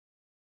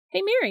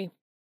Hey, Mary.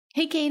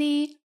 Hey,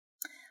 Katie.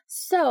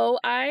 So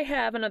I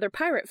have another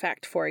pirate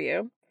fact for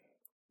you.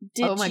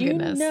 Did you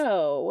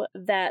know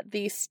that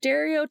the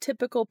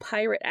stereotypical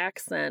pirate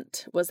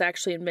accent was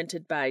actually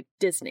invented by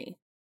Disney?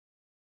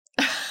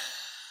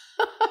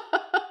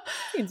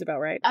 Seems about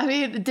right. I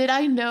mean, did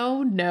I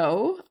know?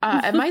 No.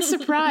 Am I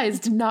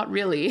surprised? Not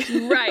really.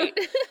 Right.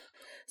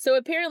 So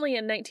apparently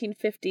in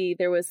 1950,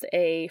 there was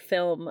a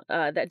film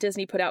that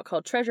Disney put out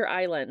called Treasure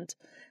Island.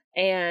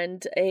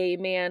 And a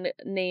man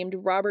named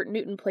Robert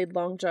Newton played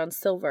Long John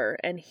Silver,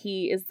 and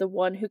he is the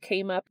one who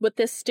came up with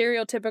this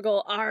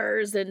stereotypical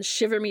R's and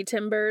shiver me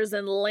timbers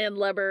and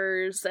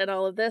landlubbers and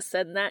all of this,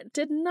 and that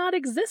did not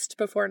exist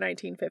before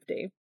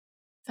 1950.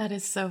 That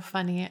is so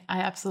funny. I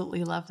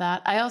absolutely love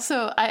that.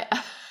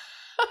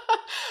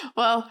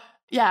 Well,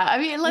 yeah, I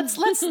mean,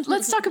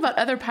 let's talk about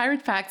other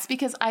pirate facts,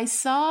 because I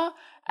saw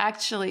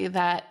actually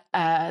that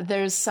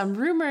there's some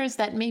rumors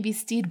that maybe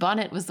Stede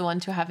Bonnet was the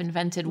one to have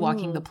invented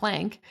walking the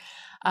plank.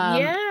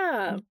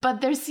 Yeah.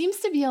 But there seems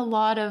to be a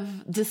lot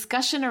of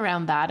discussion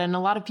around that, and a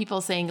lot of people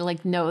saying,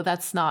 like, no,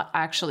 that's not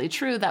actually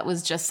true. That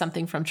was just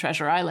something from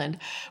Treasure Island,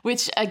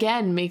 which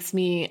again makes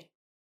me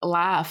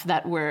laugh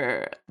that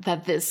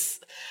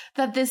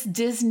this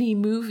Disney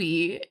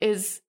movie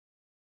is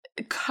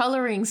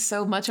coloring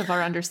so much of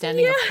our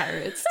understanding of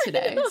pirates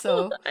today.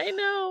 I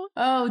know.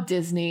 Oh,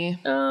 Disney.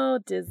 Oh,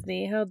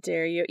 Disney. How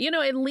dare you? You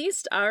know, at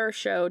least our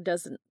show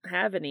doesn't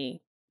have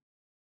any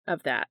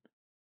of that.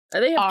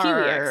 They have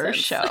Kiwi accents.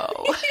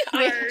 Show.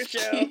 Our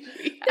show.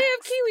 They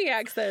have Kiwi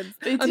accents.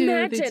 They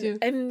do.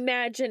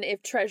 Imagine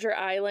if Treasure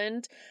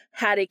Island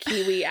had a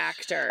Kiwi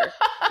actor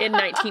in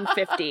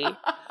 1950.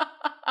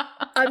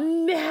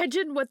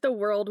 Imagine what the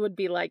world would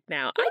be like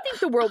now. I think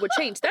the world would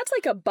change. That's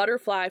like a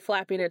butterfly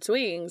flapping its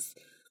wings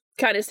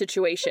kind of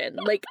situation.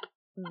 Like,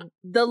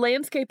 the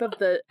landscape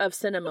of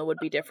cinema would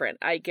be different,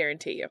 I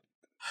guarantee you.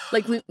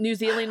 Like, New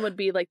Zealand would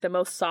be like the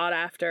most sought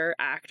after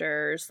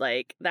actors.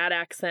 Like, that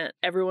accent,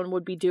 everyone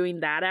would be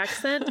doing that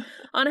accent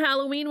on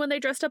Halloween when they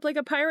dressed up like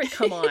a pirate.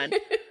 Come on.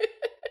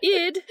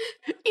 Id.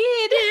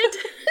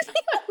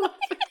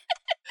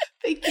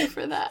 Thank you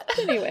for that.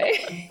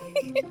 Anyway.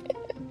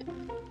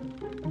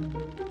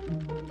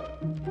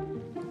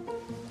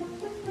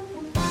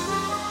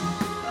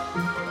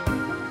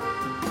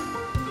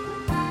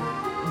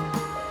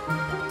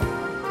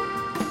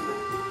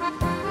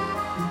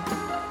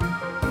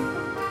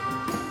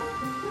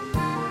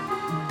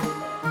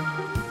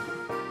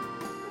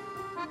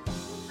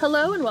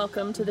 Hello and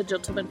welcome to the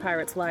Gentleman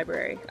Pirates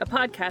Library, a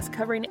podcast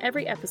covering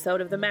every episode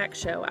of The Mac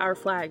Show, Our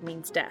Flag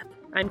Means Death.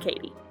 I'm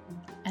Katie.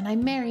 And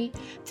I'm Mary.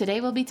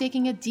 Today we'll be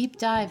taking a deep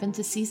dive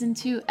into Season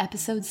 2,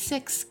 Episode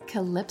 6,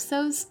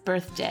 Calypso's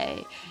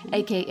Birthday,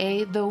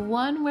 aka the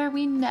one where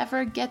we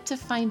never get to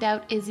find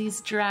out Izzy's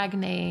drag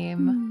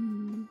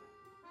name.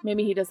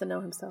 Maybe he doesn't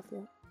know himself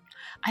yet.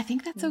 I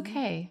think that's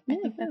okay.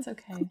 Let's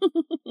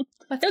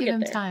He'll give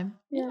him there. time.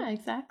 Yeah,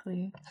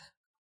 exactly.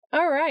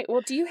 All right.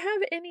 Well, do you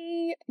have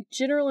any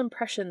general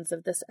impressions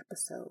of this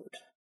episode?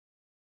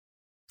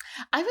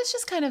 I was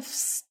just kind of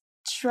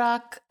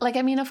struck. Like,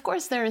 I mean, of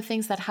course, there are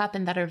things that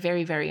happen that are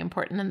very, very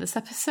important in this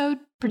episode,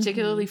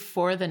 particularly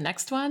for the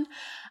next one.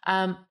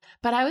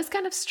 But I was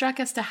kind of struck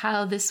as to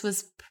how this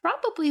was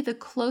probably the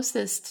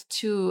closest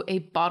to a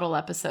bottle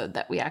episode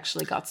that we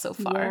actually got so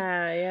far.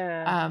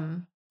 Yeah.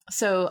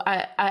 So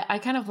I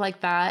kind of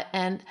like that.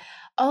 And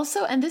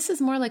also, and this is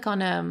more like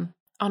on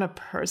a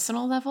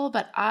personal level,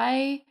 but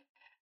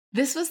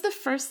this was the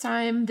first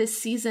time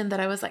this season that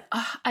I was like,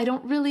 I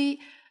don't really,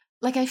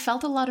 like, I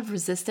felt a lot of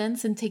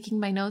resistance in taking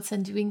my notes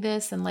and doing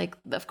this. And like,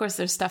 of course,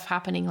 there's stuff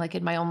happening like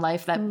in my own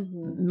life that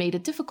made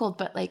it difficult.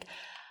 But like,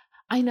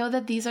 I know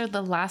that these are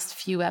the last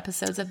few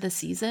episodes of the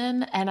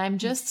season, and I'm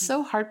just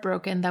so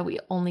heartbroken that we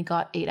only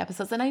got 8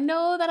 episodes. And I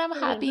know that I'm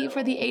happy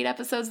for the 8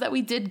 episodes that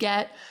we did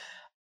get,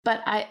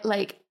 but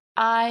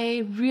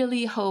I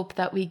really hope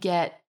that we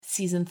get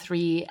Season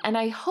 3, and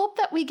I hope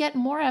that we get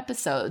more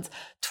episodes.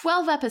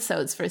 12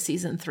 episodes for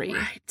Season 3.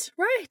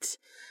 Right.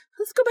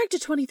 Let's go back to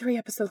 23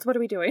 episodes. What are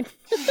we doing?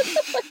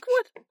 Like,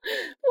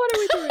 what are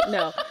we doing?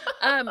 No.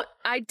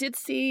 I did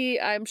see,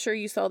 I'm sure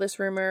you saw this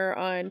rumor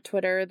on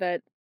Twitter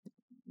that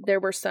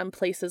there were some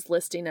places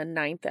listing a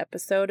 9th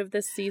episode of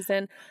this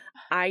season.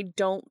 I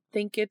don't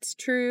think it's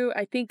true.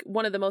 I think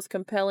one of the most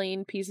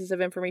compelling pieces of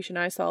information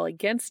I saw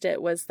against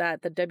it was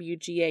that the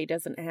WGA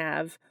doesn't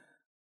have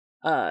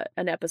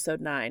an episode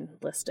 9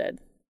 listed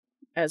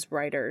as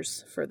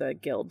writers for the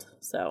guild.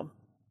 So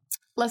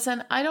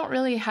listen, I don't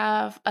really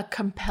have a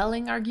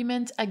compelling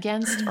argument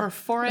against or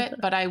for it,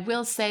 but I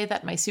will say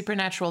that my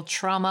supernatural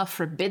trauma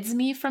forbids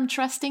me from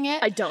trusting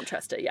it. I don't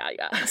trust it. Yeah.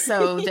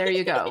 So there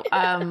you go.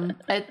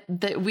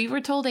 We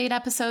were told 8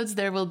 episodes.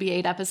 There will be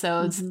 8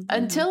 episodes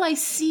until I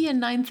see a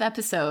 9th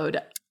episode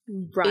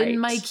in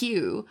my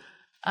queue.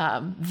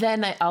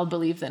 Then I'll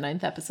believe the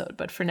 9th episode.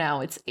 But for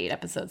now, it's 8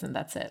 episodes and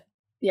that's it.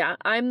 Yeah,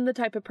 I'm the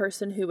type of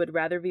person who would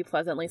rather be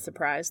pleasantly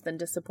surprised than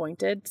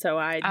disappointed, so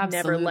I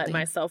never let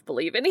myself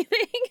believe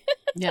anything.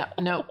 Yeah,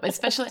 no,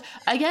 especially,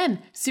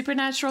 again,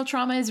 supernatural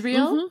trauma is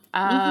real.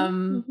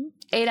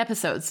 8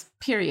 episodes,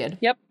 period.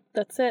 Yep,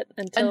 that's it.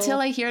 Until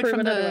I hear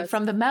it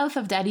from the mouth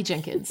of Daddy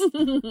Jenkins.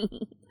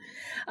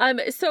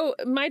 So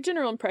my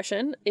general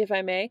impression, if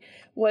I may,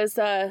 was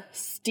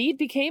Steed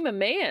became a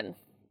man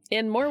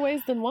in more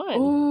ways than one.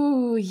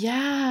 Ooh,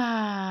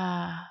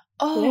 yeah.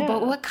 Oh, yeah.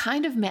 But what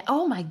kind of man?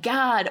 Oh my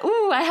God.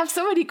 Ooh, I have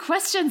so many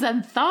questions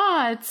and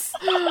thoughts.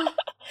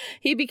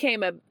 He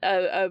became a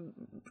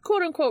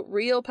quote unquote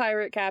real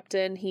pirate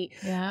captain. He,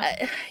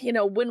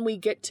 when we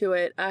get to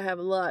it, I have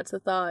lots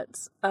of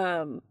thoughts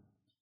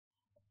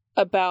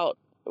about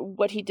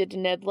what he did to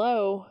Ned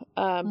Lowe.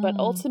 But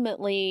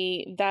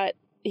ultimately that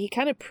he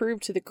kind of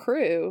proved to the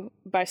crew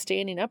by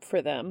standing up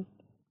for them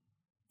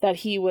that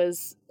he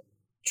was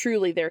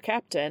truly their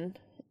captain.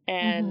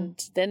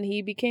 And then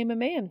he became a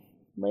man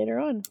later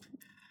on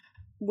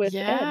with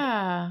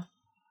Ed.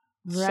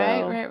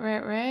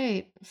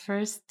 Right.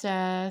 First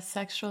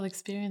sexual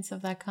experience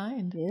of that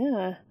kind.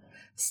 Yeah.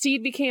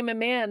 Steed became a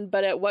man,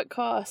 but at what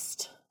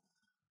cost?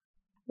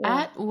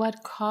 Yeah. At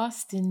what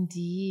cost,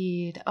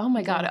 indeed. Oh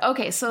my God.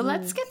 Okay, so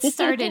let's get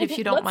started, if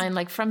you don't mind,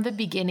 like from the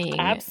beginning.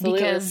 Absolutely.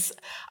 Because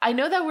I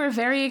know that we're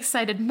very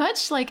excited,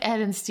 much like Ed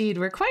and Steed,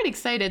 we're quite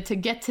excited to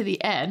get to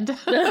the end.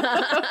 But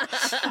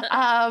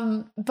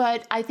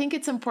I think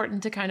it's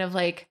important to kind of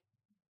like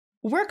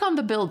work on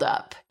the build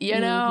up, you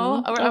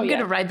know? I'm going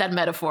to ride that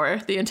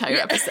metaphor the entire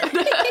episode.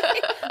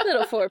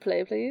 Little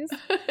foreplay, please.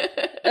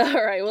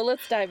 All right, well,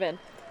 let's dive in.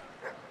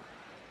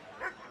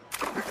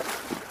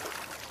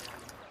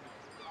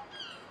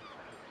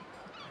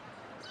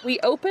 We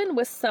open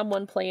with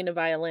someone playing a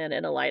violin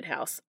in a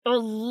lighthouse. A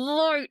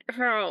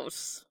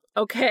lighthouse!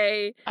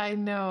 Okay? I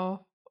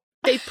know.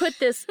 They put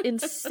this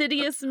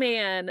insidious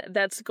man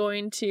that's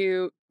going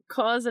to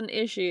cause an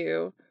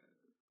issue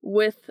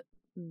with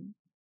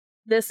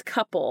this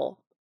couple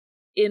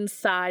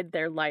inside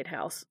their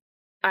lighthouse.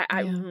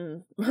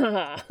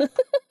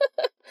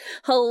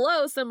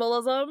 Hello,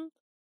 symbolism.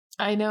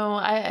 I know.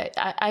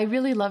 I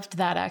really loved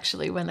that,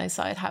 actually, when I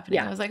saw it happening.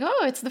 Yeah. I was like,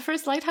 oh, it's the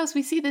first lighthouse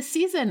we see this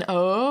season.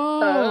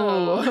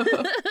 Oh.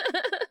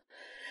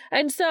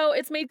 And so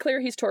it's made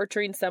clear he's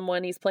torturing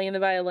someone. He's playing the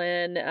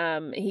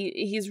violin.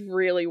 He's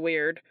really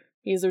weird.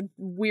 He's a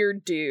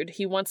weird dude.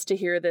 He wants to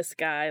hear this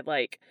guy,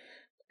 like,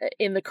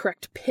 in the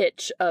correct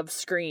pitch of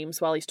screams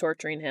while he's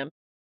torturing him.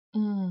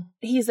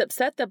 He's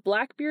upset that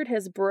Blackbeard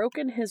has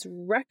broken his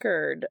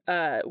record,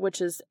 which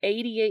is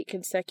 88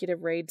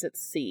 consecutive raids at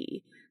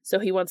sea. So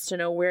he wants to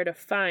know where to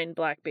find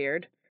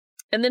Blackbeard.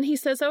 And then he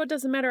says, oh, it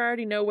doesn't matter, I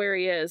already know where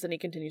he is. And he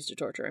continues to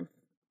torture him.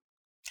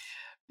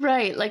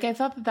 Right. Like, I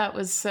thought that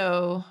was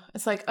so,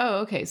 it's like,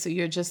 oh, okay. So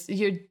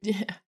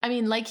I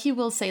mean, like he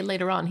will say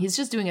later on, he's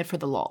just doing it for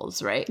the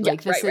lols, right? Yeah,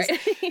 like this is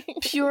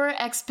pure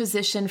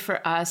exposition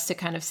for us to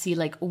kind of see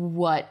like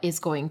what is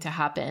going to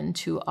happen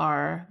to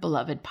our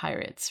beloved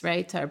pirates,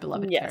 right? To our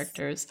beloved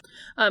characters.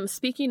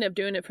 Speaking of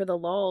doing it for the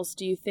lols,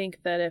 do you think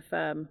that if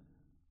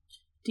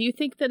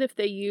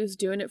they used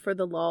doing it for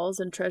the lols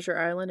in Treasure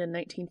Island in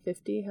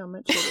 1950, how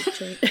much would it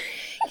change?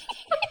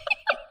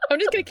 I'm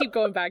just going to keep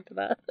going back to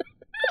that.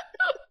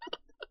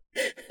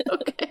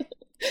 Okay.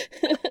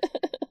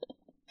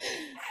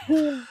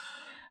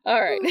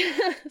 All right.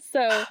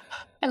 So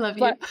I love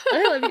you.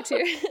 I love you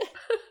too.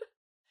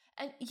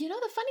 And you know,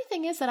 the funny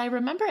thing is that I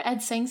remember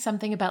Ed saying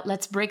something about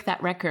let's break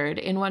that record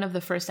in one of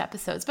the first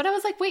episodes. But I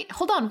was like, wait,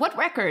 hold on. What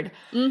record?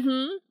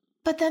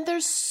 But then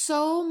there's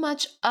so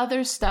much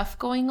other stuff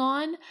going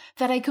on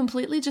that I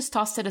completely just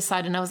tossed it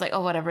aside. And I was like,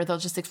 oh, whatever. They'll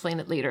just explain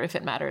it later if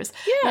it matters.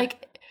 Yeah.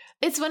 Like,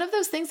 it's one of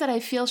those things that I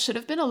feel should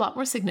have been a lot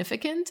more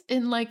significant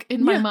in my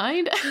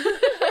mind.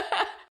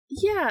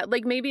 Yeah,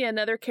 like maybe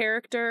another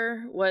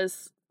character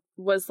was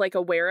like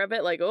aware of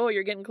it, like, oh,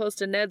 you're getting close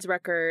to Ned's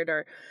record,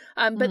 or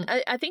but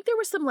I think there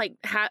were some like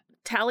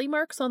tally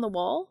marks on the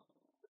wall.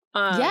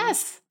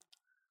 Yes.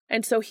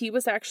 And so he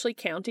was actually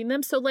counting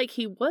them. So like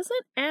he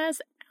wasn't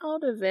as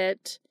out of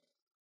it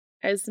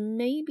as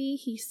maybe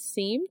he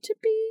seemed to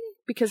be,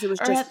 because it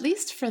was or at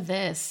least for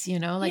this, you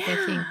know, like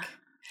I think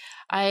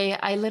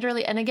I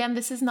literally, and again,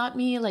 this is not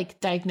me like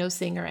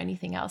diagnosing or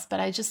anything else,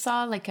 but I just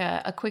saw like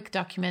a quick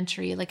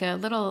documentary, like a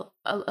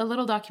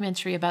little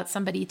documentary about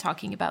somebody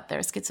talking about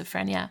their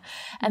schizophrenia.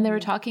 And they were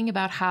talking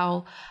about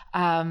how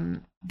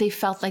they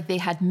felt like they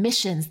had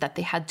missions that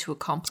they had to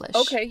accomplish.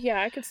 Okay.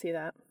 Yeah, I could see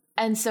that.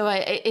 And so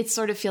it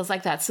sort of feels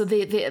like that. So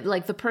they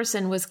like the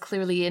person was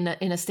clearly in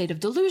a state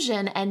of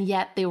delusion, and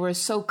yet they were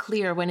so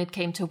clear when it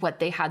came to what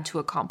they had to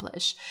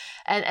accomplish.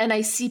 And I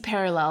see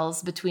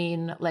parallels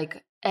between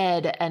like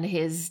Ed and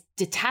his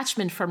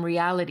detachment from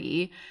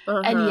reality,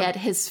 and yet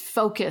his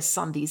focus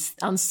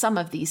on some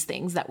of these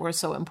things that were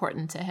so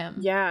important to him.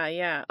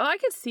 Yeah. Oh, I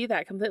could see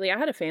that completely. I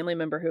had a family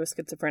member who was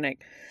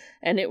schizophrenic,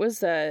 and it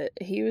was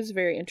he was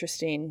very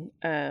interesting.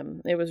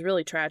 It was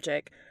really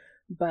tragic,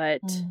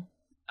 but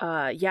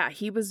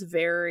he was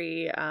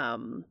very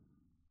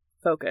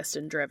focused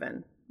and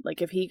driven.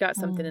 Like if he got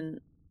something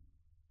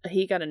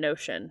he got a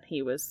notion,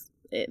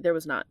 there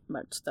was not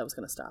much that was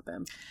going to stop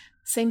him.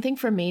 Same thing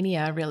for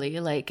mania,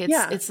 really. Like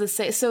it's the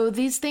same. So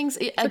these things,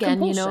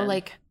 again, you know,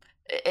 like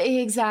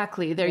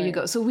Exactly. There you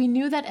go. So we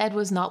knew that Ed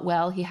was not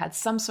well. He had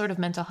some sort of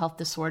mental health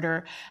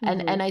disorder.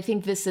 And I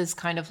think this is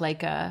kind of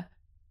like a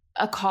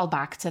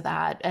callback to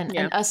that. And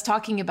us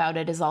talking about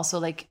it is also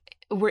like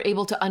we're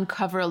able to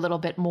uncover a little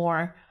bit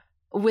more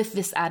with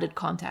this added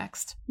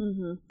context.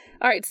 All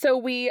right. So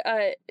we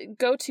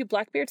go to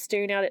Blackbeard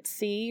staring out at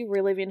sea,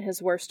 reliving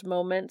his worst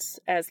moments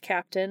as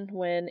captain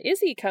when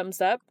Izzy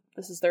comes up.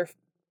 This is their,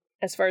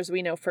 as far as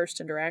we know,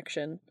 first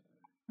interaction.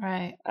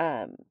 Right.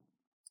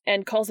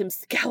 And calls him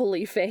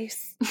Scowly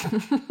Face.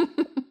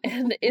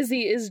 And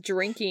Izzy is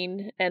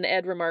drinking, and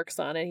Ed remarks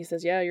on it. He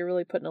says, yeah, you're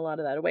really putting a lot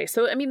of that away.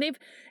 So, I mean,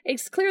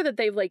 it's clear that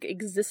they've, like,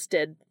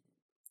 existed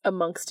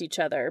amongst each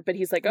other. But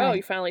he's like, oh,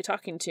 you're finally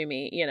talking to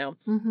me, you know.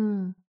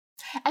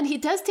 And he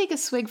does take a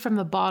swig from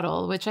the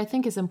bottle, which I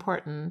think is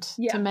important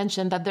to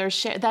mention, that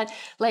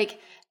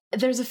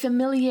there's a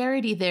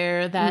familiarity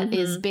there that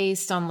is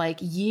based on like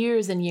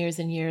years and years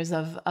and years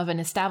of an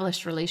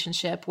established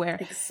relationship where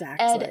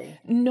Ed,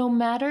 no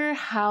matter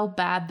how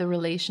bad the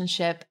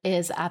relationship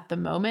is at the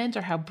moment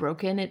or how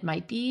broken it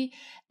might be,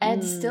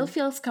 Ed still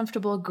feels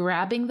comfortable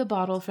grabbing the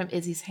bottle from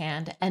Izzy's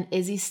hand, and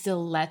Izzy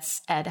still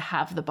lets Ed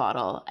have the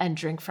bottle and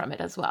drink from it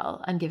as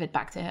well and give it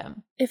back to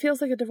him. It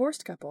feels like a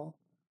divorced couple.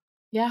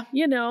 Yeah.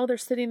 You know, they're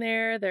sitting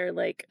there, they're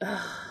like,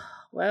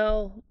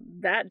 well,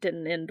 that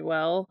didn't end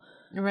well.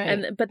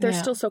 Right. But they're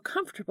still so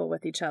comfortable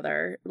with each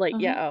other. Like,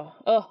 Yeah,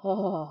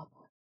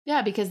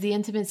 because the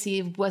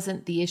intimacy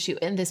wasn't the issue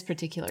in this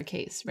particular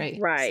case, right?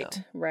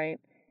 Right.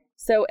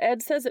 So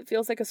Ed says it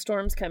feels like a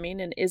storm's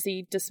coming, and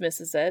Izzy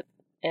dismisses it.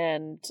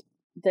 And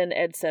then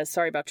Ed says,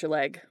 sorry about your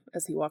leg,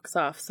 as he walks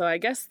off. So I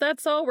guess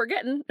that's all we're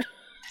getting.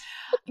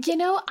 You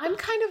know, I'm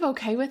kind of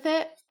okay with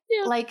it.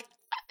 Yeah. Like,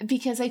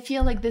 because I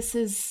feel like this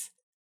is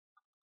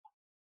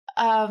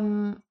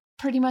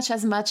pretty much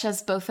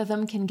as both of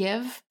them can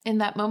give in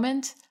that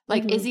moment.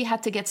 Like Izzy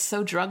had to get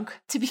so drunk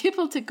to be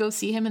able to go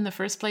see him in the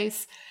first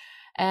place.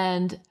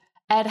 And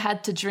Ed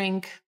had to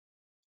drink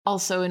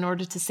also in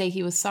order to say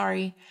he was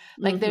sorry.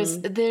 Like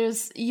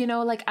there's, you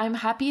know, like I'm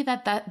happy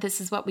that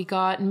this is what we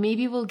got.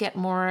 Maybe we'll get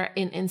more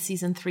in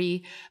season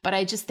 3, but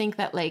I just think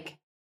that like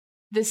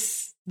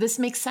this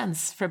makes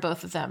sense for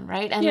both of them.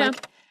 Right. And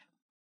like,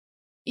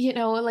 you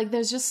know, like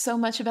there's just so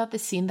much about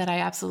this scene that I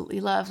absolutely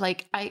love.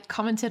 Like I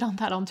commented on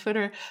that on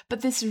Twitter, but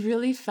this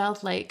really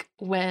felt like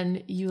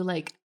when you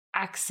like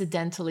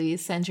accidentally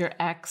send your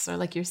ex or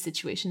like your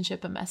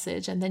situationship a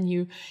message and then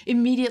you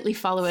immediately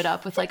follow it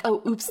up with like,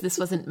 oh, oops, this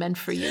wasn't meant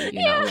for you.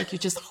 You know, like you're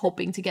just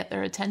hoping to get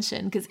their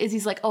attention because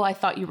Izzy's like, oh, I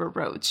thought you were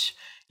Roach,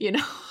 you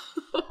know?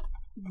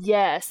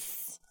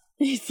 Yes.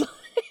 He's like,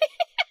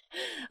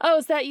 oh,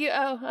 is that you?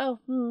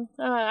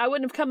 I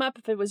wouldn't have come up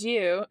if it was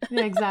you.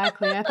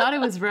 Exactly. I thought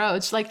it was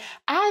Roach. Like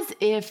as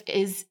if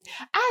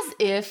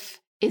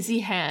Izzy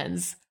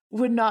Hands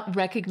would not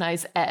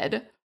recognize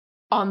Ed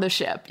on the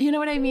ship. You know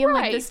what I mean?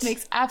 Right. Like this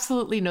makes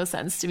absolutely no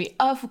sense to me.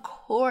 Of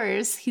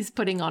course he's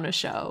putting on a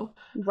show.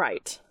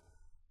 Right.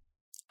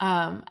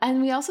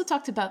 And we also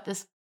talked about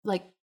this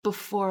like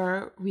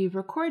before we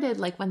recorded,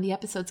 like when the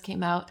episodes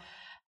came out.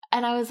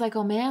 And I was like,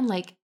 oh man,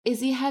 like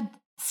Izzy had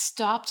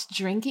stopped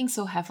drinking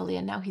so heavily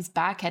and now he's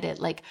back at it.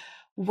 Like,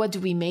 what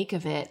do we make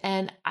of it?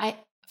 And I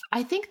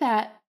think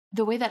that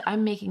the way that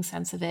I'm making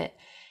sense of it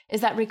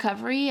is that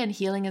recovery and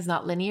healing is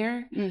not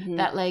linear,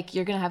 that like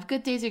you're going to have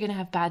good days, you're going to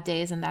have bad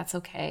days, and that's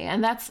okay.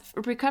 And that's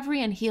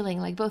recovery and healing,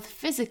 like both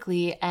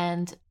physically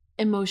and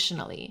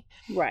emotionally.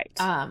 Right.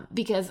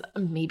 Because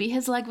maybe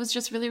his leg was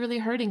just really, really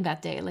hurting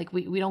that day. Like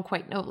we don't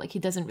quite know. Like he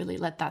doesn't really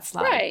let that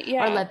slide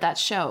or let that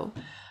show.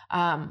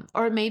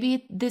 Or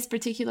maybe this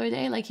particular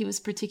day, like he was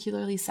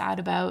particularly sad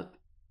about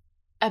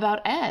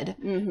Ed,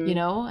 you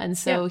know? And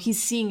so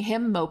he's seeing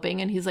him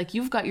moping and he's like,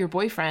 you've got your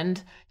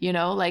boyfriend, you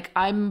know, like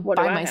I'm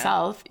by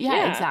myself.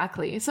 Yeah,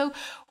 exactly. So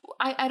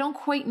I don't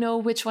quite know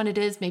which one it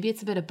is. Maybe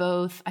it's a bit of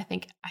both. I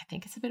think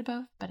it's a bit of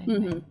both, but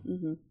anyway.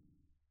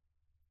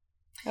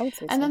 I would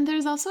say and then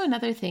there's also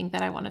another thing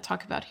that I want to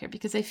talk about here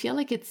because I feel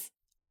like it's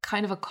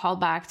kind of a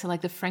callback to like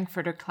the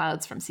Frankfurter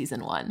Clouds from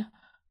season 1.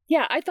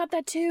 Yeah, I thought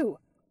that too.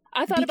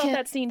 I thought about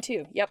that scene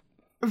too. Yep.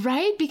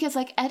 Right? Because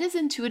like Ed is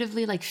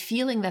intuitively like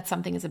feeling that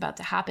something is about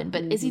to happen,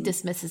 but Izzy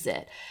dismisses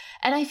it.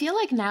 And I feel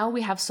like now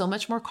we have so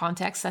much more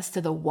context as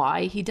to the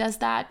why he does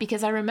that.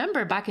 Because I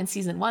remember back in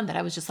season 1 that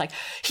I was just like,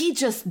 he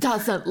just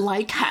doesn't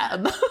like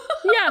him.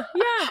 Yeah.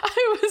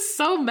 I was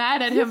so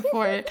mad at him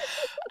for it.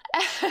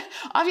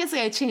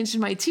 Obviously, I changed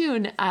my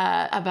tune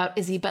about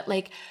Izzy, but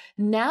like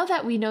now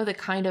that we know the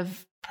kind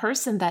of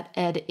person that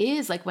Ed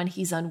is, like when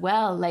he's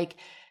unwell, like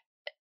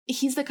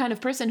he's the kind of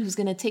person who's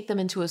going to take them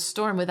into a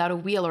storm without a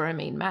wheel or a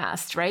main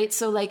mast, right?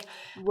 So like,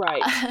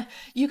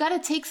 you got to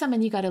take some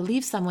and you got to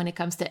leave some when it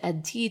comes to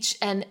Ed Teach.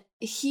 And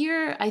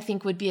here I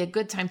think would be a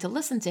good time to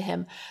listen to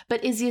him,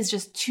 but Izzy is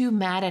just too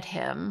mad at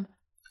him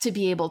to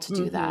be able to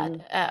do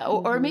that.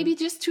 Or maybe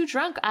just too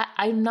drunk.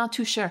 I'm not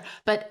too sure,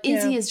 but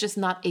Izzy is just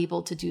not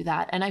able to do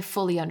that. And I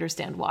fully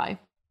understand why.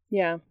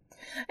 Yeah.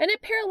 And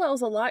it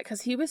parallels a lot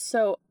because he was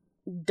so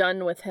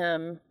done with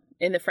him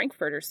in the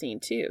Frankfurter scene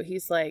too.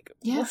 He's like,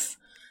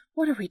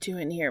 what are we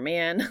doing here,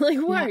 man? Like,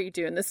 why are you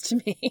doing this to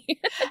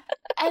me?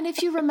 And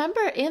if you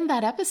remember in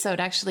that episode,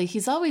 actually,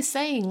 he's always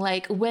saying,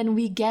 like, when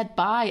we get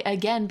by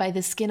again by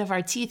the skin of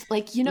our teeth,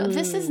 like, you know,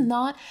 this is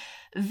not,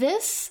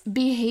 this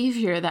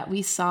behavior that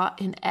we saw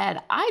in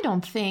Ed, I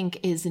don't think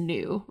is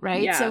new,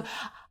 right? Yeah. So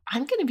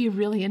I'm going to be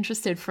really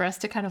interested for us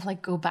to kind of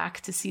like go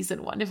back to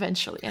season 1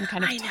 eventually and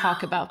kind of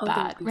talk about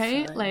that,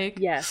 right? Fun. Like,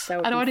 yes,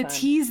 I don't want to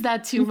tease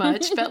that too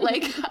much, but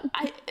like,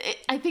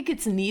 I think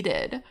it's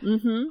needed.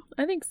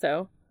 I think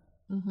so.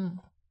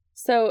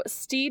 So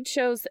Steed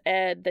shows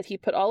Ed that he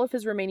put all of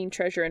his remaining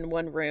treasure in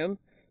one room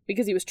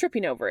because he was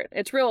tripping over it.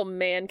 It's real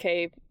man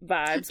cave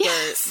vibes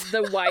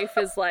where the wife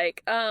is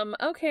like,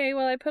 okay,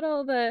 well, I put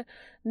all the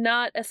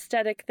not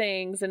aesthetic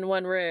things in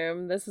one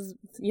room. This is,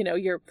 you know,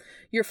 your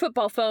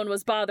football phone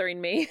was bothering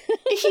me.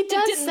 He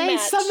does say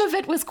some of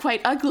it was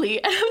quite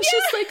ugly. And I'm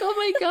just like, oh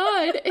my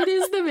God, it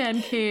is the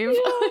man cave.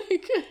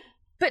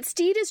 But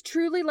Steed is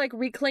truly like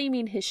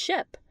reclaiming his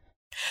ship.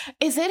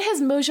 Is it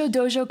his Mojo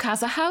Dojo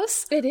Casa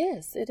house? It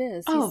is.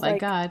 Oh my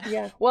God.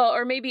 Yeah. Well,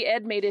 or maybe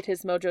Ed made it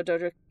his Mojo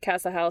Dojo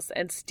Casa house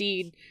and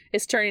Steed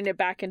is turning it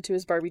back into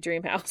his Barbie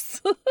dream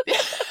house.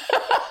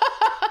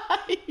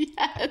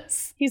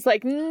 Yes. He's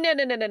like,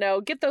 no.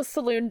 Get those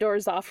saloon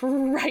doors off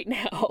right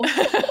now.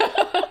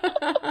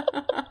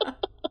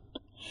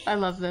 I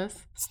love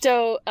this.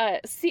 So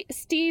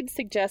Steed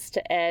suggests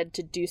to Ed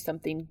to do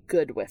something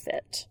good with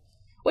it.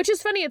 Which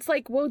is funny. It's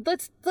like, well,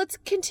 let's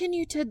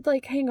continue to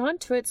like hang on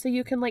to it so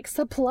you can like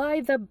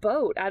supply the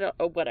boat. I don't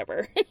know,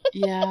 whatever.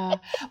 Yeah.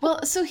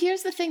 Well, so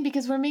here's the thing,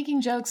 because we're making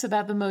jokes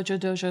about the Mojo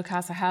Dojo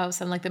Casa house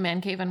and like the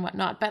man cave and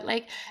whatnot, but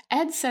like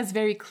Ed says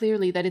very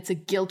clearly that it's a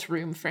guilt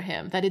room for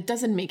him, that it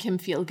doesn't make him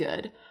feel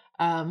good.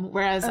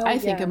 Whereas I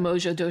think a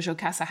Mojo Dojo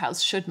Casa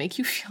house should make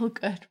you feel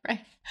good,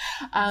 right?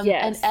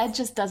 And Ed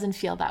just doesn't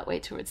feel that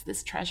way towards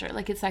this treasure.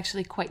 Like it's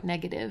actually quite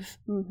negative.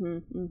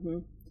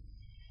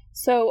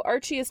 So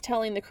Archie is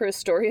telling the crew a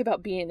story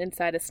about being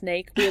inside a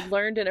snake. We had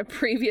learned in a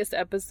previous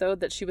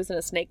episode that she was in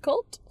a snake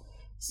cult.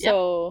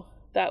 So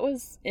that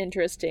was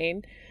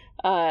interesting.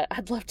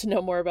 I'd love to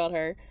know more about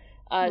her.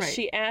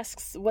 She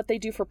asks what they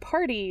do for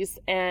parties,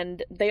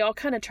 and they all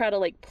kind of try to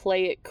like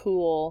play it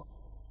cool.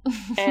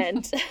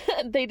 And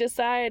they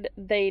decide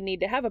they need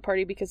to have a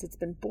party because it's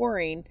been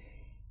boring.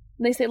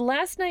 And they say,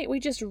 last night we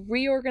just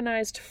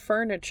reorganized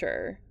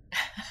furniture.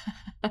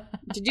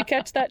 Did you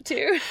catch that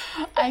too?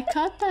 I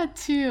caught that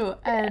too.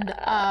 And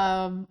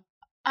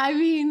I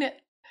mean,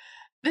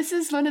 this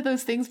is one of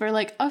those things where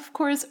like, of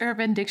course,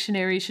 Urban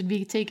Dictionary should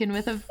be taken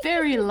with a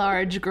very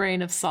large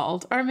grain of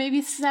salt, or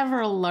maybe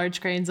several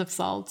large grains of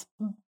salt.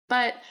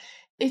 But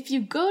if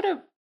you go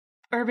to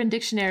Urban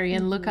Dictionary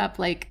and look up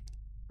like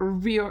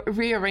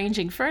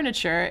rearranging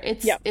furniture,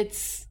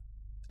 it's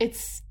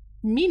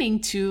meaning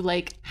to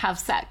like have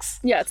sex.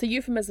 Yeah, it's a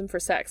euphemism for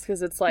sex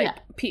because it's like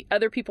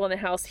other people in the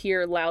house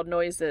hear loud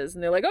noises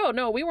and they're like, oh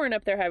no, we weren't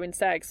up there having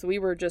sex, we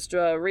were just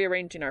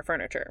rearranging our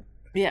furniture.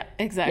 Yeah,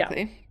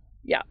 exactly.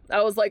 Yeah.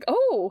 I was like,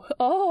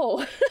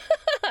 oh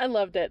I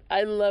loved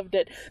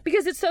it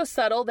because it's so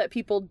subtle that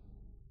people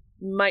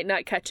might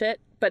not catch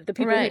it, but the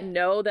people who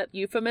know that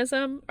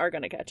euphemism are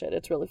gonna catch it.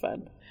 It's really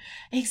fun.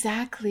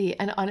 Exactly.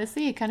 And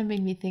honestly, it kind of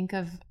made me think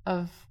of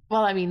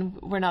well, I mean,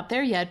 we're not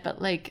there yet,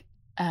 but like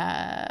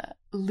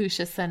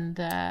Lucius and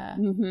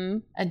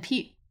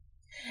Pete.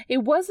 It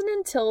wasn't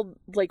until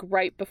like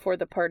right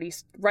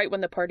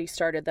when the party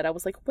started that I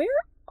was like, where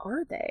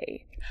are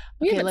they?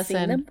 We haven't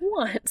seen them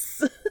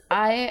once.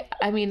 I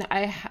mean,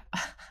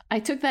 I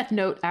took that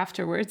note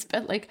afterwards,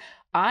 but like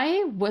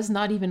I was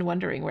not even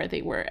wondering where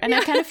they were, and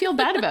I kind of feel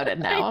bad about it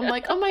now. I'm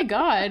like, oh my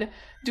God,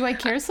 do I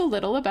care so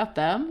little about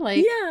them?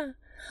 Like, yeah.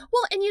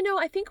 Well, and you know,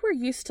 I think we're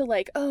used to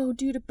like, oh,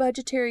 due to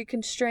budgetary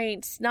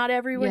constraints, not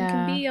everyone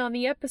can be on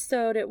the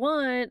episode at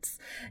once.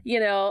 You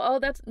know, oh,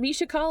 that's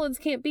Misha Collins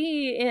can't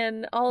be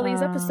in all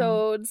these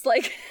episodes.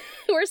 Like,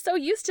 we're so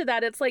used to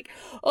that. It's like,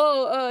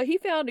 he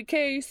found a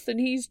case and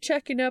he's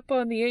checking up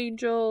on the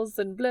angels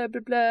and blah,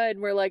 blah, blah.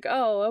 And we're like,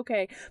 oh,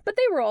 okay. But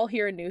they were all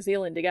here in New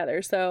Zealand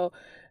together. So,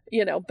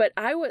 you know, but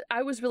I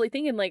was really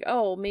thinking like,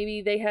 oh,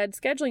 maybe they had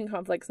scheduling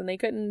conflicts and they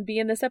couldn't be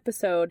in this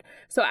episode.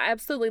 So I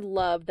absolutely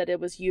love that it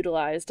was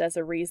utilized as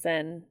a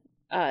reason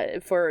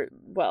for,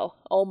 well,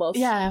 almost.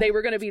 Yeah. They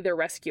were going to be their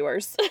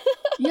rescuers.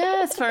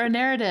 Yes, for a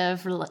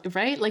narrative,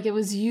 right? Like it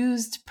was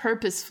used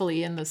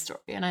purposefully in the story.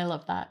 And I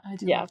love that. I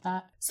do love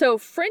that. So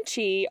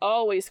Frenchie,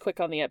 always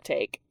quick on the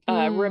uptake,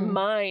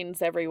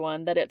 reminds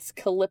everyone that it's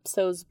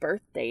Calypso's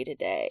birthday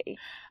today.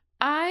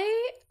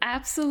 I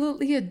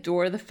absolutely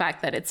adore the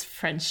fact that it's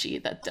Frenchie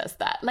that does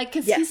that. Like,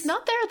 because he's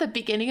not there at the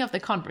beginning of the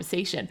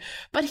conversation,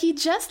 but he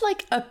just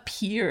like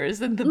appears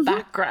in the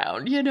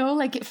background, you know,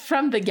 like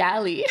from the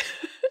galley.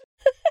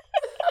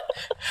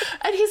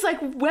 And he's like,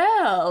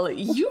 well,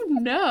 you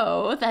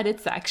know that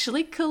it's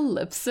actually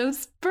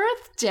Calypso's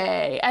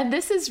birthday. And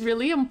this is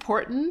really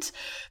important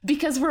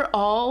because we're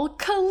all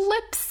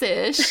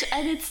Calypsish.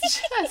 And it's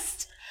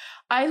just...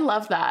 I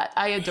love that.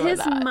 I adore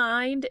that. His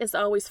mind is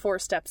always 4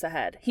 steps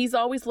ahead. He's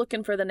always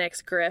looking for the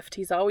next grift.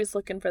 He's always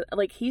looking for,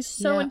 like, he's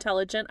so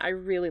intelligent. I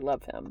really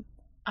love him.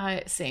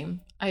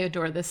 Same. I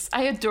adore this.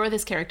 I adore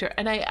this character,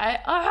 and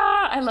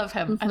I love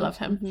him. I love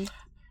him. Mm-hmm.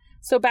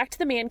 So back to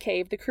the man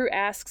cave, the crew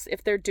asks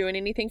if they're doing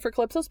anything for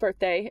Calypso's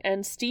birthday,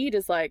 and Steed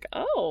is like,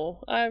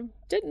 "Oh, I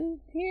didn't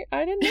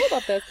know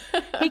about this."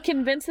 He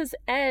convinces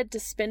Ed to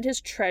spend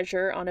his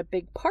treasure on a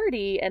big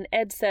party, and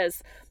Ed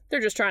says, "They're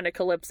just trying to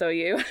Calypso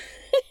you."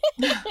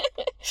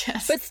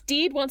 Yes. But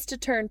Steed wants to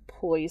turn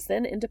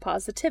poison into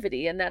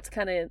positivity, and that's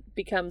kind of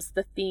becomes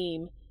the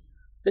theme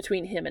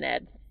between him and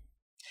Ed.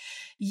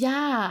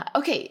 Yeah.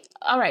 Okay.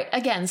 All right.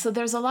 Again, so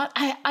there's a lot.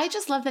 I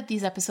just love that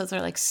these episodes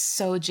are like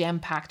so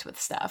jam-packed with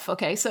stuff.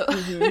 Okay. So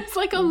it's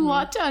like a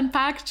lot to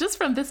unpack just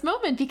from this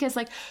moment because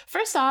like,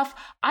 first off,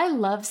 I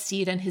love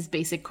Steed and his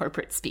basic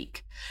corporate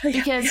speak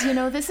because, you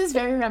know, this is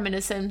very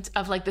reminiscent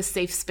of like the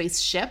safe space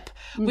ship,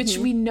 which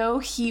we know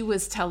he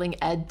was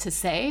telling Ed to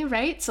say,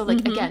 right? So like,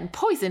 again,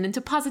 poison into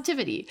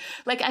positivity.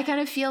 Like, I kind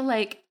of feel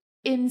like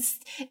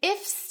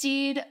if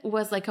Steed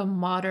was like a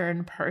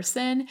modern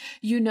person,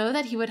 you know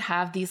that he would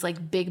have these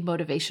like big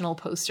motivational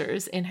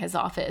posters in his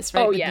office,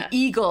 right? Oh, with yeah. the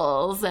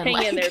eagles and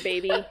hang in there,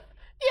 baby.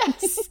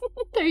 Yes,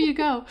 there you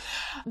go.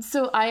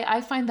 So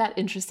I find that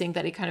interesting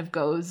that it kind of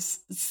goes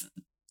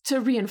to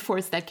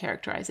reinforce that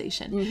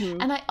characterization.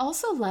 And I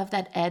also love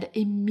that Ed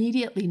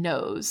immediately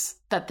knows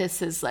that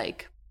this is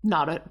like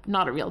not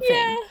a real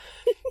thing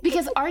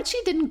because Archie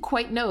didn't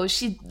quite know.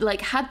 She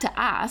like had to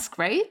ask,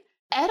 right?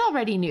 Ed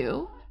already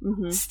knew.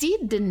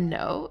 Steed didn't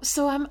know.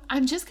 So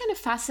I'm just kind of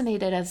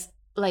fascinated as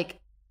like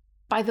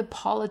by the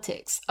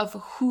politics of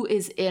who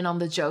is in on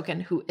the joke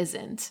and who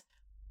isn't.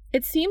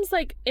 It seems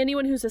like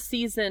anyone who's a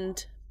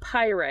seasoned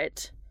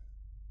pirate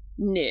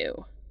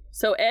knew.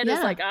 So Ed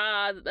is like,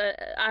 I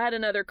had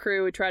another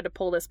crew who tried to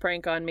pull this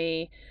prank on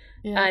me.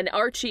 Yeah. And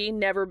Archie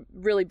never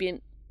really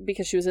been,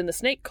 because she was in the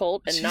snake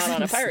cult and not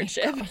on a pirate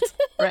ship.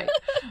 Right.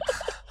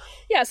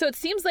 Yeah, so it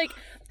seems like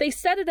they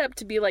set it up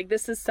to be like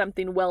this is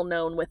something well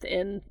known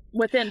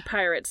within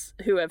pirates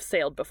who have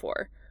sailed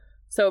before.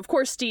 So of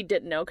course Steed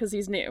didn't know because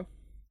he's new.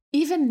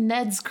 Even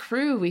Ned's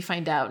crew, we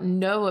find out,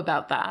 know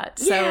about that.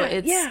 So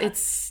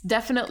it's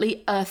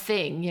definitely a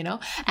thing, you know?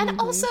 And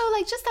also,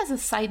 like, just as a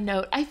side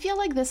note, I feel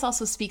like this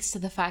also speaks to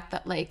the fact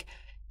that, like,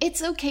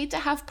 it's okay to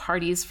have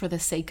parties for the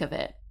sake of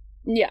it.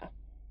 Yeah.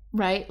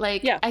 Right?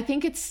 Like, I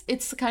think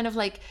it's kind of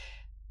like,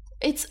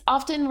 it's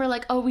often we're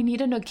like, oh, we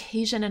need an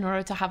occasion in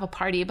order to have a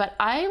party. But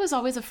I was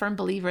always a firm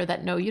believer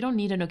that no, you don't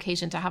need an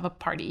occasion to have a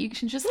party. You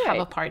can just have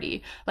a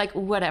party. Like,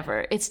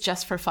 whatever. It's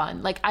just for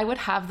fun. Like, I would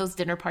have those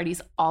dinner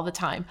parties all the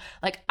time.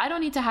 Like, I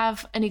don't need to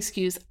have an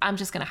excuse. I'm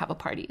just going to have a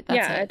party.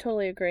 That's it. I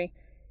totally agree.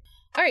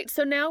 All right,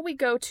 so now we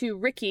go to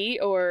Ricky,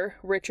 or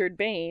Richard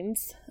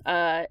Baines.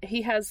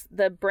 He has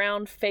the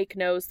brown fake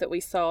nose that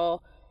we saw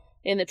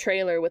in the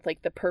trailer with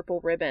like the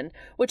purple ribbon,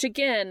 which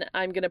again,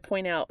 I'm going to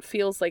point out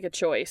feels like a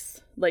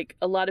choice. Like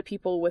a lot of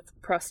people with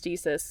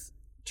prosthesis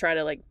try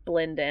to like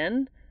blend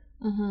in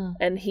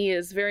and he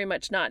is very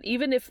much not.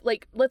 Even if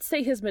like, let's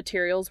say his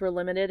materials were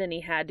limited and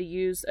he had to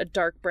use a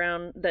dark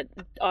brown that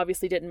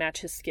obviously didn't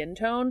match his skin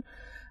tone,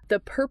 the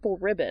purple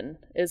ribbon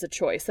is a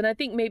choice. And I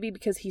think maybe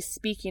because he's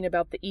speaking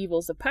about the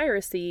evils of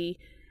piracy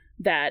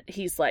that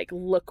he's like,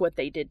 look what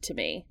they did to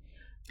me,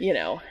 you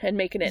know, and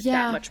making it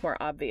that much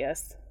more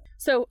obvious.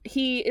 So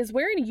he is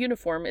wearing a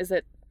uniform. Is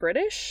it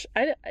British?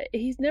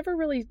 He never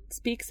really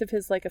speaks of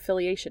his like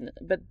affiliation,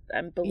 but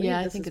I believe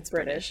I think it's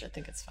British. I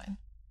think it's fine.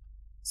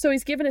 So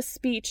he's given a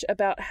speech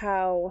about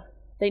how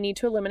they need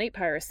to eliminate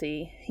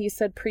piracy. He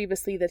said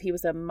previously that he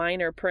was a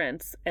minor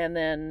prince, and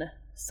then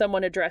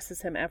someone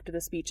addresses him after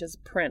the speech as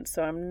prince.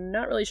 So I'm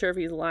not really sure if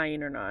he's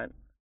lying or not.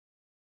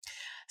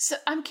 So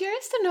I'm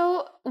curious to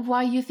know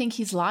why you think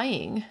he's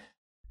lying.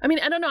 I mean,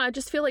 I don't know. I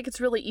just feel like it's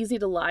really easy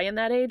to lie in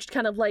that age,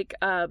 kind of like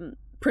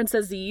Prince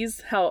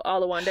Aziz, how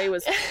Alawande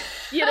was,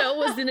 you know,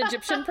 was an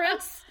Egyptian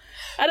prince.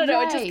 I don't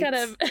know. It just kind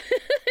of,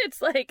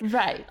 it's like,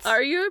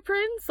 are you a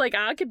prince? Like,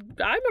 I'm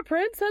a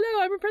prince.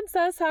 Hello, I'm a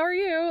princess. How are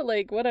you?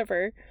 Like,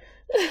 whatever.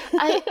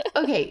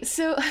 Okay,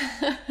 so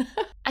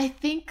I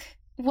think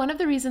one of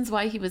the reasons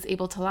why he was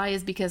able to lie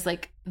is because,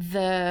 like,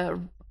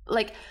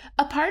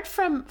 apart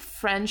from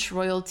French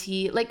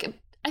royalty, like,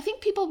 I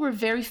think people were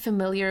very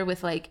familiar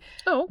with, like,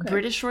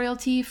 British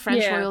royalty,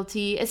 French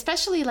royalty,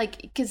 especially,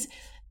 like, because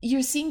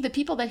you're seeing the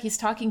people that he's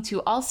talking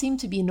to all seem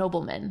to be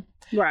noblemen,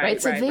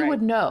 right? So they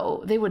would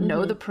know. They would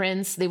know the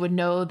prince. They would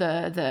know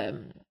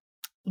the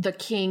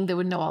king. They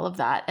would know all of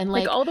that. And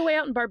like all the way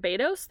out in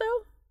Barbados, though.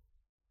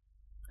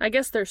 I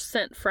guess they're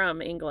sent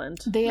from England.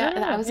 They are.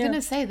 I was going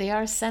to say they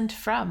are sent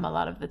from a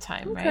lot of the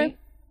time, right?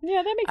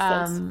 Yeah, that makes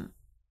sense.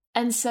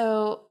 And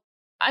so,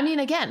 I mean,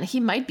 again, he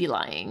might be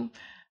lying.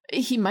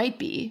 He might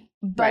be,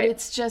 but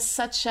it's just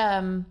such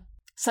a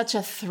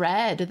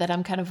thread that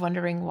I'm kind of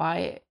wondering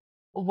why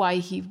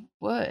he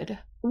would.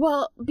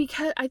 Well,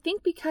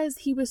 because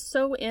he was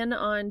so in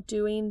on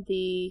doing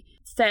the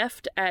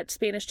theft at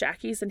Spanish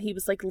Jackie's, and he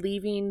was like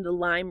leaving the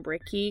Lime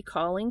Ricky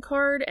calling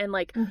card, and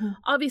like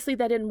obviously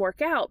that didn't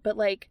work out, but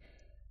like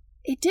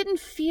it didn't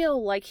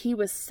feel like he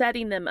was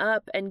setting them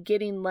up and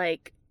getting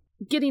like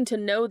getting to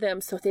know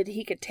them so that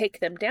he could take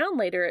them down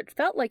later, it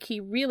felt like he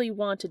really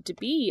wanted to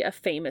be a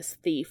famous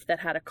thief that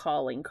had a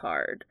calling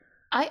card.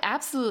 I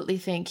absolutely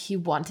think he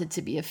wanted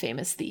to be a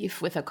famous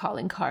thief with a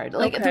calling card.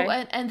 Like,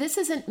 Okay. and this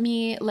isn't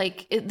me,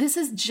 like, this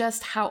is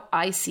just how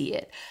I see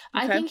it.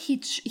 I Okay.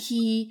 think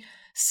he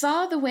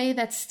saw the way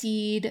that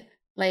Steed,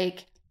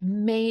 like,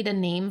 made a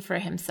name for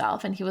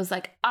himself, and he was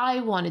like,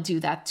 I want to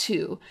do that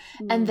too.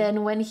 And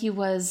then when he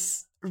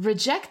was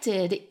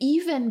rejected,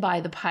 even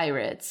by the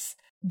pirates,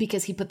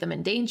 because he put them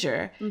in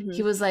danger,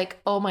 he was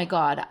like, oh my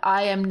God,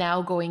 I am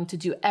now going to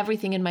do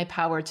everything in my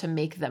power to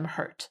make them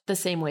hurt the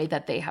same way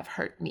that they have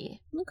hurt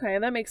me. Okay,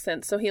 that makes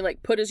sense. So he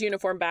like put his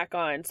uniform back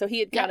on. So he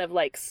had kind of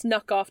like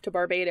snuck off to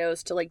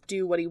Barbados to like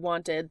do what he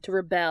wanted, to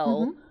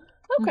rebel.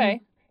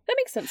 Okay, that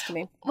makes sense to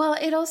me. Well,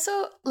 it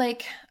also,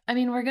 like, I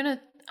mean, we're going to,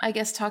 I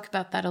guess, talk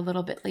about that a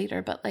little bit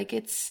later, but like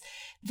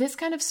this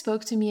kind of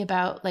spoke to me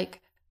about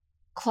like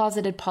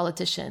closeted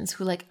politicians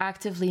who like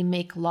actively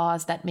make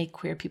laws that make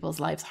queer people's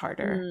lives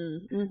harder,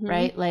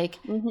 right? Like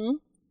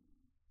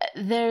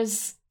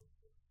there's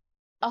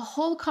a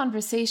whole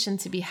conversation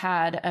to be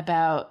had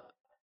about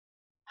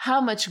how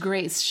much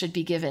grace should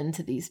be given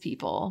to these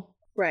people.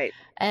 Right.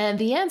 And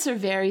the answer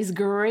varies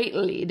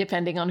greatly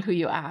depending on who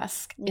you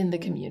ask in the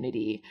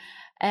community.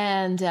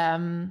 And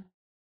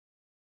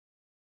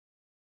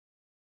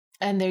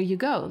there you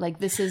go. Like,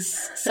 this is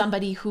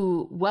somebody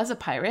who was a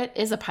pirate,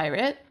 is a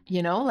pirate,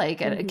 you know, like,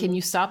 can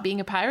you stop being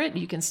a pirate?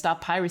 You can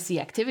stop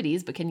piracy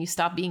activities, but can you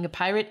stop being a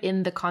pirate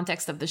in the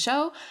context of the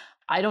show?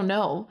 I don't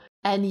know.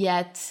 And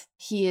yet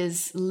he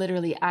is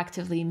literally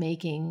actively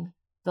making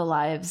the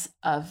lives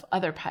of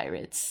other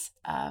pirates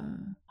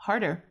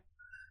harder.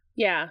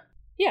 Yeah.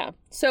 Yeah.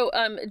 So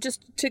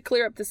just to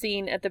clear up the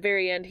scene, at the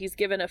very end, he's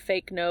given a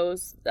fake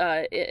nose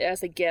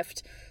as a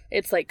gift.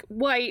 It's like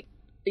white,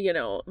 you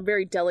know,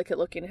 very delicate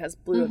looking, has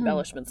blue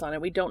embellishments on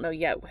it. We don't know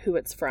yet who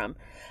it's from.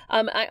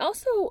 I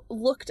also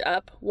looked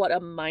up what a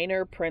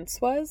minor prince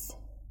was.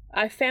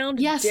 I found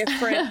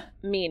different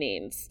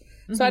meanings.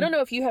 So I don't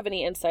know if you have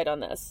any insight on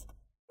this.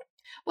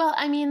 Well,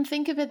 I mean,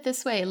 think of it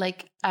this way.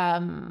 Like,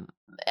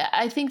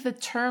 I think the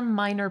term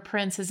minor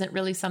prince isn't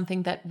really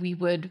something that we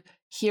would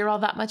hear all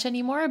that much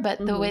anymore, but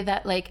the way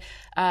that like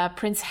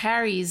Prince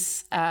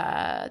Harry's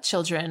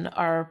children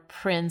are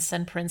prince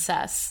and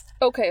princess.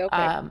 Okay.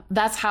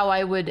 That's how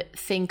I would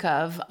think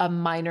of a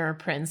minor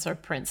prince or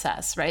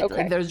princess, right? Okay.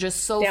 Like, they're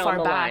just so Down far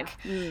the back.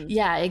 line.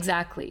 Yeah,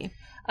 exactly.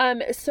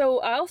 So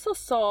I also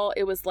saw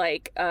it was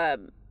like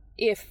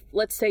if,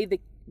 let's say,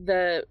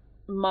 the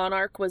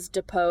monarch was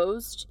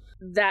deposed,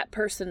 that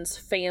person's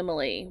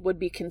family would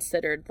be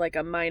considered like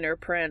a minor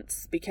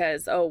prince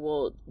because, oh,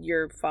 well,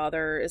 your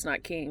father is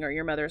not king or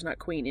your mother is not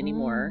queen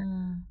anymore,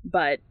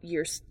 but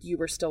you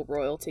were still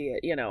royalty,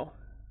 you know,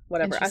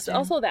 whatever.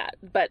 Also that,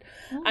 but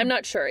I'm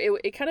not sure.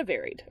 It kind of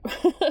varied.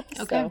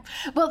 Okay.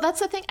 Well, that's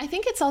the thing. I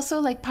think it's also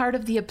like part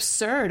of the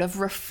absurd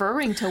of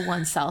referring to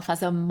oneself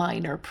as a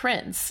minor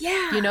prince.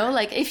 Yeah. You know,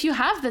 like if you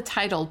have the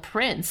title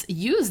prince,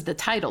 use the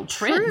title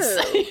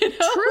prince. True. You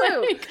know?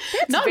 True. Like,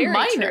 That's not very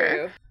minor.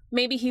 true.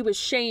 Maybe he was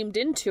shamed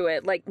into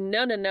it. Like,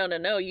 no,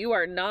 you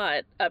are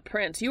not a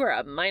prince. You are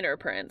a minor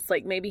prince.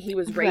 Like, maybe he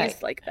was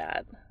raised like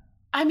that.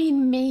 I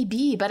mean,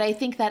 maybe, but I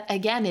think that,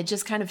 again, it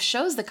just kind of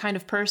shows the kind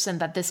of person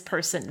that this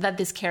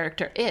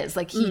character is.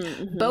 Like,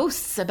 he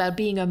boasts about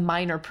being a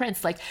minor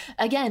prince. Like,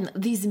 again,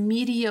 these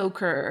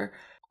mediocre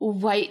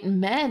white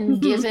men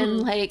given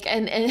like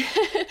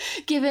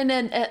given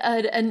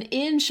an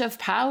inch of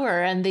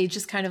power, and they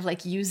just kind of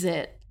like use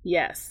it.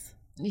 Yes.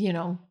 You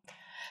know.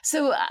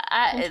 So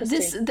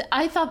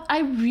I thought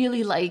I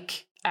really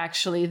like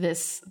actually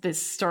this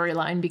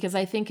storyline because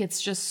I think it's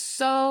just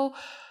so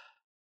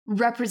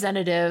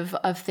representative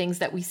of things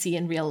that we see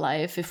in real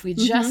life if we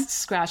just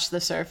scratch the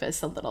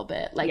surface a little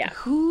bit. Like,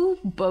 who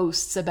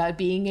boasts about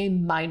being a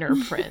minor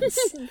prince?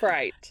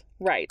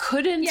 Right.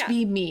 Couldn't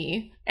be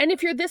me. And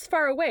if you're this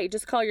far away,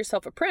 just call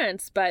yourself a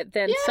prince, but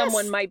then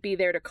someone might be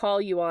there to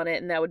call you on it,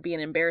 and that would be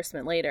an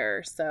embarrassment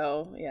later.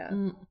 So,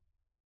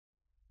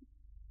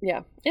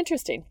 yeah,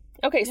 interesting.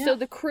 Okay, so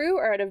the crew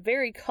are at a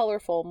very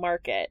colorful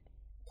market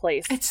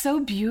place. It's so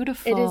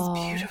beautiful. It is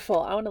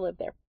beautiful. I want to live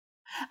there.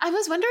 I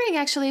was wondering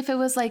actually if it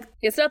was like...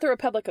 It's not the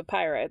Republic of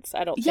Pirates,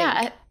 I don't think.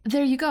 Yeah,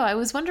 there you go. I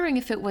was wondering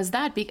if it was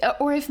that.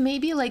 Or if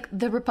maybe like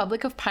the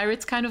Republic of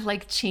Pirates kind of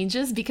like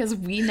changes because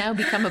we now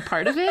become a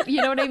part of it.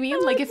 You know what I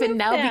mean? Like if it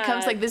now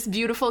becomes like this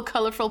beautiful,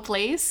 colorful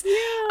place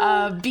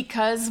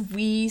because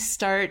we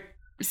start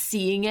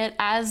seeing it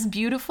as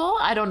beautiful.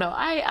 I don't know.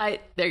 I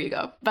there you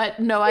go. But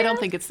no, I don't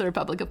think it's the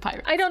Republic of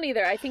Pirates. I don't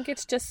either. I think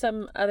it's just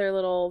some other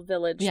little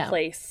village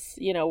place,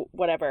 you know,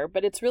 whatever.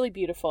 But it's really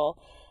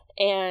beautiful.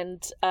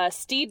 And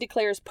Steed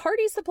declares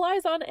party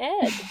supplies on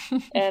Ed.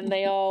 And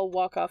they all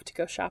walk off to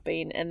go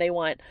shopping. And they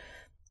want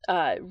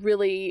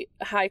really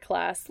high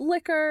class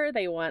liquor.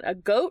 They want a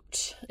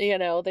goat. You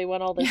know, they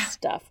want all this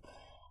stuff.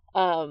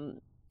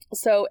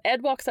 So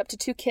Ed walks up to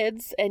two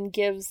kids and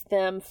gives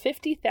them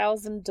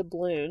 50,000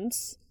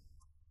 doubloons.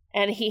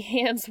 And he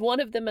hands one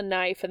of them a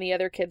knife. And the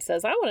other kid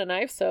says, I want a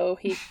knife. So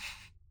he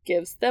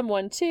gives them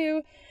one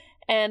too.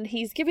 And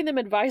he's giving them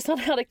advice on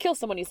how to kill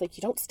someone. He's like,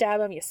 you don't stab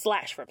them, you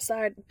slash from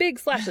big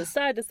slashes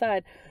side to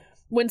side.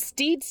 When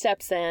Steed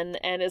steps in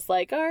and is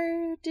like,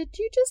 did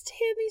you just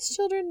hand these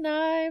children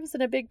knives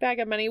and a big bag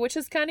of money? Which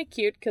is kind of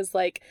cute because,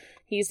 like,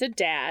 he's a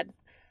dad.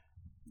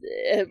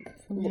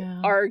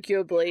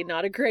 Arguably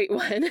not a great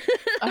one.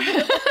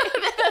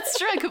 That's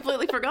true. I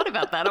completely forgot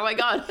about that. Oh my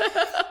God.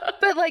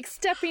 But like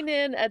stepping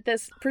in at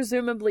this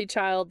presumably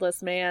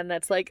childless man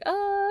that's like,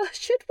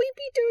 should we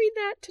be doing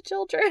that to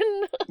children?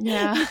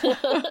 Yeah.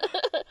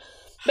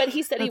 But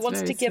he said he That's wants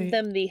to very give sweet.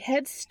 them the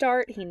head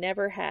start he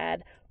never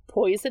had,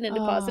 poison into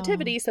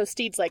positivity. So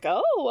Steed's like,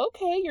 oh,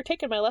 okay, you're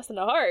taking my lesson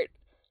to heart.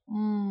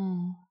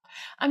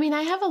 I mean,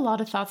 I have a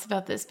lot of thoughts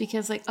about this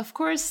because, like, of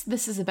course,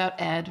 this is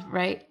about Ed,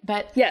 right?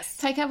 But yes,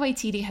 Taika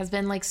Waititi has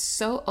been like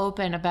so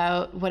open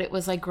about what it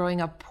was like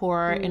growing up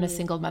poor in a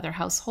single mother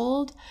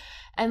household.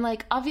 And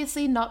like,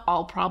 obviously, not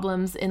all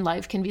problems in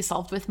life can be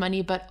solved with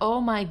money. But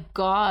oh my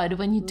God,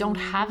 when you don't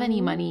have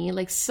any money,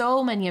 like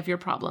so many of your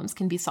problems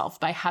can be solved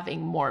by having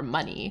more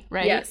money,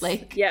 right?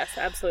 Yes,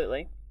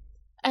 absolutely.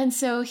 And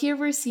so here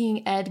we're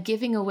seeing Ed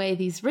giving away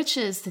these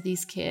riches to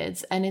these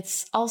kids. And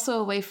it's also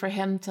a way for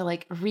him to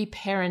like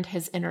reparent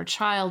his inner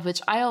child,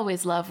 which I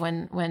always love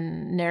when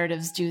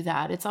narratives do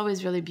that. It's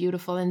always really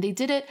beautiful. And they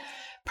did it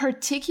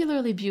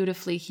particularly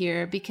beautifully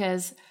here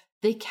because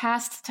they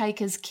cast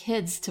Taika's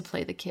kids to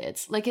play the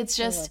kids. Like it's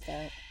just,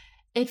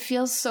 it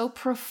feels so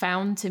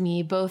profound to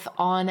me, both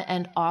on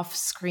and off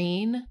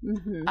screen.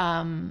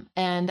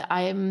 And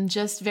I'm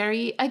just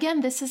very,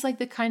 again, this is like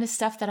the kind of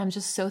stuff that I'm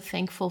just so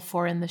thankful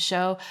for in the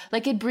show.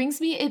 Like it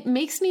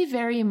makes me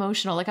very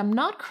emotional. Like I'm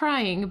not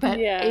crying, but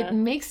it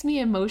makes me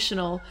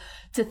emotional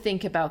to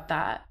think about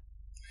that.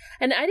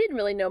 And I didn't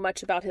really know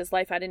much about his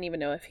life. I didn't even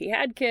know if he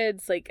had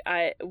kids. Like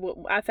I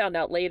found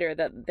out later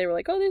that they were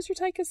like, oh, these are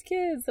Taika's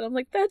kids. And I'm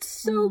like, that's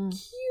so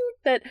cute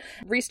that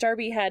Rhys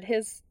Darby had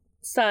his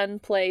son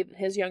play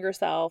his younger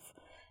self,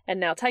 and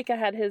now Taika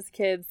had his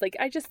kids. Like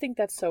I just think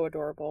that's so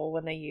adorable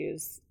when they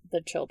use the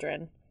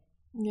children,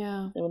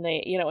 and when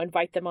they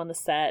invite them on the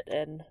set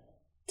and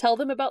tell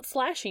them about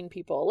slashing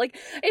people. Like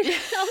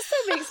it also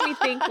makes me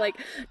think, like,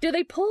 do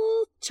they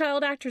pull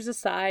child actors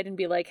aside and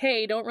be like,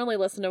 hey, don't really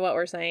listen to what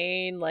we're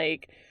saying,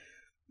 like,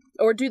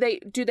 or do they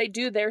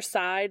do their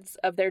sides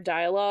of their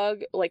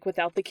dialogue like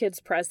without the kids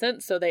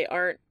present, so they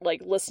aren't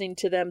like listening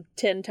to them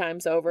 10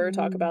 times over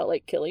talk about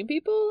like killing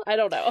people? I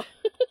don't know.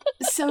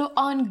 So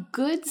on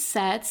good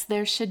sets,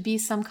 there should be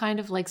some kind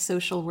of like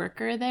social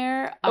worker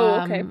there.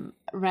 Okay.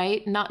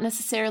 Right? Not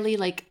necessarily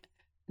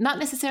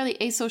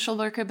a social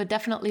worker, but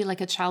definitely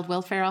like a child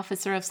welfare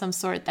officer of some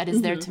sort that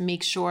is there to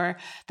make sure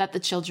that the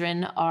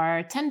children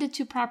are tended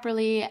to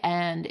properly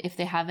and if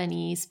they have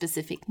any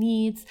specific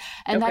needs.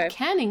 And that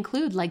can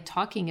include like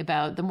talking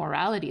about the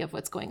morality of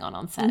what's going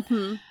on set.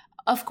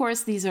 Of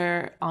course, these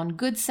are on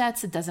good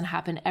sets. It doesn't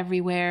happen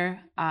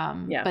everywhere.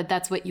 But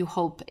that's what you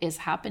hope is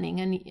happening.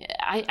 And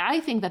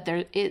I think that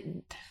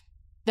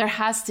there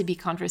has to be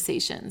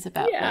conversations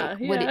about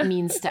what it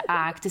means to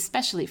act,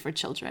 especially for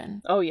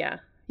children. Oh, yeah.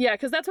 Yeah,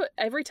 because that's what,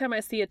 every time I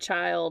see a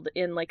child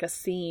in like a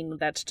scene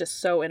that's just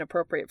so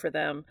inappropriate for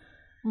them,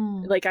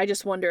 like I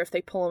just wonder if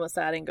they pull them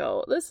aside and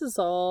go, this is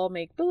all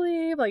make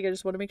believe. Like I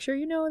just want to make sure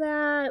you know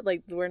that.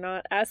 Like we're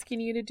not asking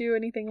you to do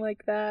anything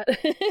like that.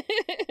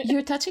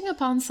 You're touching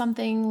upon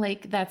something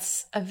like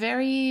that's a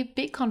very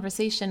big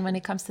conversation when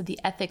it comes to the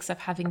ethics of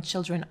having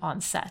children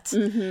on set.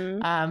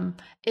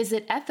 Is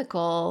it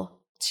ethical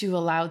to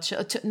allow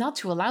not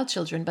to allow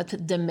children, but to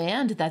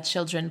demand that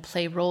children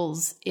play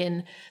roles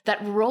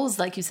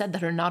like you said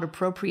that are not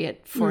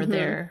appropriate for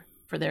their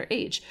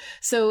age?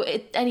 So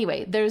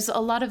anyway, there's a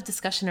lot of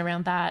discussion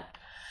around that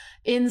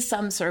in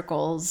some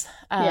circles.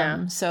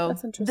 So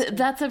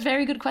that's a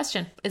very good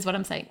question, is what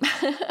I'm saying.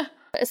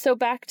 So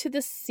back to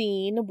the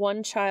scene,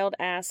 one child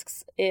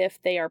asks if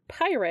they are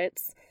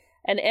pirates,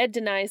 and Ed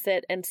denies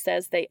it and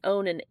says they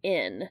own an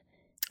inn.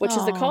 Which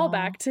is a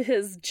callback to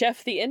his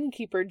Jeff the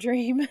Innkeeper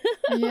dream.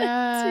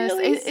 Yes.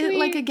 It's really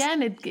like,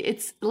 again,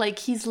 it's like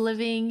he's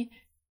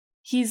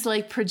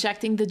like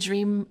projecting the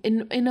dream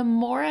in a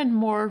more and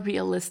more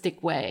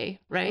realistic way,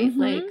 right?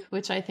 Like,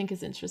 which I think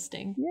is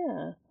interesting.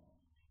 Yeah.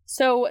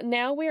 So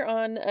now we're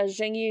on a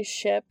Zheng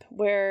ship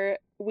where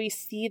we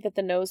see that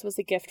the nose was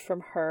a gift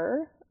from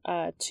her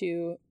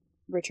to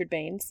Richard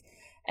Baines,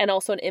 and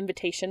also an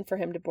invitation for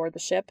him to board the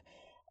ship.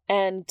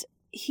 And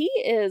he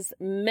is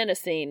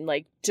menacing,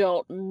 like,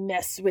 don't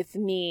mess with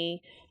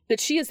me. But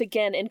she is,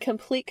 again, in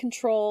complete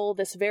control,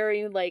 this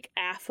very, like,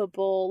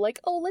 affable, like,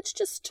 oh, let's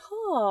just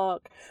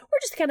talk. We're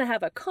just going to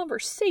have a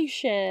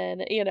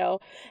conversation,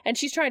 and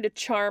she's trying to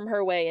charm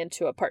her way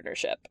into a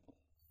partnership.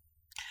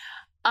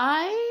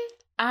 I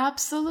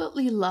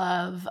absolutely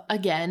love,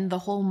 again, the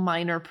whole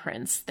minor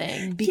prince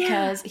thing,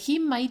 because he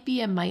might be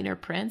a minor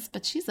prince,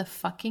 but she's a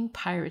fucking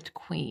pirate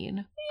queen.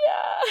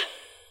 Yeah.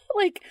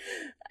 Like,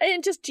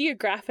 and just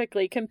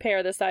geographically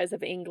compare the size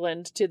of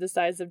England to the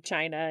size of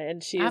China,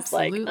 and she's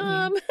absolutely.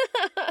 Like,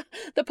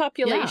 the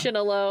population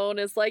alone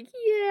is like,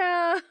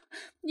 yeah,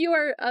 you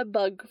are a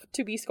bug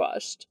to be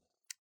squashed.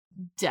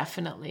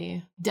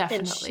 Definitely.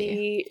 And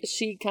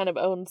she kind of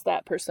owns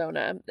that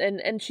persona.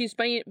 And she's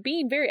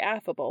being very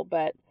affable,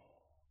 but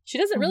she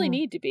doesn't really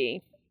need to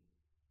be.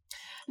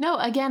 No,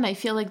 again, I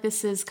feel like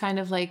this is kind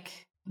of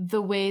like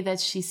the way that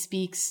she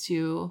speaks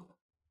to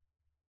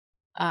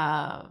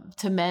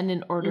men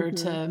in order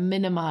to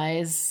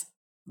minimize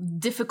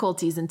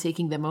difficulties in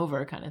taking them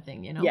over, kind of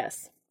thing, you know?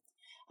 Yes.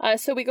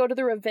 So we go to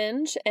the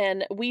revenge,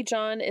 and Wee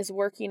John is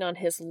working on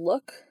his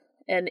look,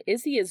 and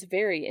Izzy is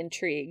very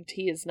intrigued.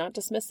 He is not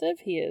dismissive.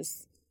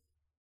 He's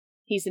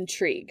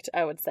intrigued,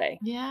 I would say.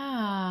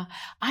 Yeah.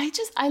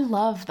 I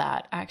love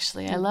that,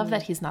 actually. I love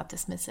that he's not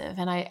dismissive.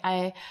 And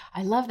I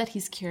love that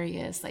he's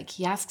curious. Like,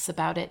 he asks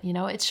about it, you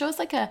know? It shows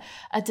like a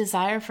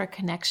desire for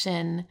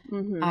connection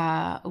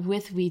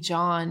with Wee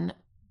John.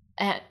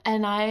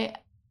 And I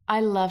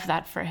love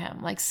that for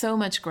him. Like, so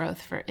much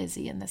growth for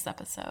Izzy in this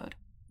episode.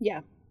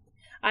 Yeah.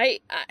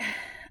 I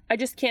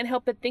just can't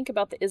help but think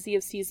about the Izzy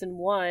of season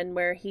 1,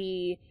 where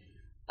he,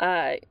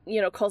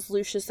 calls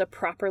Lucius a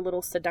proper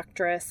little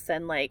seductress,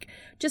 and like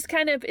just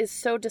kind of is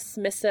so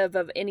dismissive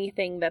of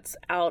anything that's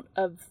out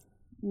of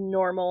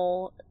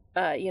normal,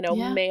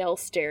 male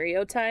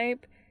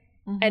stereotype.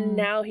 And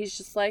now he's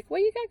just like,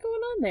 what you got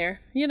going on there?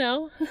 You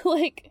know,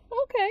 like,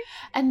 okay.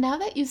 And now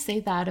that you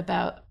say that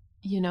about,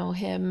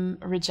 him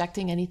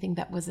rejecting anything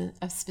that wasn't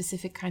a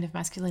specific kind of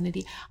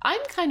masculinity,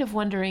 I'm kind of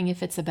wondering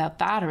if it's about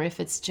that, or if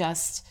it's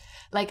just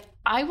like,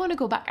 I want to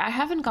go back. I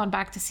haven't gone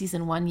back to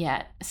season 1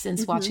 yet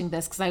since watching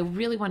this, because I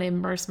really want to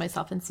immerse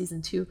myself in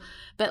season 2.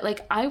 But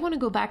like, I want to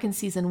go back in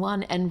season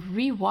 1 and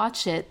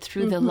rewatch it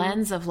through the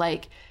lens of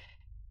like,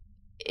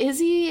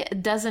 Izzy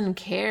doesn't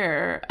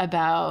care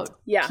about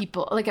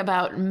people, like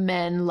about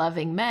men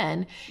loving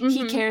men.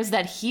 He cares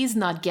that he's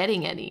not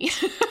getting any.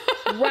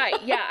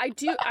 Right. Yeah,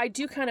 I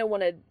do kind of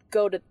want to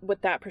go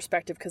with that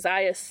perspective, because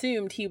I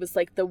assumed he was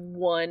like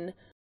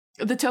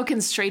the token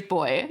straight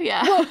boy.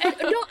 Yeah. Well,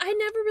 I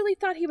never really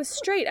thought he was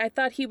straight. I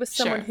thought he was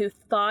someone who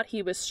thought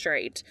he was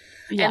straight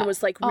and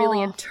was like really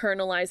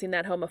internalizing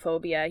that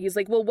homophobia. He's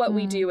like, well, what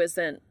we do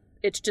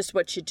it's just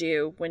what you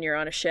do when you're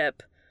on a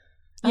ship.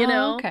 You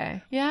know?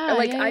 Okay. Yeah.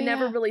 Like, I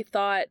never really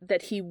thought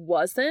that he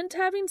wasn't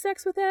having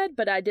sex with Ed,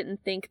 but I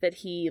didn't think that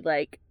he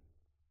like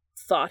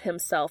thought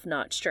himself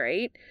not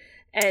straight.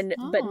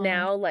 But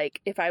now,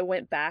 like, if I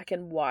went back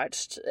and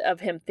watched of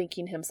him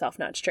thinking himself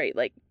not straight,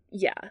 like,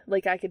 yeah,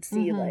 like I could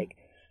see like,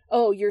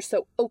 oh, you're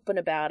so open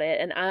about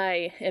it, and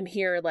I am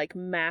here like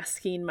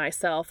masking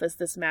myself as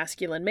this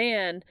masculine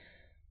man,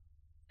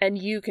 and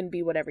you can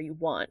be whatever you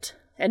want.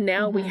 And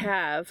now we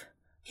have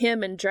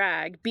him in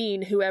drag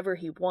being whoever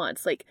he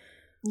wants. Like,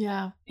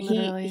 yeah,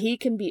 he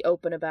can be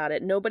open about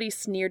it. Nobody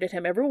sneered at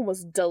him. Everyone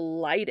was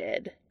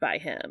delighted by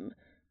him.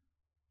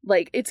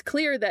 Like, it's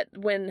clear that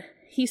when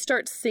he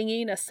starts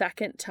singing a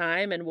second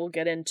time, and we'll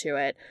get into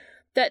it,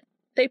 that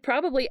they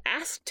probably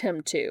asked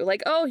him to.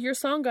 Like, oh, your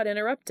song got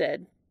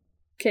interrupted.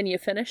 Can you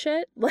finish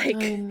it? Like,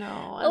 I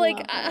know. oh my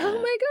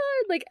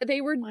God. Like,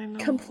 they were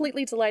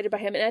completely delighted by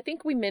him. And I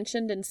think we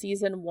mentioned in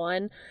season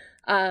 1,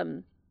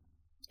 in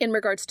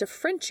regards to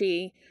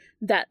Frenchie,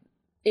 that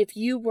if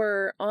you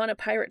were on a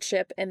pirate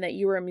ship and that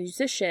you were a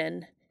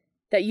musician,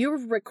 that you were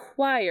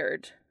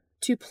required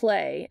to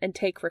play and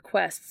take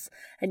requests,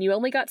 and you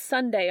only got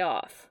Sunday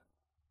off.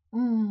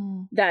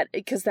 That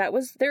because that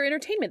was their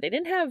entertainment. They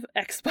didn't have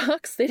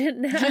Xbox. They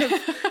didn't have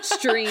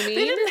streaming. They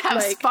didn't have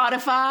like,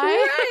 Spotify.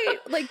 Right.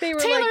 Like, they were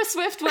Taylor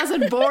Swift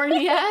wasn't born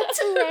yet.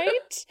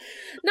 Right.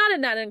 Not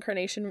in that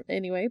incarnation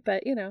anyway,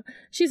 but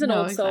she's an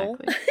old soul.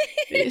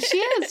 She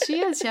is.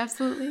 She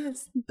absolutely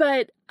is.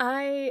 But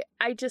I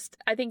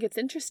think it's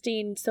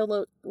interesting.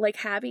 So like,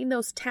 having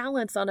those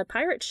talents on a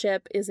pirate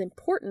ship is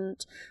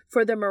important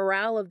for the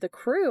morale of the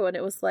crew. And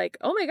it was like,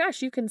 oh my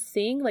gosh, you can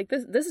sing. Like,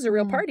 this is a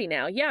real party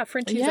now. Yeah,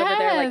 Frenchie's over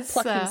there like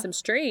plucking some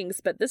strings,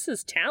 but this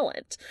is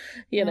talent,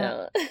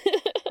 know.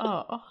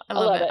 Oh, I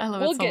love it. I love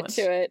we'll it so get much.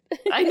 to it.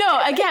 I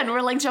know. Again,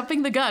 we're like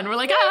jumping the gun. We're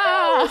like,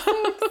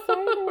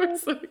 we're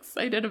so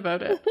excited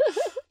about it.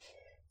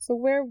 So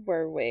where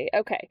were we?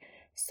 Okay.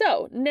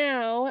 So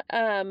now,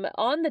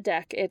 on the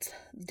deck, it's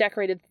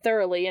decorated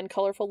thoroughly in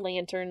colorful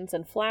lanterns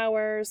and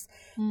flowers.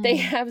 They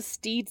have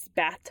Steed's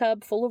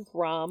bathtub full of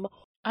rum.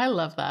 I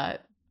love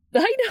that. I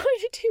know, I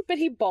do too, but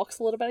he balks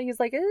a little bit. He's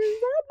like, is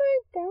that my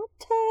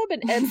bathtub?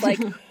 And Ed's like,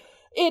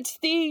 it's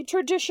the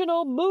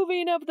traditional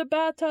moving of the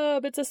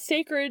bathtub. It's a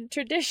sacred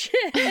tradition.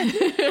 So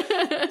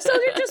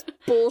they're just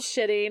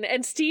bullshitting.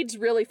 And Steed's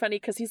really funny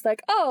because he's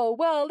like, oh,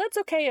 well, that's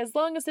okay as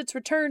long as it's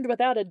returned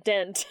without a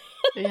dent.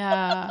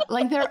 Yeah.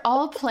 Like, they're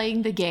all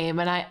playing the game,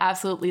 and I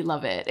absolutely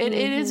love it. It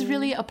is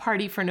really a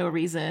party for no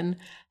reason.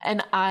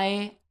 And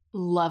I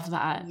love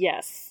that.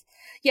 Yes.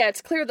 Yeah,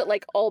 it's clear that,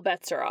 like, all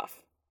bets are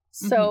off.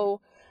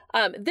 So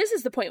this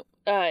is the point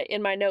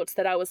in my notes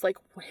that I was like,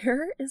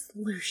 where is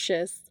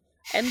Lucius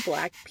and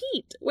Black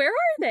Pete? Where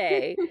are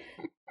they?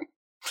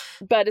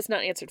 But it's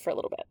not answered for a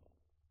little bit.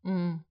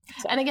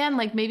 So. And again,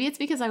 like, maybe it's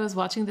because I was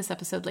watching this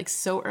episode like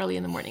so early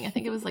in the morning. I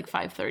think it was like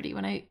 5:30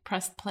 when I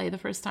pressed play the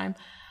first time.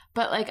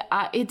 But like,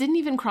 it didn't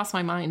even cross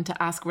my mind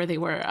to ask where they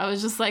were. I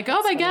was just like,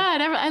 oh my God,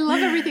 I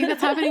love everything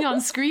that's happening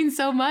on screen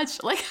so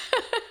much. Like,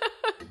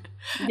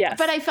 yes,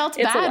 but I felt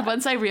bad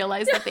once I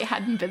realized that they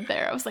hadn't been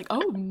there. I was like,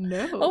 oh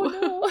no. Oh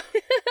no.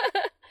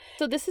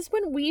 So this is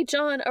when Wee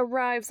John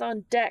arrives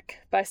on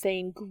deck by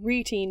saying,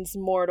 "Greetings,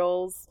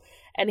 mortals."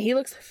 And he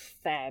looks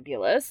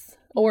fabulous.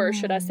 Or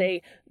should I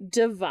say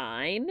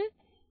divine?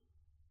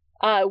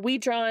 Wee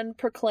John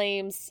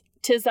proclaims,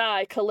 "'Tis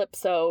I,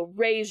 Calypso,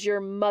 raise your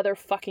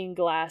motherfucking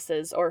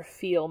glasses or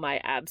feel my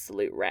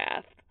absolute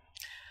wrath."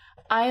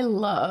 I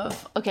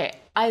love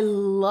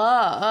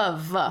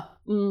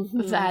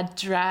that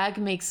drag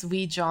makes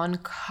Wee John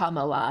come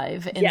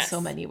alive in so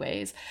many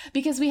ways.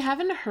 Because we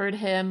haven't heard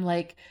him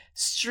like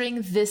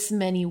string this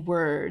many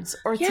words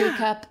or take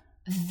up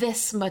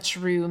this much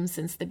room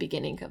since the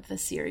beginning of the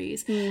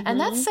series. And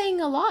that's saying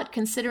a lot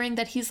considering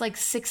that he's like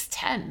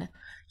 6'10".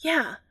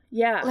 Yeah.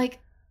 Like,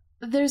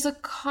 there's a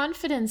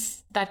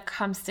confidence that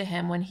comes to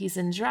him when he's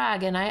in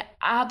drag, and I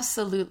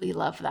absolutely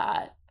love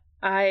that.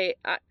 I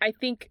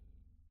think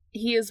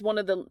he is one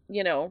of the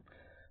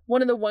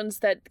ones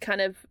that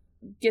kind of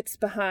gets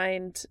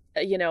behind,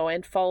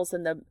 and falls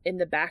in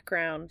the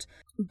background.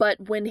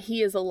 But when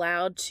he is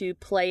allowed to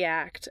play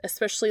act,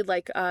 especially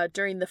like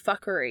during the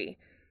fuckery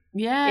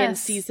in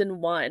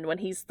season 1, when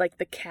he's like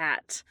the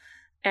cat,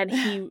 and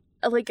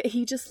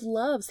he just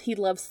loves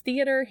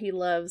theater, he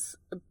loves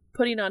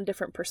putting on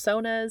different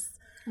personas,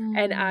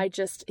 and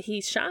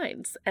he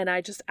shines, and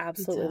I just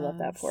absolutely love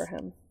that for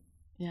him.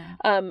 Yeah.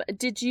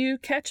 Did you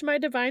catch my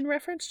divine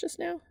reference just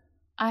now?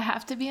 I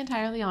have to be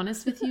entirely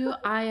honest with you.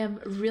 I am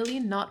really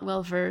not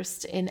well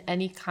versed in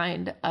any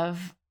kind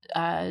of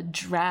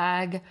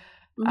drag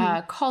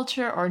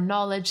culture or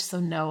knowledge, so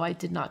no, I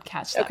did not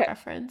catch that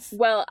reference.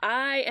 Well,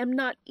 I am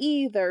not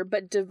either,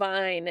 but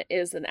divine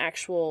is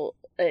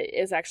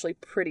actually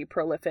pretty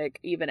prolific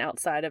even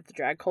outside of the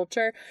drag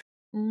culture.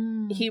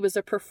 He was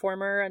a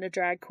performer and a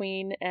drag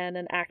queen and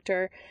an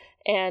actor,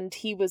 and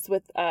he was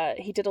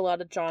he did a lot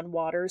of John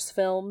Waters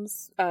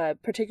films,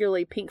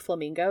 particularly Pink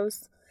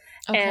Flamingos.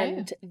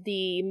 And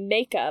the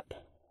makeup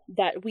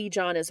that Wee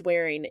John is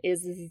wearing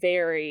is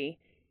very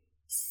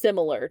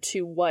similar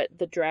to what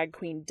the drag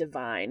queen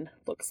Divine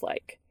looks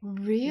like.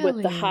 Really?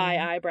 With the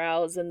high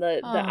eyebrows and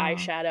the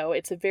eyeshadow.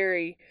 It's a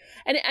very...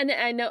 And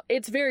I know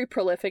it's very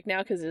prolific now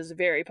because it is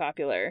very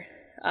popular.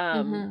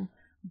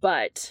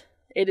 But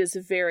it is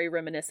very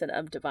reminiscent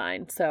of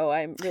Divine. So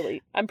I'm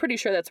pretty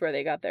sure that's where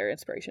they got their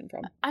inspiration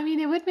from. I mean,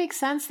 it would make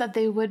sense that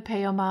they would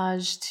pay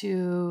homage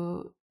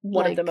to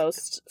one of the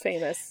most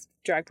famous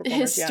drag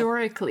performers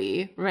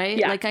historically, right?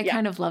 Yeah, like I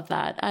kind of love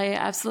that. I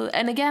absolutely,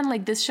 and again,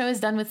 like this show is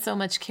done with so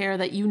much care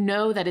that you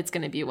know that it's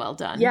going to be well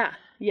done. Yeah.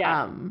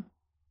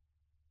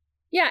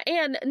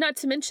 And not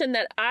to mention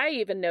that I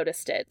even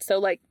noticed it. So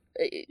like,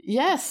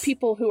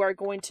 people who are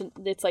going to,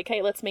 it's like,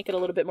 hey, let's make it a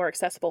little bit more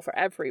accessible for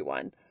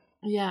everyone.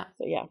 Yeah.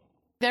 So yeah.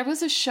 There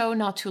was a show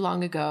not too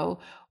long ago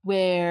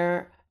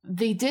where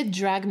they did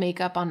drag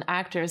makeup on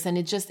actors, and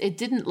it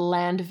didn't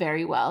land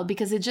very well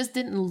because it just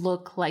didn't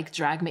look like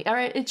drag makeup. All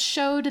right, it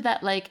showed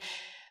that like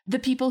the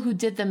people who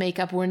did the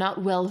makeup were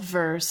not well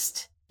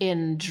versed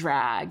in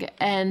drag,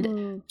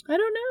 and I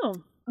don't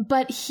know.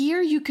 But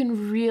here you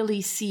can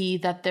really see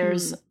that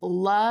there's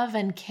love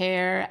and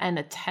care and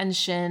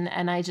attention,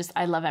 and I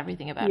love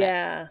everything about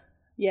it.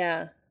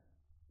 Yeah,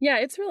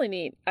 it's really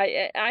neat.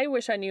 I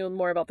wish I knew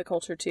more about the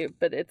culture too,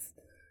 but it's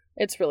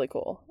really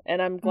cool, and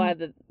I'm glad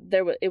that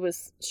it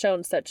was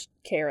shown such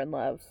care and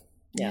love.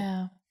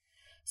 Yeah.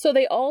 So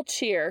they all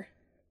cheer.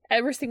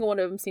 Every single one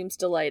of them seems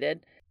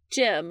delighted.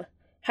 Jim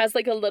has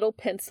like a little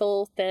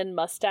pencil thin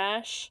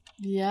mustache.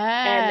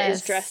 And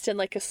is dressed in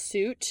like a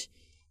suit.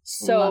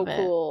 So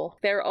cool.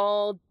 They're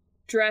all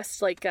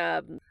dressed like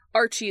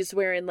Archie's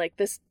wearing like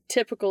this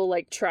typical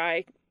like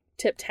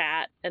tri-tipped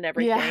hat and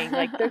everything.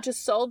 Like they're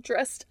just all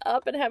dressed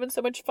up and having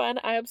so much fun.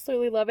 I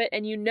absolutely love it.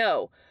 And you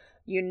know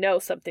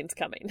something's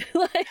coming.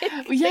 Like,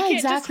 they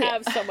can't just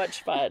have so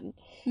much fun.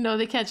 No,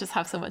 they can't just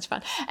have so much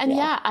fun. And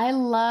I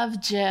love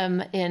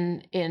Jim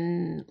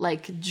in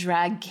like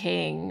drag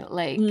king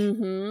like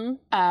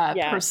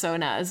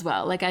persona as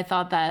well. Like I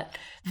thought that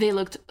they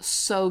looked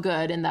so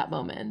good in that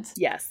moment.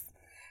 Yes.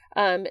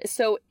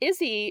 So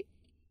Izzy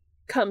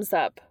comes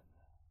up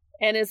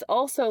and is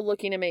also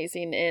looking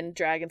amazing in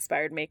drag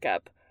inspired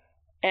makeup,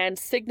 and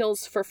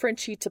signals for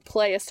Frenchie to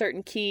play a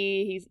certain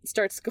key. He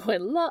starts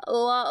going, la,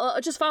 la, la,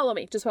 just follow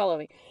me,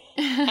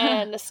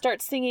 and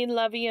starts singing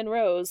La Vie en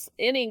Rose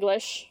in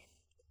English.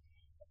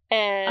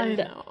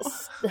 And I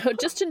know.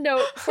 Just to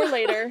note for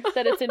later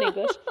that it's in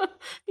English.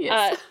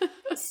 Yes.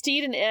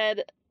 Steed and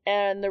Ed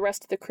and the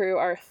rest of the crew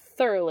are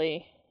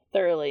thoroughly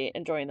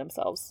enjoying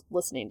themselves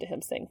listening to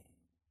him sing.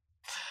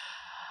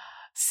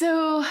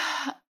 So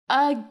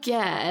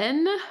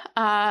again,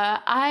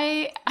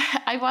 I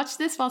watched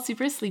this while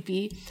super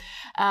sleepy,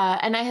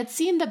 and I had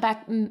seen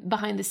the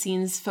behind the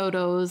scenes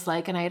photos,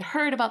 like, and I had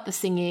heard about the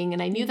singing,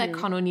 and I knew that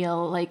Con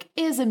O'Neill like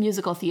is a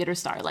musical theater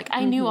star. Like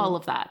I knew all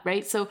of that,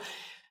 right? So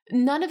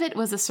none of it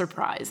was a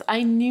surprise.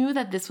 I knew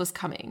that this was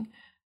coming.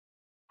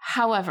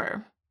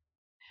 However,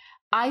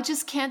 I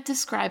just can't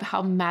describe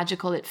how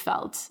magical it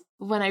felt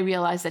when I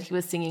realized that he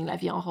was singing La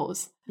Vie en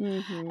Rose.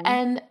 Mm-hmm.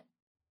 And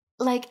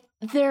like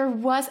there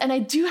was, and I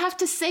do have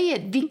to say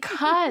it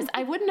because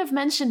I wouldn't have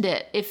mentioned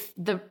it if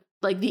the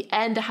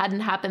end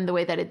hadn't happened the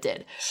way that it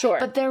did. Sure.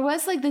 But there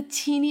was like the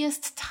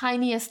teeniest,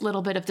 tiniest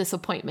little bit of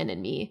disappointment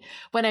in me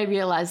when I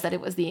realized that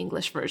it was the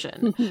English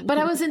version. But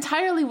I was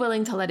entirely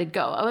willing to let it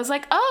go. I was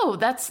like, oh,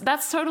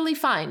 that's totally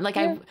fine. Like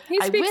yeah,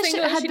 I wish English,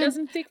 it had he been.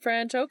 doesn't speak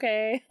French.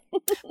 Okay.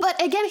 But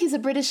again, he's a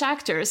British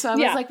actor. So I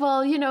was like,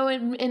 well, you know,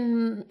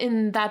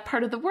 in that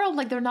part of the world,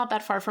 like they're not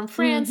that far from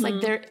France. Like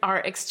there are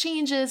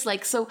exchanges.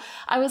 Like, so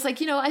I was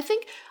like, you know, I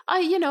think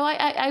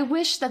I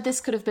wish that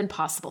this could have been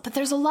possible, but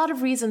there's a lot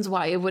of reasons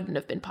why it wouldn't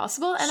have been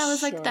possible. And I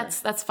was like,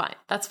 that's fine.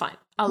 That's fine.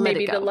 I'll let it go.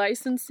 Maybe the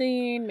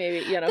licensing,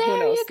 maybe, you know, there who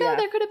knows? You go. Yeah.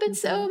 There could have been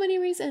so many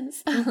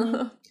reasons.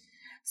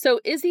 So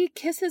Izzy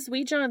kisses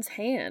Wee John's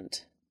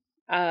hand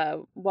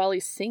while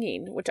he's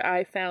singing, which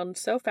I found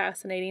so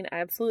fascinating.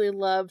 I absolutely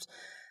loved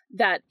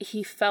that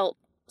he felt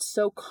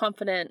so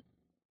confident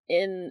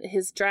in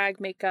his drag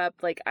makeup.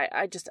 Like,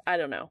 I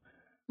don't know.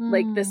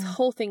 Like, this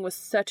whole thing was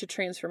such a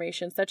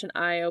transformation, such an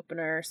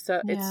eye-opener. So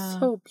it's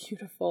so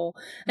beautiful.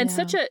 And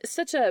such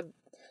a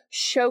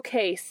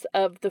showcase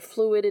of the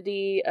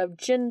fluidity of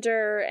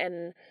gender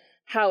and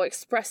how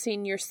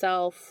expressing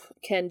yourself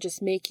can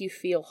just make you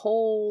feel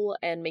whole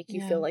and make you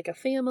feel like a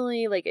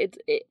family. Like, it's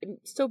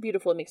so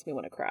beautiful. It makes me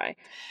want to cry.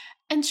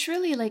 And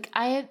truly, like,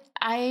 I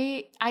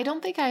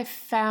don't think I've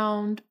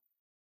found...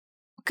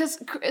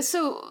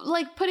 So,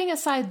 like, putting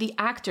aside the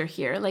actor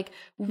here, like,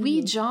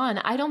 Wee John,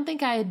 I don't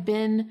think I had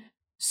been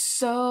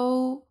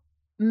so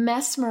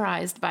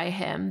mesmerized by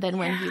him than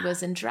when he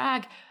was in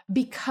drag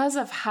because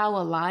of how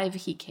alive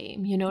he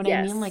came. You know what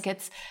I mean? Like,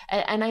 it's,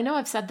 and I know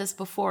I've said this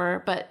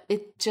before, but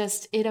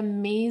it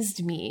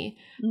amazed me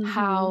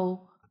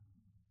how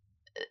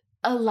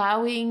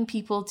allowing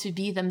people to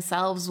be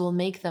themselves will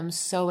make them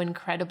so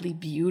incredibly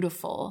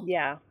beautiful.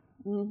 Yeah.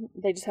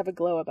 They just have a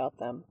glow about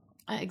them.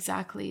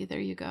 Exactly. There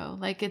you go.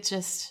 Like, it's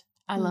just,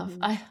 I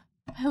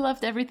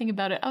loved everything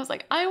about it. I was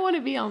like, I want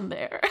to be on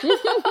there.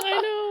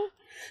 I know.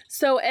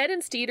 So Ed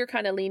and Steed are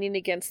kind of leaning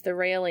against the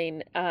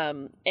railing,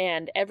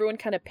 and everyone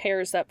kind of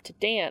pairs up to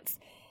dance.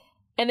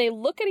 And they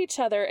look at each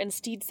other, and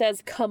Steed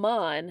says, "Come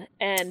on."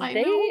 And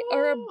they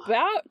are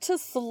about to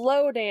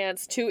slow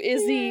dance to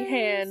Izzy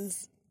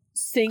Hand's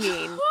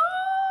singing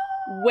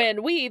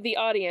when we, the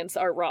audience,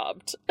 are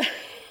robbed.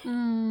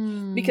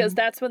 Because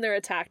that's when they're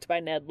attacked by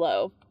Ned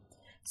Lowe.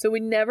 So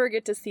we never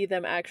get to see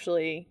them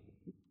actually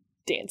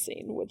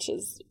dancing, which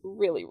is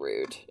really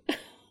rude.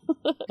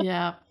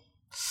 Yeah.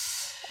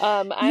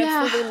 I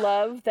absolutely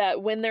love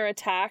that when they're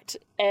attacked,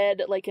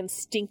 Ed like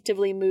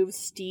instinctively moves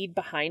Steed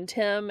behind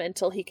him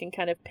until he can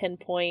kind of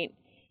pinpoint.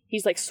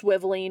 He's like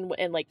swiveling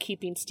and like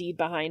keeping Steed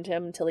behind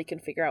him until he can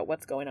figure out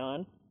what's going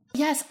on.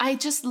 Yes, I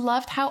just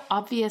loved how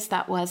obvious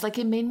that was. Like,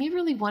 it made me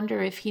really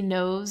wonder if he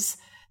knows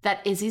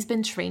that Izzy's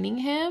been training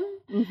him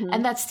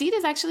and that Steed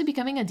is actually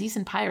becoming a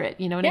decent pirate.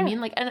 You know what I mean?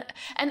 Like,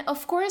 and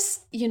of course,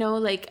 you know,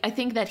 like, I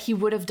think that he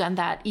would have done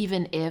that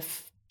even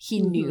if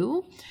he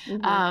knew.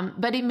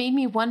 But it made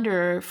me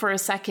wonder for a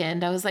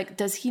second. I was like,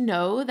 does he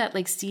know that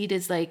like Steed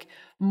is like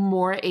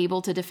more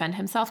able to defend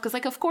himself? Because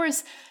like, of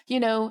course, you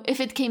know, if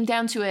it came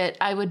down to it,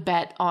 I would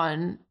bet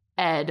on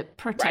Ed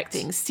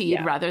protecting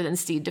Steed rather than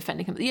Steed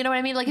defending him. You know what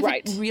I mean? Like, if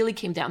it really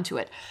came down to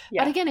it.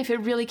 But again, if it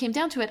really came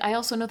down to it, I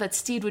also know that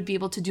Steed would be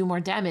able to do more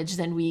damage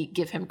than we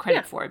give him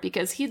credit for,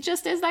 because he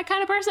just is that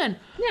kind of person.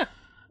 Yeah.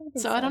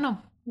 So I don't know.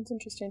 It's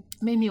interesting.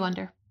 Made me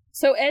wonder.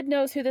 So Ed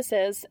knows who this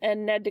is,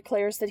 and Ned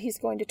declares that he's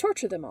going to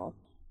torture them all.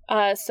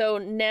 So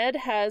Ned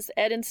has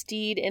Ed and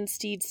Steed in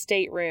Steed's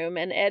stateroom,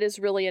 and Ed is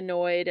really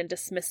annoyed and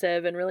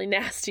dismissive and really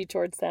nasty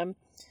towards them.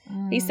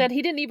 He said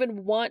he didn't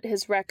even want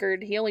his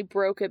record. He only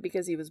broke it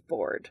because he was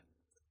bored.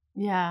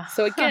 Yeah.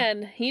 So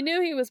again, he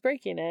knew he was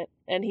breaking it,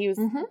 and he was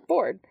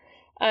bored.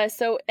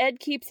 So Ed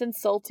keeps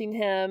insulting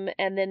him,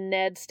 and then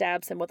Ned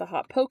stabs him with a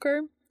hot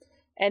poker.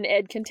 And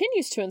Ed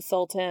continues to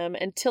insult him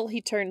until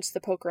he turns the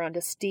poker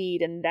onto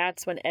Steed, and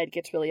that's when Ed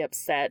gets really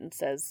upset and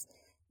says,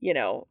 you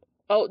know,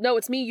 "Oh, no,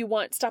 it's me you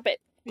want. Stop it.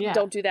 Yeah.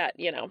 Don't do that,"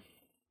 you know.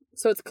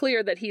 So it's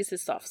clear that he's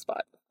his soft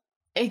spot.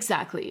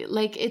 Exactly.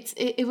 Like,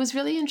 it was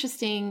really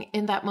interesting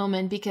in that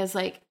moment because,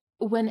 like,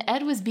 when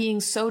Ed was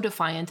being so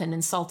defiant and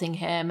insulting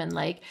him, and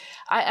like,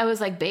 I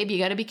was like, babe, you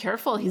got to be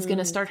careful. He's going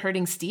to start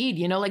hurting Steed.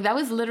 You know, like, that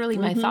was literally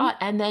my thought.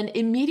 And then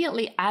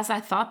immediately as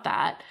I thought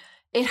that,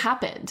 it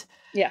happened.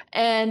 Yeah.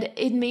 And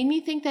it made me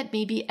think that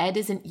maybe Ed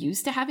isn't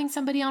used to having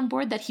somebody on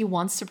board that he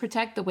wants to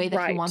protect the way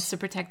that he wants to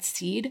protect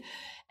Steed.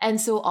 And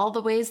so all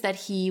the ways that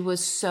he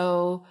was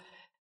so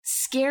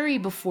scary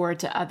before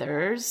to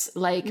others,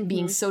 like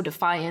being so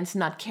defiant,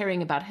 not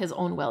caring about his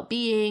own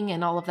well-being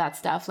and all of that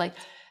stuff, like,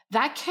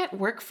 that can't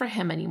work for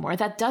him anymore.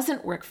 That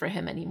doesn't work for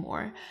him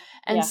anymore.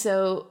 And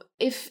so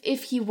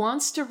if he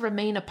wants to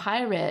remain a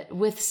pirate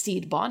with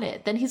Steed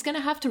Bonnet, then he's going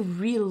to have to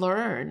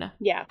relearn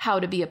how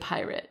to be a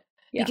pirate.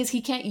 because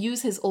he can't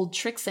use his old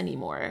tricks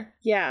anymore.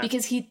 Yeah.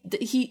 Because he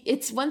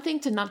it's one thing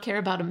to not care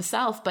about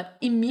himself, but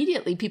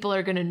immediately people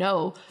are going to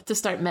know to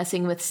start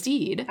messing with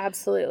Steed.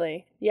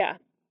 Absolutely. Yeah.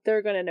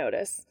 They're going to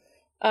notice.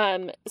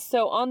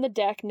 So on the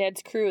deck,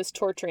 Ned's crew is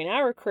torturing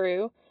our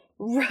crew.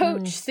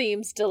 Roach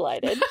seems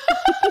delighted.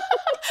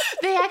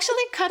 They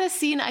actually cut a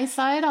scene. I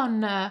saw it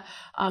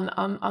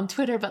on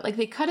Twitter, but like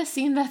they cut a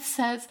scene that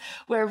says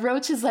where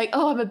Roach is like,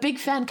 "Oh, I'm a big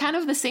fan," kind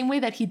of the same way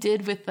that he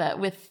did with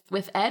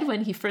Ed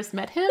when he first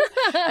met him,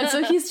 and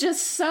so he's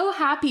just so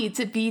happy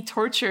to be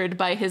tortured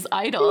by his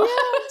idol. Yeah.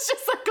 It's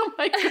just like, oh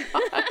my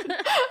god.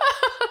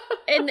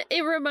 And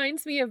it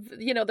reminds me of,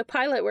 the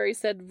pilot where he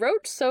said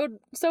Roach sewed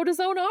his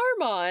own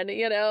arm on.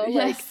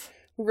 Like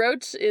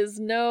Roach is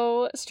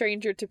no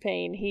stranger to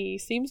pain. He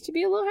seems to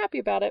be a little happy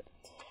about it.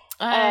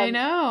 I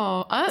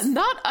know.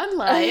 Not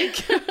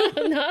unlike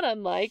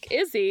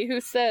Izzy, who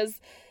says,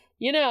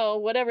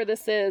 whatever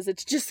this is,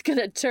 it's just going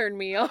to turn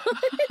me on.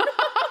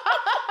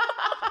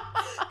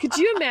 Could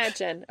you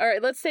imagine? All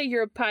right, let's say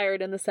you're a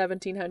pirate in the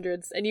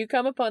 1700s and you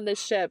come upon this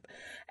ship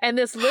and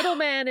this little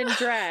man in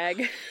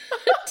drag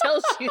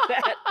tells you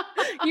that.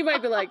 You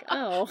might be like,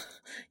 oh,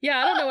 yeah,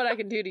 I don't know what I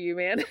can do to you,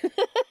 man.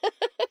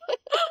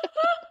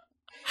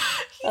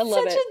 I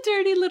love such a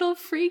dirty little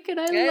freak,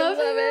 and I love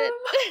it.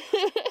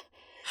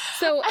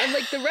 So, and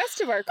like the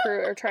rest of our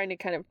crew are trying to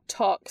kind of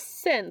talk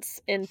sense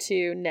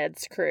into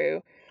Ned's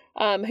crew,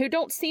 who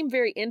don't seem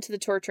very into the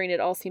torturing. It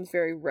all seems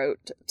very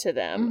rote to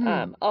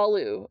them.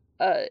 Alu,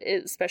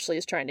 especially,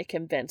 is trying to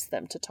convince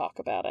them to talk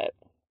about it.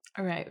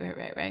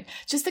 Right.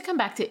 Just to come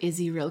back to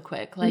Izzy real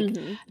quick, like,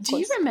 do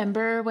you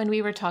remember when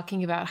we were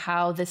talking about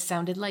how this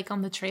sounded like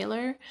on the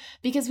trailer?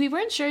 Because we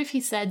weren't sure if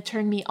he said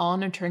 "turn me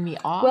on" or "turn me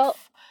off." Well,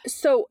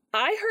 so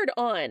I heard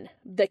on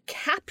the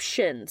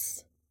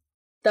captions.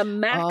 The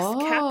Max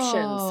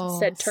captions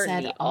said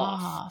 "turn me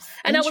off."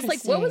 And I was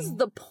like, what was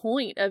the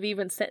point of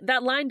even saying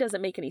that? Line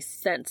doesn't make any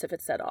sense if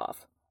it said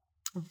off.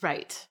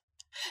 Right.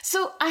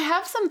 So I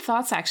have some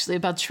thoughts actually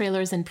about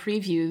trailers and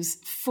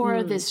previews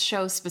for this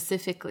show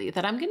specifically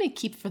that I'm going to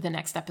keep for the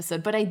next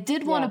episode. But I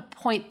did want to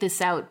point this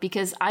out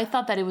because I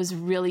thought that it was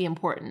really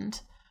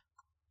important.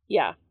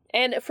 Yeah.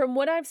 And from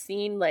what I've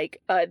seen, like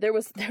there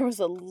was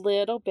a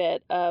little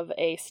bit of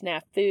a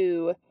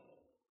snafu.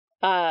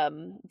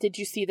 Did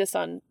you see this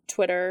on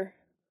Twitter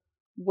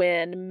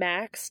when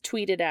Max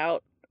tweeted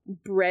out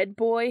 "Bread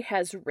Boy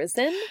has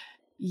risen"?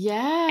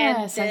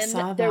 Yes, and then I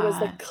saw that. There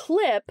was a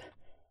clip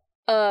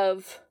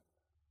of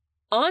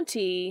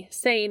Auntie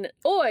saying,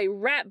 "Oi,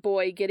 rat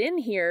boy, get in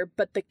here,"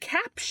 but the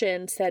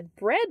caption said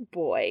 "Bread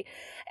Boy,"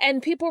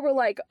 and people were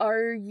like,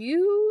 "Are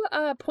you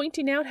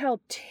pointing out how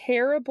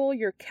terrible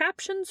your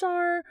captions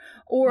are,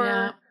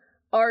 or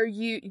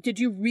did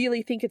you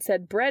really think it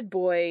said "Bread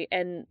Boy"?"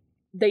 And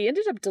they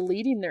ended up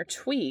deleting their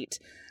tweet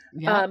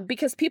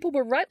because people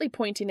were rightly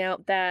pointing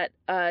out that,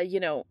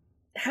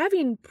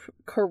 having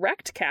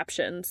correct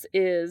captions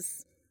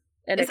is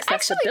an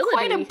accessibility. Actually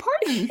quite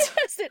important.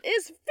 Yes, it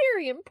is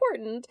very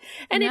important.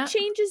 And it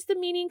changes the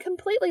meaning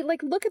completely.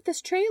 Like, look at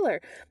this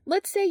trailer.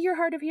 Let's say you're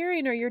hard of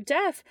hearing or you're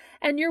deaf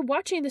and you're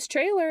watching this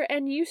trailer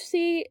and you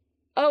see,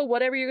 oh,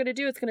 whatever you're going to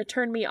do, it's going to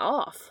turn me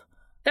off.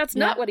 That's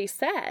not what he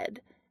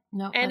said.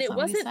 No, and it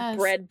wasn't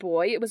Bread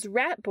Boy, it was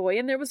Rat Boy,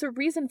 and there was a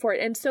reason for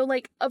it. And so,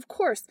 like, of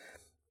course,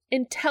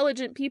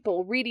 intelligent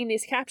people reading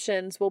these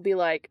captions will be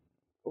like,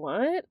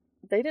 what?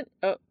 They didn't...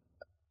 Oh,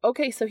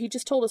 okay, so he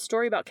just told a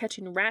story about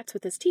catching rats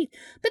with his teeth.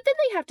 But then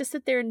they have to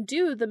sit there and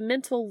do the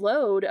mental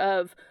load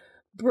of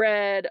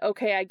bread.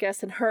 Okay, I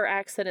guess in her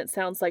accent it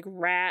sounds like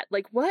rat.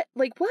 Like, what?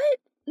 Like, what?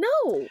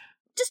 No.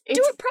 Just do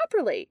it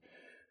properly.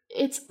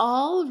 It's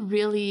all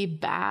really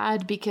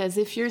bad because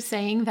if you're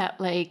saying that,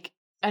 like,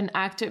 an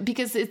actor,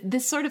 because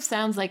this sort of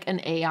sounds like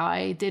an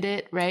AI did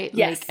it, right?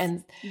 Yes.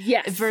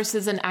 Like,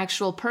 versus an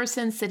actual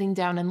person sitting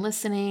down and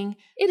listening.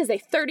 It is a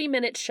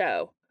 30-minute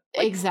show.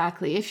 Like,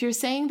 exactly. If you're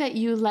saying that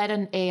you let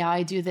an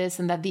AI do this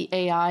and that the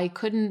AI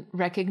couldn't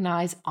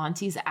recognize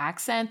Auntie's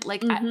accent,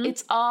 like,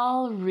 it's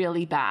all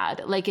really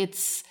bad. Like,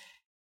 it's,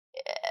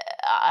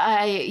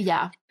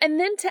 And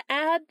then to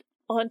add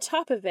on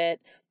top of it,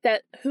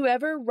 that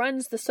whoever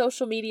runs the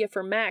social media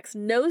for Max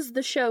knows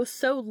the show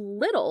so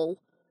little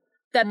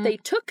that they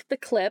took the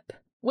clip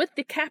with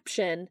the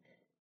caption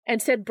and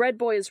said "Bread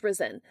Boy is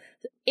risen."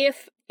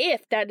 If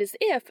that is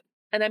if,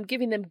 and I'm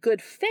giving them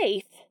good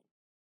faith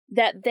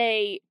that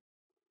they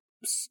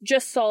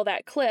just saw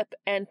that clip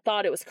and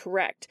thought it was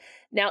correct.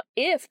 Now,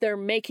 if they're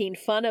making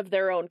fun of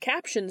their own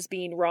captions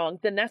being wrong,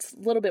 then that's a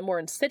little bit more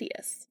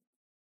insidious.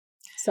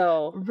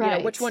 So,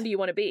 which one do you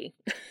want to be?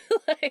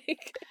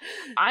 Like,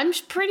 I'm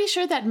pretty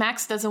sure that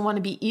Max doesn't want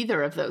to be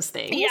either of those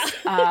things.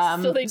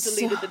 Yeah. So they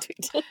deleted the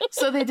tweet.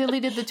 So they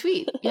deleted the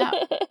tweet. Yeah.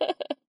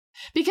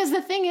 Because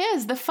the thing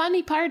is, the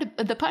funny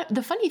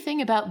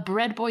thing about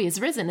 "Bread Boy is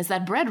risen" is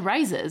that bread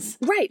rises.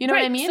 Right. You know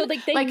what I mean? So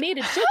they made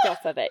a joke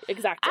off of it.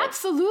 Exactly.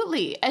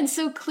 Absolutely. And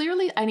so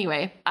clearly,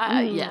 anyway,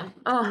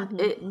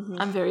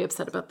 I'm very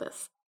upset about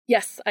this.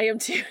 Yes, I am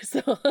too.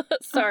 So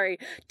sorry,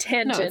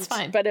 tangent. No, it's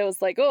fine. But it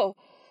was like,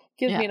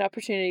 gives me an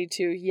opportunity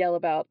to yell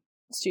about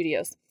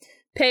studios.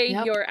 Pay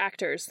your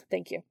actors.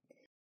 Thank you.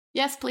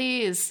 Yes,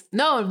 please.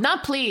 No,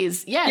 not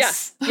please.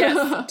 Yes.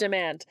 Yes.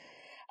 Demand.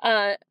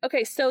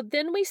 Okay, so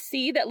then we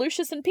see that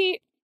Lucius and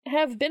Pete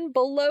have been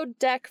below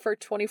deck for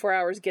 24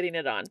 hours getting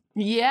it on.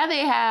 Yeah, they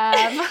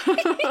have.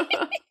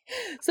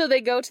 So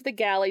they go to the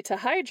galley to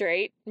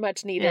hydrate,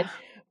 much needed,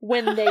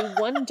 when they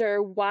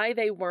wonder why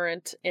they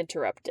weren't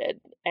interrupted.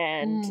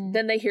 And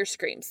then they hear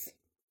screams.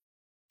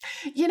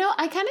 You know,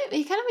 it kind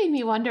of made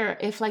me wonder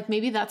if, like,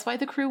 maybe that's why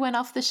the crew went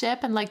off the ship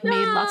and, like,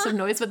 made lots of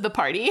noise with the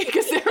party,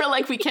 because they were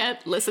like, we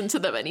can't listen to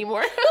them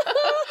anymore.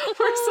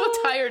 We're so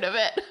tired of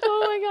it.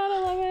 Oh my God, I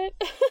love it.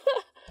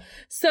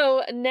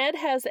 So Ned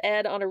has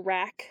Ed on a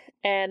rack,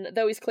 and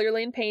though he's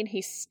clearly in pain,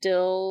 he's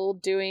still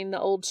doing the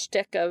old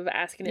shtick of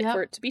asking it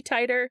for it to be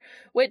tighter,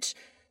 which,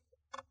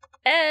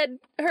 Ed,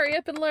 hurry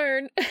up and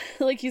learn.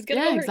 Like, he's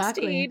gonna go hurt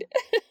Steed.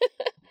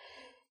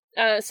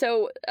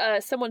 So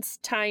someone's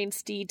tying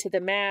Steed to the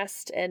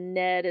mast, and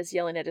Ned is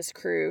yelling at his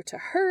crew to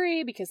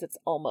hurry because it's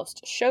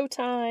almost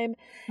showtime.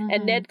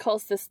 And Ned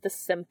calls this the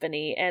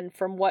symphony, and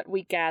from what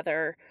we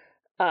gather,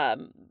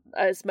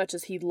 as much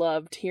as he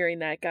loved hearing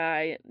that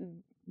guy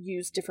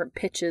use different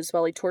pitches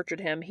while he tortured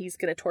him, he's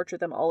going to torture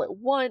them all at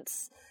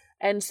once,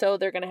 and so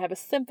they're going to have a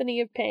symphony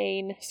of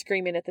pain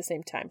screaming at the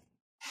same time.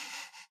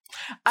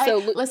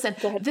 Listen,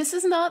 this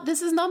is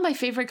not my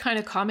favorite kind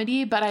of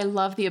comedy, but I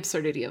love the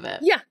absurdity of it.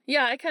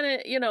 Yeah, I kind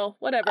of,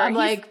 whatever. I'm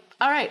like,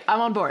 all right,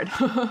 I'm on board.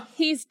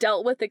 He's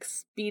dealt with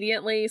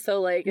expediently, so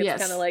like it's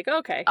kind of like,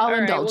 okay, I'll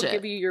indulge we'll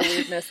give you your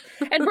weirdness.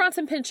 And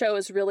Bronson Pinchot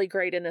is really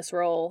great in this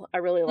role. I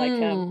really like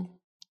him.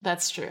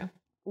 That's true.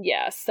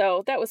 Yeah,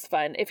 so that was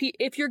fun.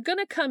 If you're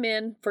gonna come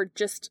in for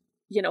just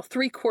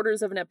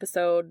 3/4 of an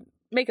episode,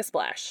 make a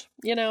splash.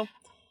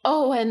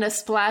 Oh, and a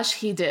splash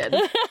he did. Oh,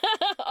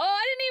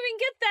 I didn't even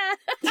get that.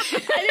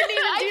 I didn't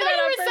even do that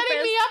on purpose. You were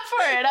setting me up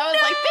for it. I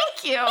was like, thank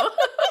you.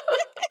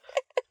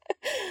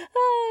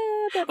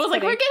 I was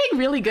like, we're getting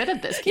really good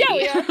at this, Katie.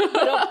 Yeah, we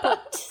are.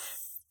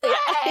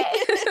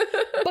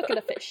 Booking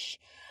a fish.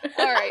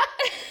 All right.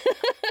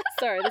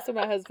 Sorry, that's what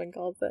my husband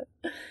calls it.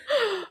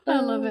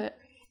 I love it.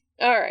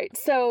 All right,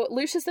 so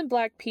Lucius and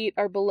Black Pete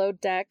are below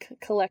deck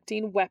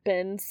collecting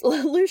weapons.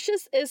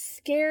 Lucius is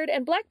scared,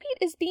 and Black Pete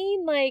is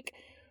being, like,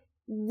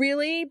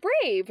 really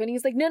brave. And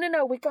he's like,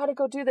 no, we gotta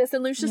go do this.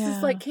 And Lucius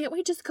is like, can't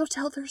we just go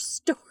tell their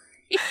stories?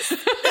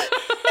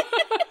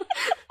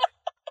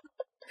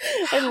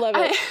 I love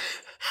it.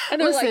 And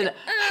they're like,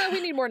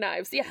 we need more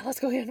knives. Yeah, let's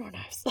go get more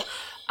knives.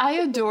 I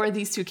adore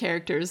these two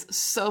characters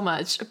so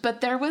much,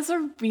 but there was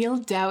a real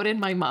doubt in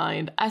my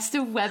mind as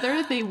to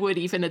whether they would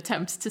even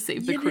attempt to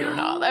save the crew or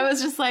not. I was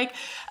just like,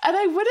 and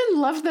I wouldn't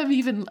love them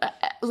even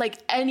like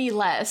any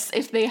less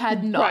if they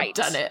had not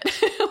done it.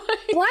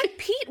 Black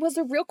Pete was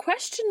a real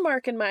question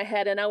mark in my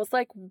head, and I was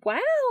like,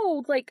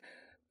 wow, like,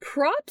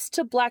 props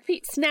to Black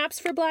Pete. Snaps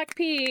for Black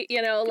Pete, he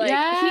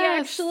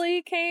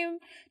actually came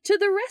to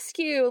the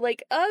rescue.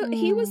 Like,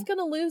 he was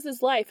gonna lose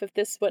his life if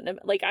this wouldn't have,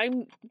 like,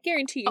 I'm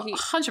guarantee you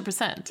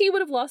 100%. He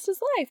would have lost his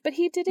life, but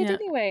he did it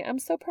anyway. I'm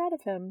so proud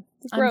of him.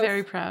 I'm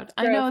very proud.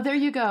 I know, there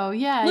you go.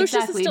 Yeah,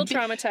 Lucius exactly. is still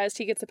traumatized.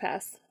 He gets a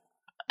pass.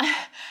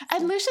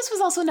 And Lucius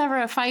was also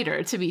never a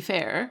fighter, to be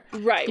fair.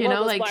 Right.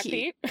 Black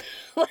Pete?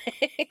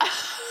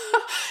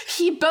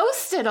 He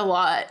boasted a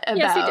lot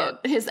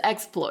about his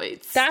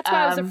exploits. That's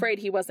why I was afraid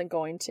he wasn't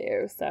going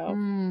to. So,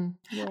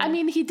 I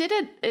mean, he did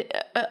it,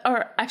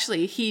 or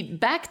actually, he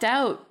backed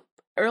out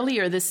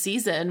earlier this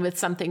season with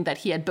something that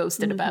he had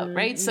boasted about,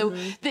 right? So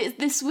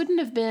this wouldn't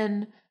have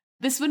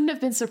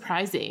been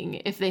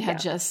surprising if they had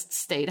just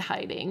stayed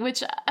hiding,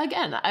 which,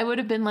 again, I would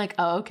have been like,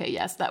 oh, okay,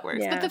 yes, that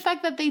works. But the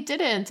fact that they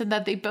didn't and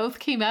that they both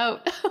came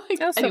out,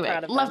 I was so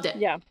proud of loved them.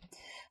 it. Yeah.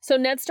 So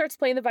Ned starts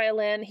playing the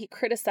violin. He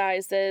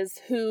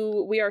criticizes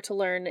who we are to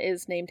learn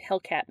is named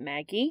Hellcat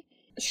Maggie.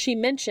 She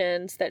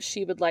mentions that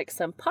she would like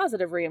some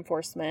positive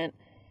reinforcement,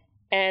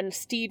 and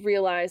Steed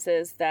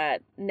realizes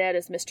that Ned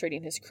is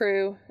mistreating his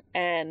crew,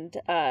 and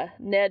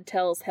Ned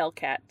tells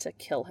Hellcat to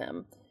kill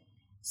him.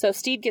 So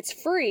Steed gets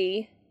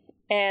free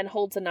and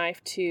holds a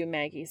knife to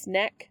Maggie's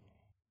neck.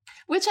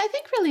 Which I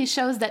think really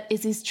shows that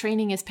Izzy's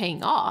training is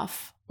paying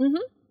off.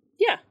 Mm-hmm.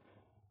 Yeah.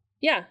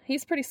 Yeah,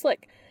 he's pretty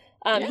slick.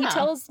 He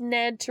tells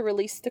Ned to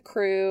release the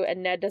crew,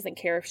 and Ned doesn't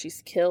care if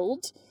she's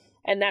killed.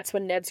 And that's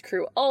when Ned's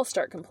crew all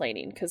start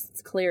complaining, because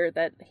it's clear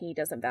that he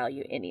doesn't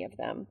value any of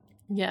them.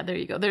 Yeah, there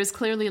you go. There's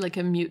clearly like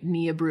a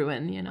mutiny a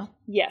brewing,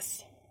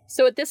 Yes.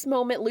 So at this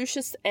moment,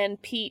 Lucius and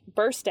Pete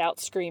burst out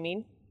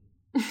screaming.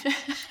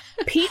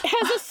 Pete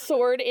has a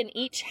sword in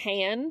each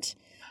hand,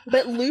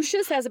 but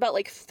Lucius has about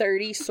like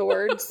 30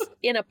 swords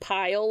in a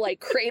pile, like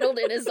cradled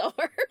in his arms.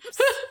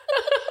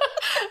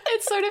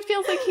 It sort of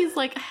feels like he's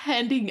like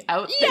handing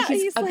out,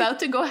 he's about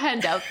to go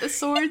hand out the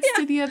swords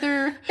to the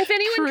other If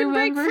anyone crew can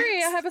break members.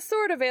 free, I have a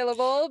sword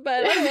available,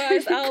 but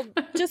otherwise I'll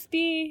just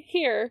be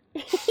here.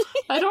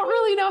 I don't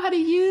really know how to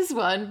use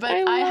one, but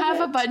I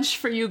have a bunch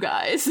for you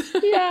guys.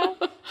 Yeah.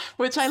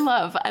 Which I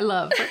love.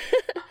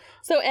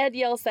 So Ed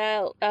yells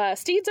out,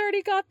 Steed's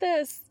already got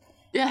this.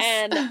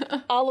 And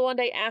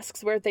Oluwande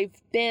asks where they've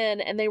been,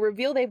 and they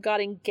reveal they've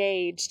got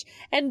engaged.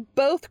 And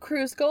both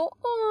crews go,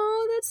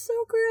 "Oh, that's so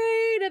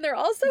great!" And they're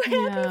all so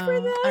happy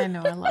for them. I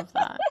know, I love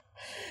that.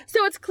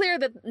 So it's clear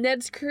that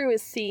Ned's crew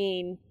is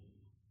seeing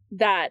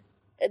that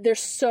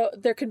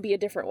there can be a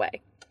different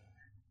way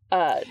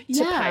to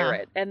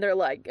pirate, and they're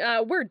like,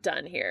 "We're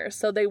done here."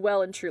 So they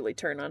well and truly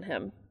turn on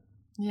him.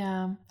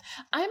 Yeah.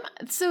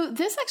 So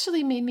this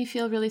actually made me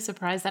feel really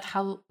surprised at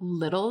how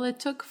little it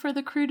took for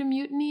the crew to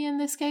mutiny in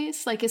this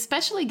case. Like,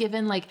 especially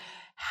given like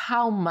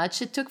how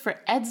much it took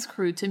for Ed's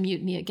crew to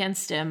mutiny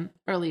against him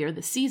earlier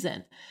this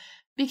season.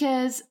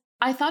 Because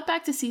I thought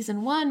back to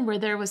season 1 where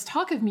there was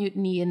talk of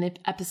mutiny in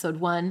episode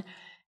 1,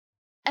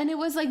 and it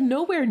was like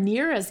nowhere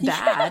near as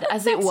bad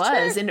as it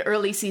was in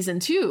early season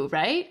 2,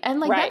 right? And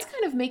like that's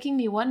kind of making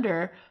me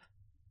wonder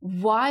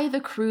why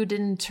the crew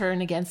didn't turn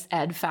against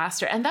Ed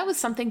faster. And that was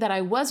something that I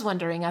was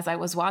wondering as I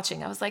was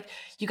watching. I was like,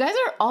 you guys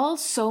are all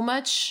so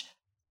much,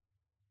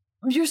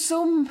 you're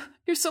so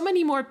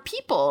many more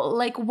people.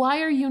 Like,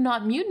 why are you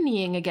not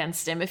mutinying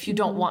against him if you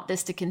don't want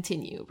this to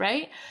continue,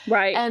 right?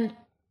 Right. And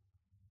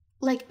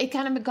like, it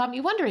kind of got me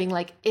wondering,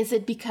 like, is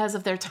it because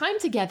of their time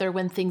together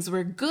when things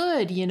were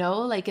good, you know,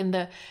 like in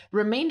the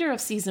remainder of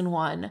season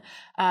 1,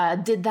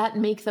 did that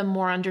make them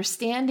more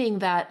understanding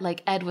that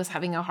like Ed was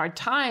having a hard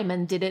time,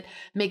 and did it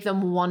make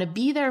them want to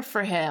be there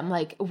for him?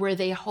 Like, were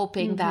they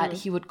hoping that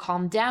he would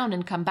calm down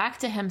and come back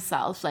to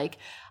himself? Like,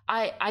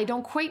 I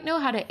don't quite know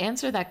how to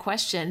answer that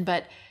question,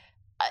 but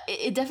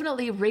it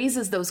definitely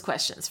raises those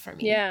questions for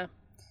me. Yeah.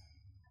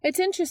 It's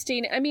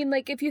interesting. I mean,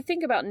 like, if you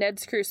think about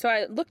Ned's crew, so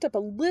I looked up a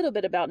little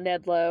bit about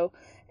Ned Lowe,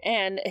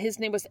 and his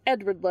name was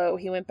Edward Lowe.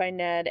 He went by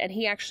Ned, and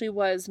he actually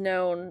was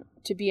known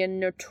to be a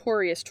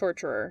notorious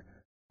torturer.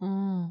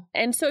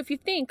 And so if you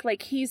think,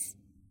 like, he's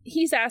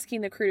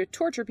asking the crew to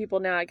torture people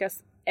now, I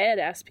guess Ed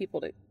asked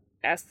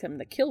him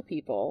to kill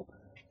people.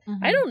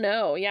 I don't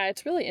know. Yeah,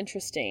 it's really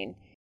interesting.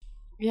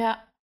 Yeah.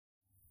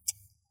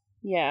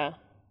 Yeah.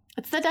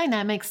 It's the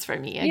dynamics for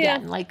me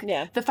again,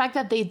 the fact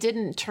that they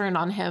didn't turn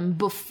on him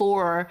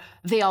before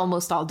they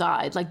almost all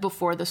died, like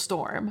before the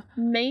storm.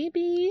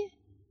 Maybe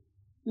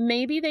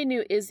they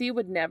knew Izzy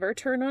would never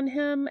turn on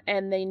him,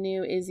 and they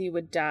knew Izzy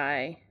would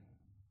die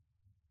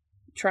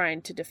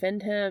trying to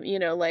defend him. You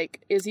know,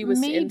 like Izzy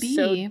was in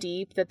so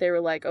deep that they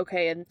were like,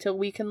 okay, until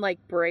we can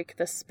like break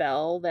the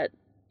spell that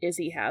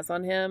Izzy has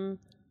on him.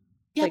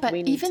 Yeah, like, but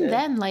even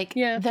then, like,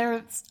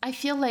 I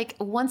feel like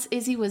once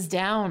Izzy was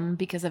down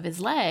because of his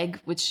leg,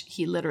 which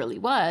he literally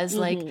was,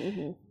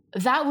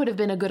 that would have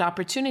been a good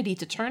opportunity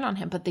to turn on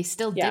him, but they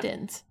still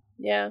didn't.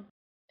 Yeah.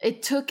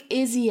 It took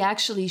Izzy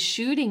actually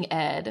shooting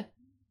Ed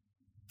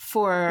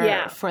for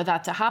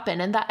that to happen.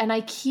 And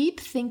I keep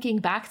thinking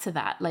back to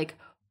that. Like,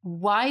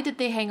 why did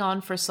they hang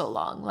on for so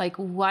long? Like,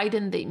 why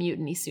didn't they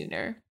mutiny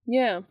sooner?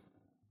 Yeah.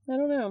 I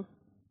don't know.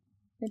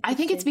 I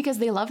think it's because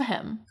they love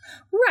him.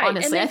 Right.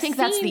 Honestly, I think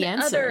that's the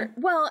answer.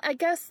 Well, I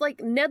guess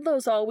like Ned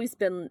Lowe's always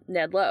been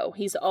Ned Lowe.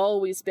 He's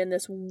always been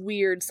this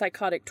weird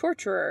psychotic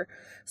torturer.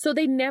 So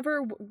they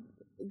never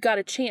got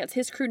a chance.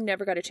 His crew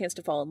never got a chance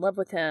to fall in love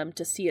with him,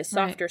 to see a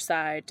softer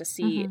side, to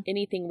see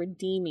anything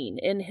redeeming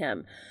in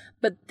him.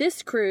 But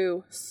this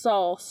crew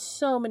saw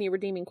so many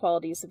redeeming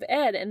qualities of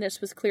Ed, and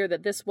this was clear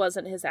that this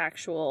wasn't his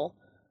actual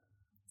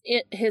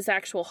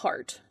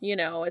heart, you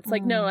know. It's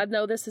like,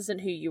 no, this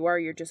isn't who you are.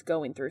 You're just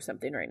going through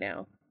something right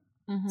now.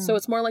 So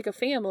it's more like a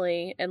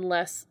family, and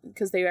less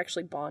because they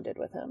actually bonded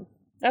with him.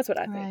 That's what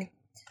I think.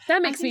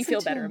 That makes me feel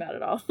better about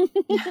it all.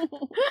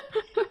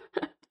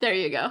 There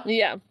you go.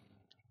 Yeah.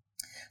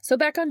 So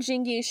back on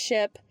Jingi's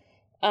ship,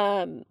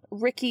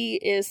 Ricky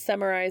is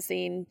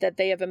summarizing that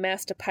they have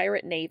amassed a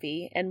pirate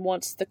navy and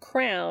wants the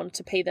crown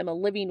to pay them a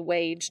living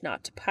wage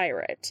not to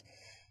pirate.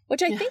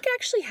 Which I think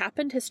actually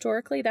happened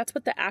historically. That's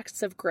what the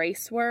acts of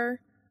grace were.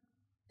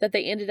 That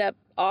they ended up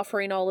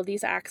offering all of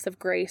these acts of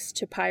grace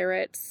to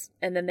pirates,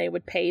 and then they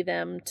would pay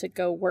them to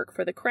go work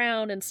for the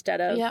crown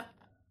instead of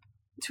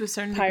to a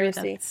certain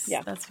piracy.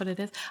 Degree, that's what it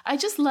is. I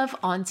just love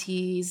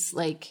Auntie's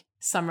like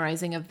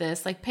summarizing of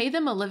this. Like, pay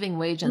them a living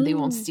wage and they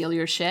won't steal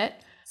your shit.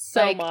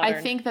 So like, modern.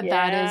 I think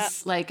that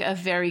is like a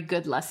very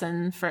good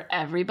lesson for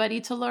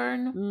everybody to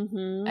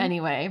learn.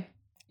 Anyway.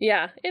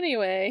 Yeah,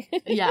 anyway.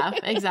 Yeah,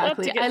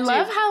 exactly. I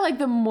love how, like,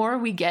 the more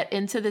we get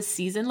into this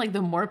season, like,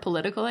 the more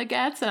political it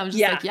gets. And I'm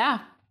just like,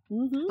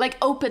 like,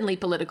 openly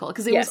political.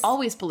 Because it was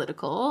always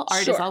political.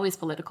 Art is always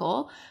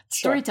political.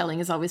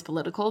 Storytelling is always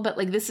political. But,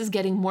 like, this is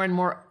getting more and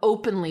more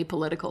openly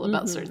political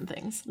about certain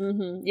things.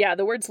 Yeah,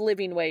 the words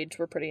living wage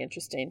were pretty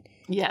interesting.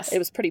 Yes. It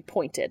was pretty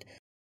pointed.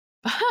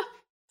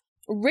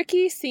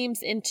 Ricky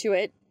seems into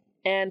it,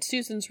 and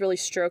Susan's really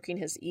stroking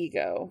his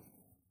ego.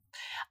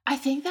 I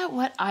think that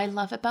what I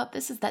love about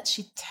this is that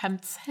she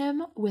tempts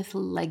him with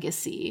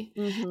legacy.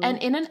 And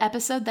in an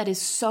episode that is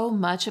so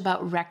much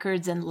about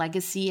records and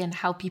legacy and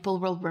how people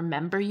will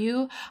remember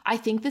you, I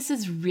think this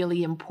is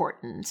really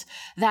important.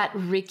 That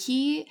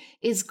Ricky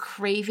is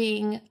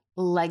craving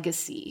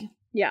legacy.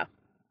 Yeah.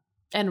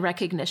 And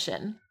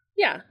recognition.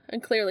 Yeah,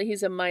 and clearly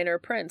he's a minor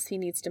prince. He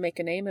needs to make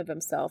a name of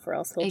himself, or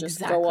else he'll just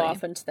go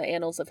off into the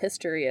annals of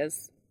history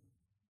as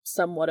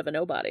somewhat of a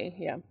nobody.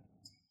 Yeah.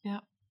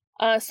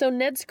 Yeah. So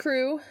Ned's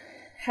crew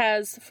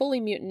has fully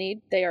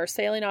mutinied. They are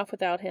sailing off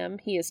without him.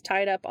 He is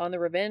tied up on the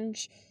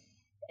Revenge,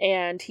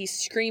 and he's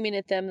screaming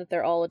at them that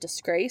they're all a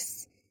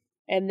disgrace.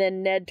 And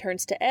then Ned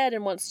turns to Ed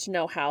and wants to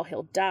know how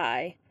he'll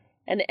die.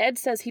 And Ed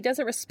says he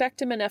doesn't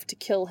respect him enough to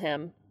kill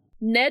him.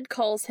 Ned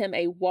calls him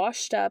a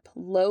washed-up,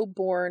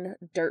 low-born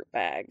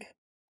dirtbag,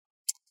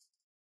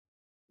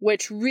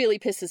 which really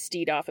pisses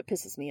Steed off. It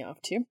pisses me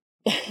off, too.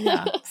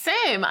 Yeah,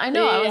 same. I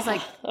know. I was like,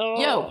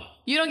 yo,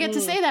 you don't get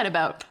to say that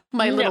about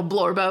my little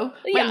Blorbo,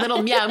 my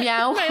little meow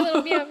meow. My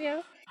little meow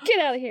meow. Get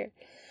out of here.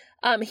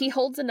 He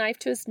holds a knife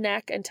to his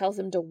neck and tells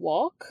him to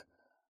walk.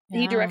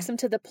 Yeah. He directs him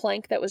to the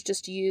plank that was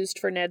just used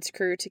for Ned's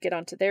crew to get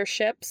onto their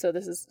ship. So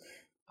this is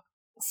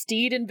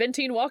Steed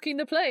inventing walking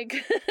the plank.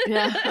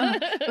 Yeah.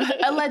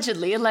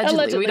 Allegedly.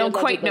 We don't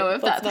quite know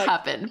if that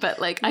happened,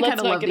 but like, I kind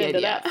of love the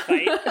idea.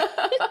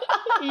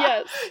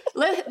 Yes.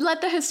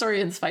 Let the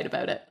historians fight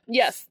about it.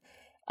 Yes.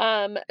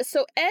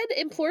 So Ed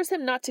implores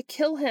him not to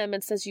kill him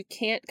and says you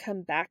can't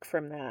come back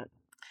from that.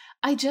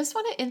 I just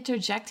want to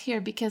interject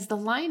here because the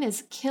line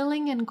is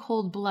killing in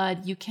cold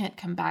blood. You can't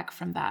come back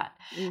from that.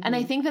 Mm-hmm. And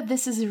I think that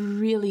this is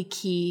really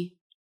key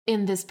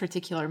in this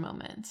particular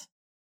moment.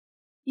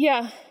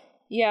 Yeah.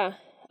 Yeah.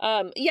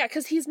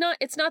 Because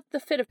it's not the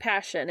fit of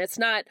passion. It's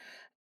not,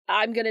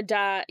 I'm going to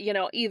die,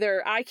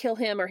 either I kill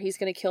him or he's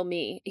going to kill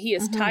me. He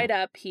is tied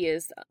up. He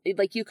is,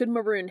 like, you could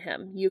maroon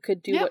him. You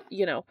could do what,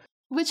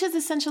 Which is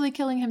essentially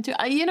killing him too.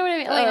 You know what I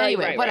mean? Like,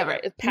 anyway, whatever.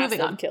 Right.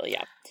 Moving on. Kill,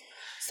 yeah.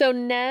 So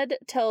Ned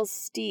tells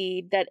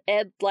Steed that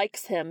Ed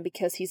likes him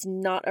because he's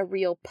not a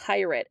real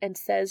pirate and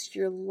says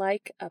you're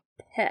like a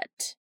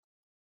pet.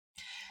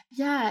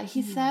 Yeah,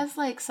 he says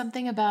like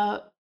something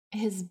about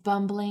his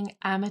bumbling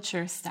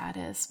amateur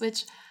status,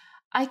 which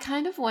I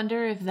kind of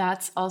wonder if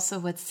that's also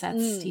what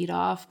sets Steed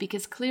off,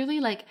 because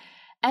clearly like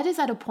Ed is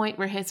at a point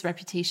where his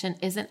reputation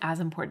isn't as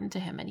important to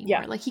him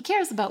anymore. Yeah. Like he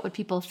cares about what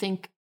people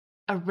think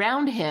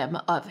around him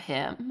of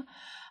him,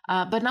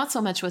 but not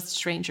so much what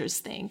strangers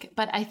think.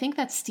 But I think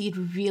that Steed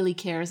really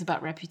cares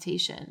about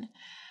reputation.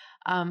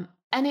 And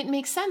it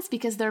makes sense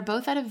because they're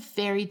both at a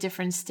very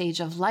different stage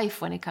of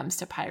life when it comes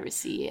to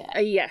piracy.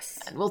 Yes.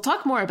 And we'll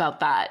talk more about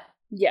that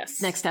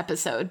next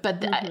episode.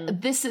 But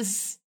this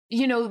is,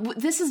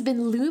 this has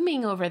been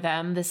looming over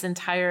them this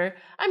entire,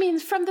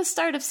 from the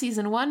start of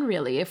season 1,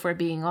 really, if we're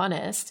being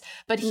honest.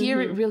 But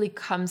here it really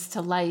comes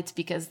to light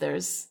because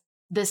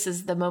this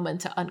is the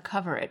moment to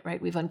uncover it,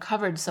 right? We've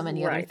uncovered so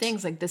many other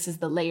things. Like this is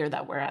the layer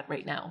that we're at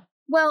right now.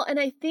 Well, and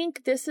I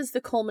think this is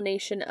the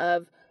culmination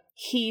of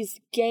he's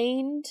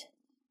gained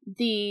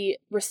the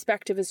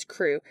respect of his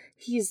crew.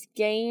 He's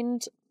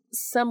gained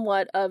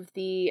somewhat of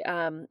the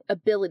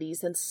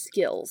abilities and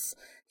skills.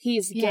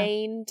 He's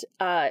gained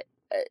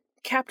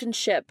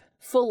captainship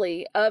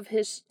fully of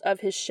his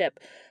ship.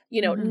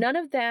 None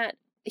of that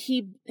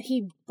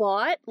he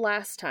bought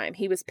last time.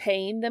 He was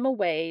paying them a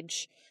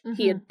wage.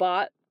 He had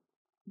bought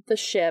the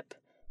ship.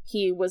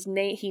 He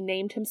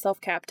named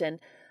himself captain.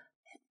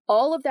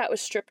 All of that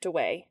was stripped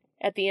away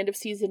at the end of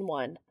season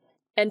 1.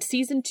 And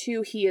season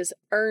 2, he has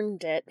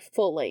earned it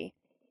fully.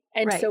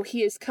 And so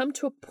he has come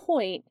to a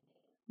point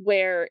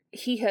where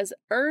he has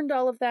earned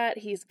all of that.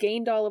 He's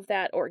gained all of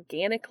that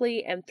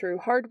organically and through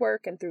hard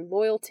work and through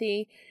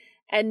loyalty.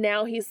 And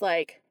now he's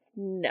like,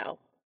 no,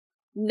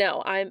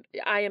 I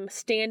am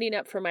standing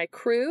up for my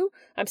crew.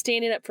 I'm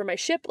standing up for my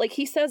ship. Like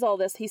he says all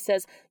this. He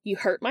says, you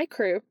hurt my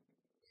crew.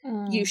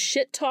 You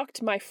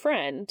shit-talked my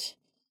friend.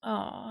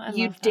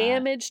 You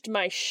damaged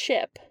my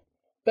ship.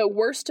 But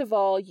worst of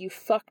all, you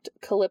fucked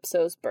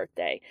Calypso's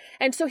birthday.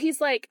 And so he's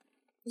like,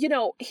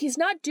 he's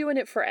not doing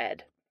it for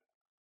Ed.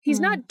 He's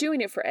not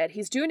doing it for Ed.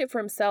 He's doing it for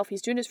himself.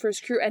 He's doing it for his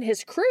crew. And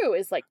his crew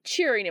is like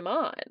cheering him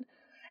on.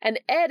 And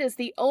Ed is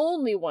the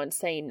only one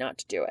saying not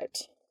to do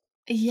it.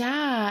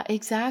 Yeah,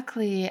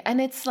 exactly. And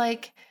it's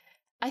like,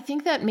 I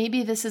think that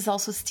maybe this is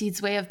also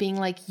Steed's way of being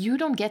like, you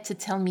don't get to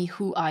tell me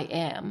who I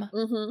am.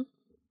 Mm-hmm.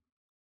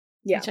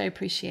 Yeah. Which I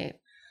appreciate.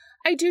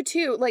 I do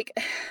too. Like,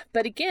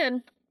 but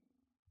again,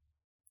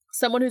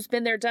 someone who's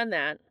been there, done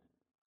that.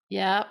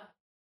 Yeah.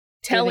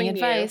 Telling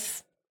Giving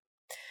advice.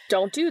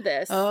 Don't do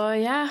this. Oh,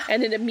 yeah.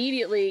 And then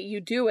immediately you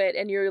do it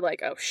and you're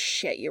like, oh,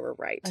 shit, you were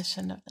right. I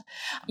shouldn't have done.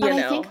 But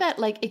I think that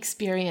like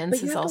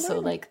experience is also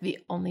like the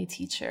only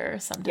teacher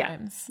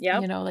sometimes. Yeah.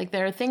 Like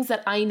there are things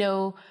that I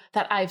know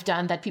that I've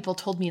done that people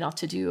told me not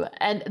to do.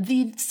 And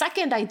the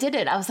second I did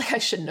it, I was like, I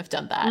shouldn't have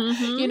done that.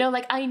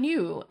 Like I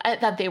knew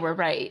that they were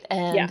right.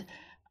 And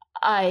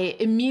I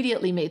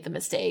immediately made the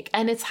mistake.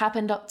 And it's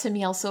happened to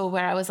me also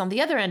where I was on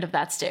the other end of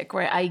that stick,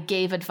 where I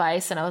gave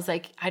advice and I was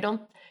like,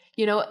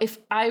 if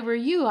I were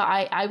you,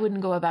 I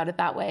wouldn't go about it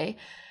that way.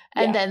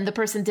 And then the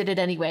person did it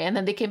anyway. And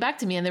then they came back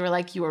to me and they were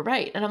like, you were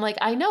right. And I'm like,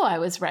 I know I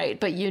was right,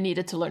 but you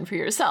needed to learn for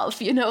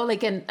yourself, and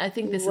I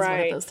think this is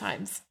one of those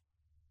times.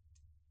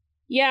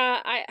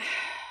 Yeah.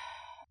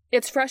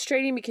 It's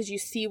frustrating because you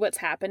see what's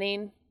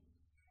happening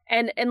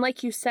And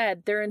like you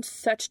said, they're in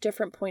such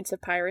different points of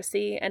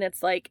piracy, and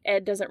it's like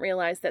Ed doesn't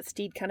realize that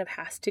Steed kind of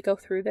has to go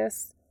through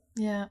this.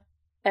 Yeah.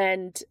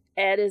 And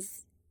Ed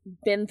has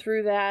been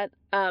through that.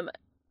 I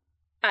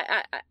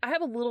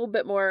have a little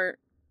bit more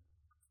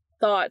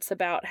thoughts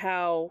about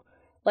how,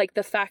 like,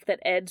 the fact that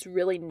Ed's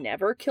really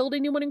never killed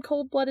anyone in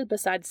cold-blooded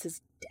besides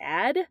his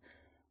dad,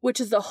 which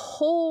is a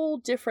whole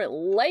different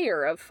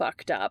layer of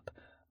fucked up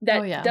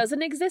that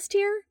doesn't exist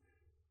here.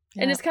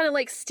 Yeah. And it's kind of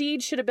like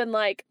Steed should have been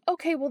like,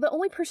 okay, well, the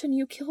only person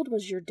you killed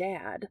was your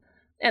dad.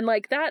 And,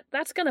 like,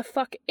 that's gonna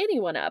fuck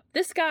anyone up.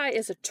 This guy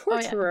is a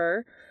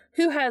torturer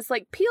who has,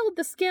 like, peeled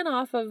the skin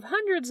off of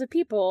hundreds of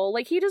people.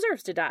 Like, he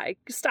deserves to die.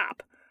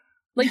 Stop.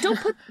 Like,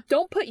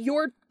 don't put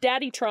your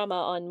daddy trauma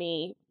on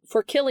me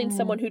for killing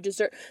someone who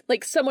deserves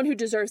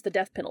the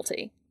death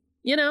penalty.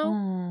 You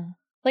know?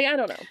 Like, I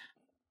don't know.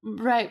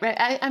 Right.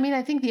 I mean,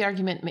 I think the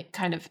argument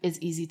kind of is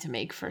easy to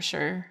make for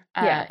sure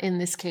in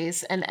this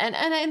case. And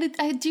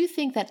I do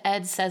think that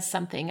Ed says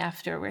something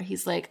after where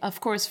he's like,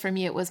 of course, for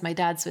me, it was my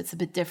dad, so it's a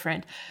bit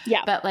different.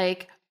 Yeah.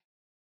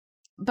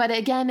 But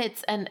again,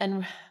 it's,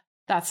 and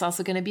that's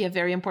also going to be a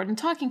very important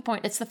talking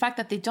point. It's the fact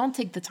that they don't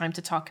take the time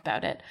to talk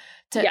about it,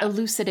 to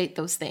elucidate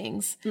those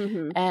things,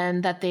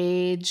 and that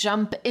they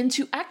jump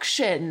into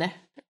action,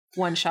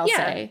 one shall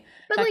say,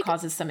 but that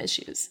causes some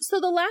issues. So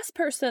the last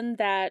person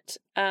that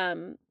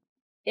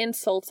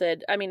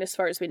insulted, I mean, as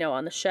far as we know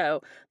on the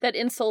show, that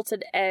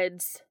insulted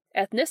Ed's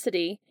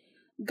ethnicity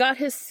got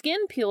his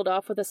skin peeled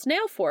off with a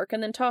snail fork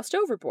and then tossed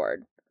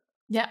overboard.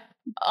 Yeah.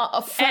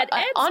 At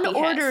Ed's on behest.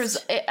 Orders.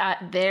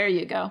 There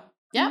you go.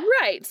 Yeah.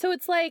 Right. So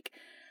it's like,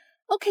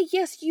 okay,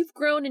 yes, you've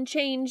grown and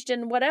changed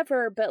and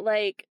whatever, but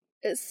like,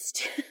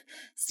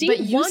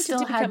 Steed wanted to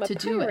become a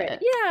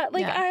pirate. Yeah,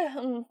 like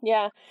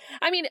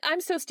I mean,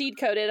 I'm so Steed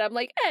coded. I'm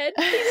like, Ed,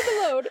 leave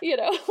it alone, you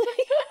know.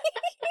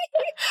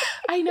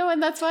 I know,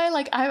 and that's why,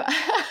 like,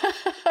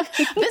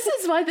 this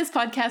is why this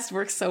podcast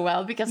works so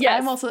well, because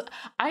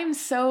I'm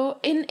so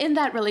in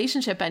that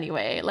relationship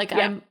anyway. Like,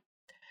 I'm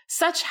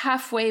such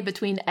halfway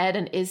between Ed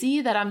and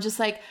Izzy that I'm just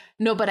like,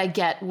 no, but I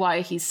get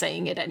why he's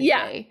saying it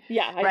anyway.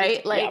 Yeah,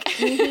 right. Like.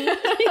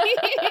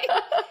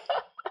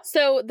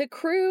 So the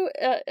crew,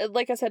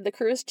 like I said, the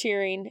crew is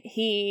cheering.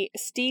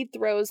 Steed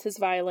throws his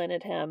violin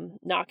at him,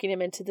 knocking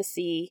him into the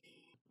sea.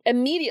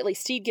 Immediately,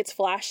 Steed gets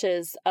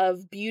flashes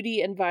of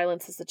beauty and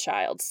violence as a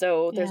child.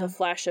 So there's a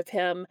flash of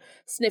him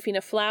sniffing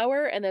a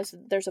flower, and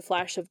there's a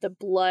flash of the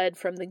blood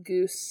from the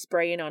goose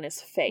spraying on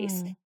his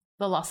face.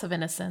 The loss of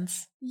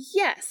innocence.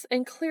 Yes,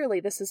 and clearly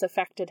this has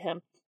affected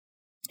him.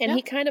 And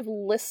he kind of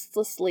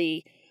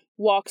listlessly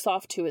walks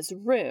off to his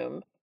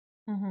room.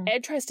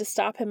 Ed tries to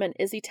stop him, and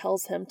Izzy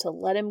tells him to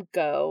let him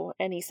go,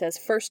 and he says,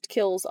 first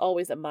kill's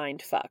always a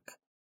mind fuck.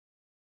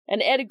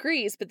 And Ed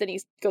agrees, but then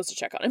he goes to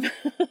check on him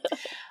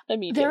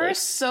immediately. There are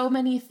so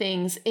many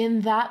things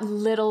in that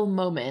little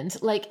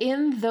moment, like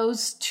in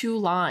those two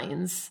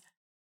lines.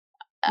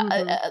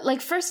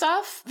 Like, first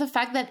off, the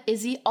fact that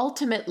Izzy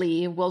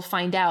ultimately, will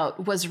find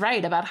out, was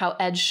right about how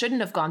Ed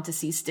shouldn't have gone to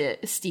see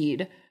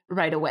Steed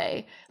right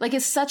away. Like,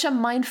 it's such a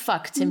mind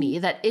fuck to me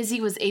that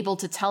Izzy was able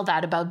to tell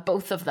that about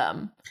both of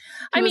them.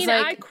 I mean,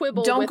 like, I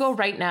quibble. Don't go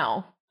right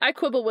now. I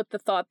quibble with the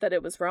thought that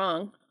it was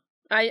wrong.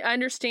 I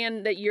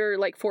understand that you're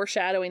like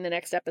foreshadowing the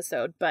next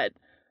episode, but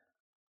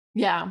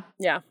yeah.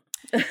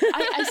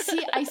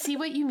 I see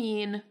what you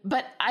mean,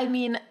 but I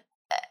mean,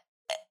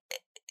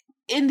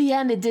 in the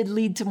end, it did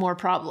lead to more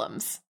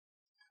problems,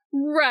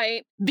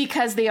 right?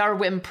 Because they are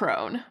whim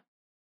prone.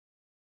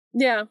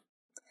 Yeah.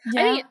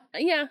 I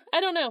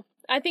don't know.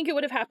 I think it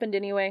would have happened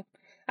anyway.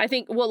 I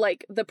think, well,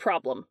 like, the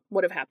problem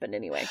would have happened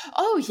anyway.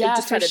 Oh, yeah,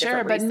 for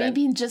sure. But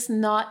maybe just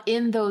not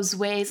in those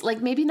ways.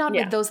 Like, maybe not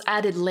with those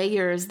added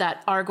layers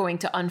that are going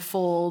to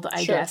unfold,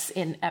 I guess,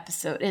 in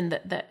episode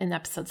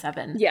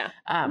 7. Yeah.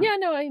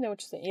 No, I know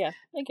what you're saying. Yeah,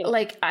 I get it.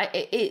 Like,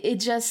 it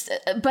just,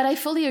 but I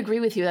fully agree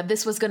with you that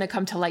this was going to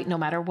come to light no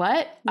matter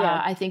what.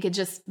 Yeah. I think it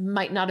just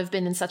might not have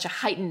been in such a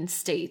heightened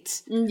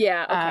state.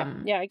 Yeah,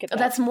 okay. I get that.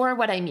 That's more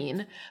what I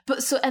mean.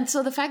 But so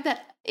the fact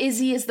that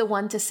Izzy is the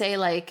one to say,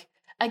 like,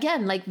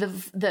 again, like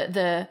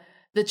the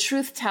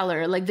truth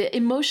teller, like the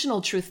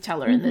emotional truth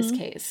teller in this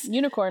case.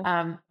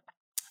 Unicorn.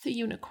 The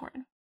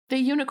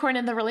unicorn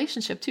in the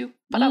relationship too.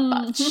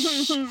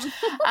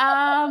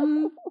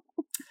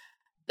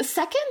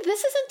 Second,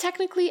 this isn't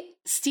technically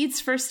Steed's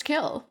first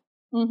kill.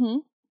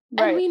 Right.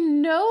 And we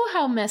know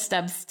how messed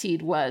up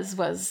Steed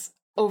was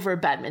over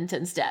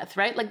Badminton's death,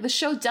 right? Like, the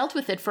show dealt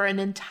with it for an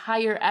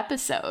entire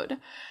episode.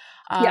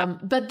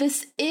 But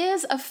this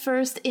is a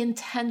first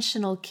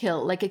intentional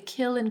kill, like a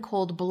kill in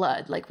cold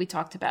blood, like we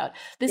talked about.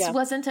 This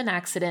wasn't an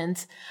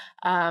accident.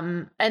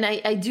 And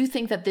I do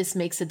think that this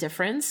makes a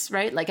difference,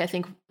 right? Like, I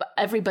think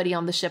everybody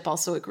on the ship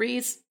also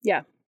agrees.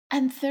 Yeah.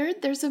 And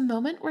third, there's a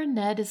moment where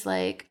Ned is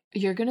like,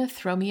 you're going to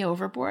throw me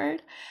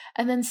overboard.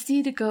 And then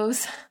Steed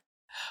goes,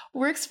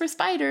 works for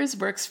spiders,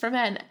 works for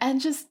men. And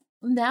just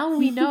now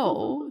we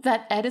know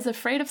that Ed is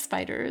afraid of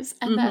spiders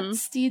and that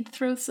Steed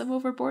throws them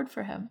overboard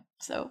for him.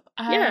 So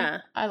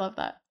I love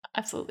that.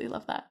 Absolutely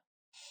love that.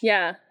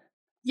 Yeah.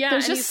 Yeah.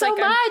 There's just so much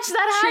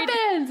that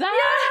happens.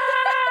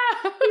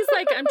 Yeah. He's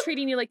like, I'm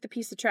treating you like the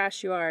piece of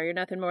trash you are. You're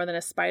nothing more than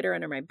a spider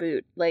under my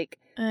boot. Like,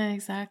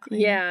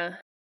 exactly. Yeah.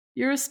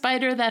 You're a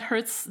spider that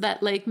hurts,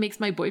 that like makes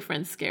my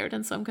boyfriend scared.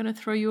 And so I'm going to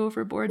throw you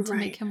overboard to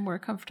make him more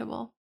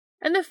comfortable.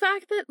 And the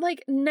fact that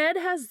like Ned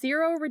has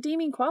zero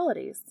redeeming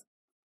qualities.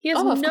 He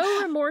has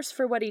no remorse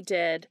for what he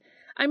did.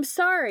 I'm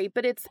sorry,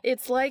 but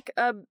it's like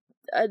a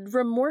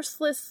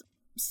remorseless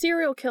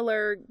serial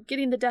killer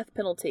getting the death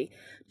penalty.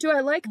 Do I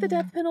like the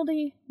death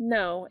penalty?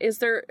 No. Is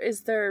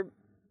there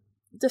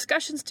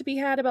discussions to be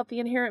had about the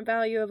inherent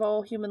value of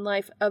all human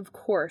life? Of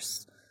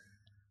course.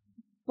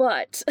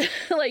 But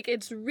like,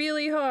 it's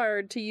really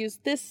hard to use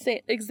this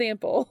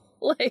example,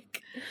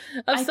 like,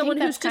 of someone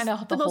who's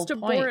just the most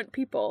abhorrent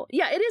people.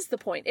 Yeah, it is the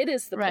point. It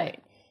is the point.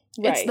 Right.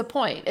 It's the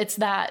point. It's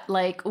that,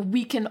 like,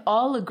 we can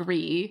all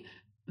agree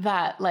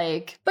that,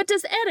 like... But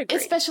does Ed agree?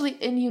 Especially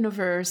in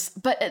universe.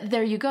 But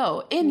there you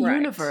go. In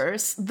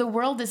universe, the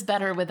world is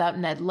better without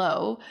Ned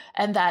Lowe,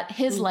 and that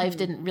his life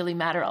didn't really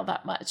matter all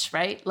that much,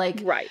 right?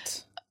 Like,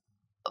 right.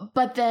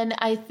 But then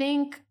I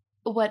think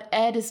what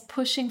Ed is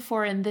pushing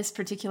for in this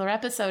particular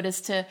episode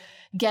is to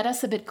get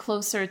us a bit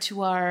closer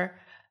to our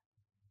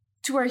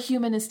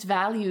humanist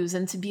values,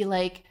 and to be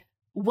like,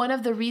 one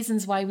of the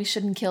reasons why we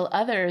shouldn't kill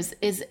others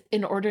is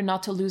in order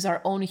not to lose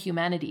our own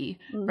humanity,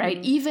 right?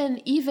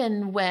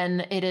 Even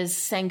when it is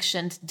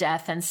sanctioned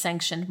death and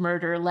sanctioned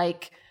murder,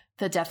 like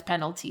the death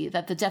penalty,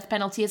 that the death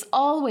penalty is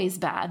always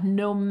bad,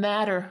 no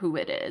matter who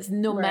it is,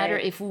 no matter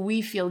if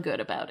we feel good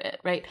about it,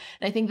 right?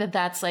 And I think that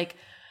that's like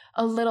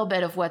a little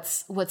bit of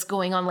what's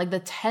going on, like the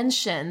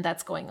tension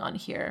that's going on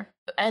here.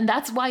 And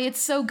that's why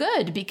it's so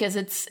good, because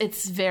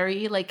it's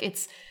very like,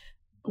 it's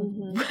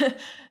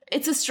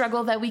it's a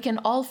struggle that we can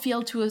all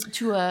feel to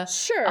a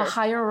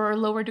higher or a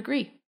lower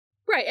degree.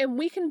 Right. And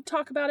we can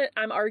talk about it.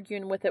 I'm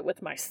arguing with it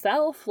with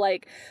myself.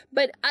 Like,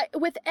 but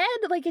with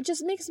Ed, like, it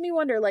just makes me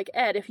wonder, like,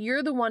 Ed, if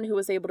you're the one who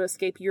was able to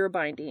escape your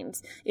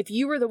bindings, if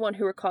you were the one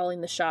who were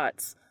calling the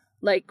shots,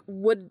 like,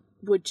 would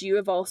you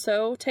have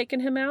also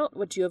taken him out?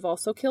 Would you have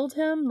also killed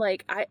him?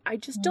 Like, I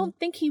just don't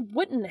think he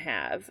wouldn't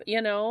have,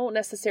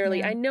 necessarily.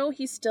 Yeah. I know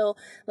he's still,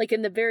 like,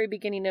 in the very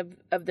beginning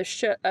of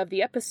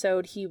the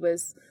episode, he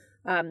was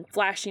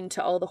flashing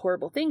to all the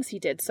horrible things he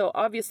did. So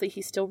obviously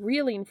he's still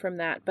reeling from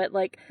that. But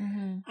like,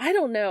 I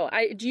don't know.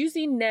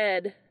 Using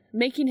Ned,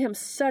 making him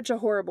such a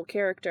horrible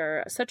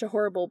character, such a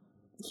horrible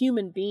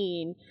human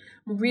being,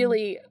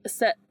 really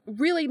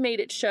made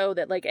it show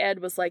that like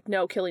Ed was like,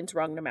 no, killing's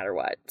wrong no matter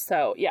what.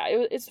 So yeah,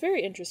 it's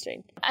very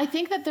interesting. I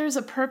think that there's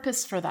a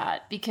purpose for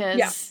that,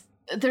 because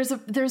there's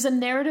a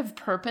narrative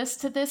purpose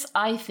to this.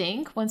 I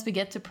think once we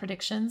get to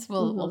predictions,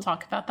 we'll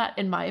talk about that,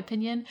 in my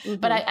opinion.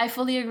 But I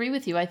fully agree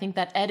with you. I think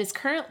that Ed is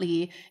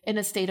currently in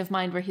a state of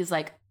mind where he's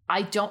like,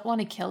 I don't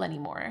want to kill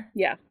anymore.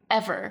 Yeah.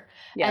 Ever.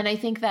 Yeah. And I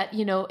think that,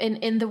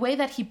 in the way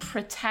that he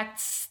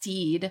protects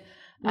Steed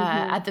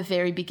at the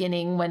very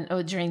beginning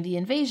during the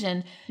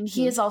invasion,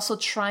 he is also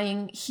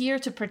trying here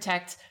to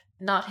protect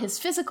not his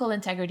physical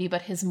integrity,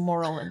 but his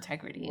moral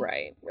integrity.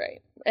 Right.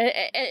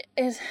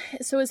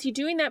 So is he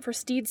doing that for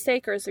Steed's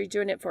sake, or is he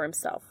doing it for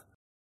himself?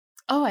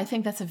 Oh, I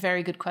think that's a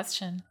very good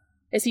question.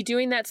 Is he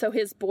doing that so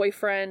his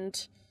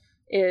boyfriend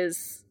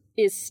is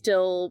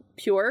still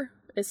pure?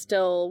 Is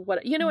still what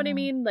I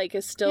mean? Like,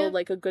 is still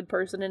like a good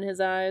person in his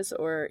eyes,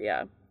 or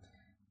yeah.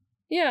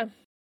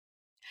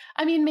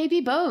 I mean,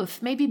 maybe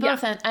both,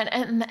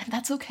 and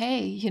that's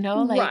okay,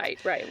 like,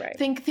 right.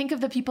 Think of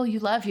the people you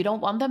love. You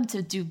don't want them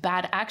to do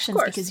bad actions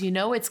because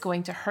it's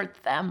going to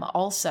hurt them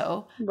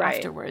also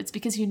afterwards,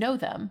 because you know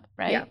them,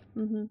 right? Yeah.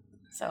 Mm-hmm.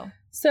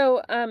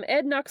 So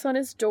Ed knocks on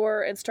his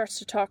door and starts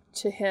to talk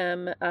to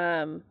him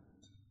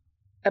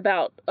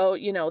about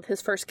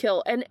his first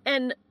kill,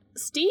 and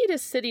Steed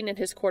is sitting in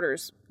his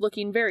quarters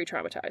looking very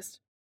traumatized.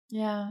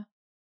 Yeah.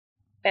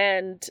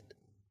 And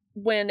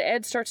when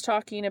Ed starts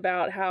talking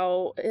about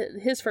how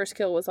his first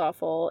kill was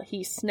awful,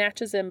 he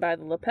snatches him by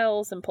the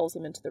lapels and pulls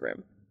him into the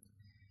room.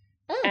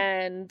 Oh.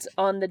 And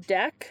on the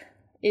deck,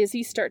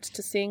 Izzy starts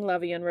to sing La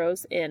Vie en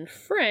Rose in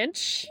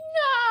French.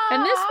 No!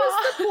 And this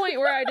was the point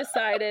where I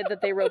decided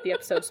that they wrote the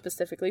episode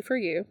specifically for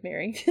you,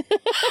 Mary.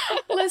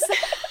 Listen.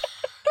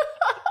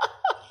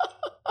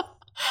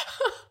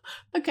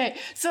 Okay,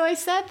 so I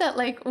said that,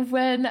 like,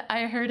 when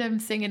I heard him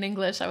sing in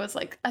English, I was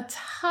like a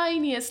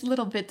tiniest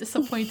little bit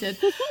disappointed.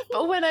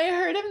 But when I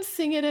heard him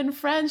sing it in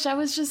French, I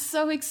was just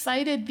so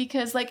excited,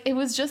 because like it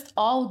was just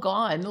all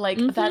gone. Like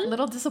that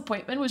little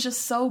disappointment was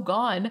just so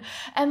gone.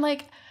 And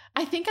like,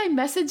 I think I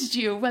messaged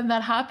you when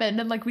that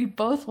happened, and like we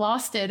both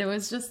lost it. It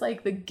was just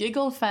like the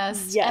giggle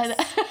fest. Yes.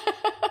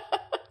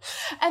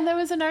 And there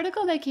was an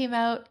article that came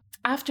out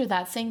after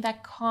that saying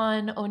that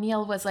Con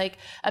O'Neill was like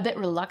a bit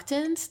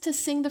reluctant to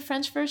sing the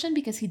French version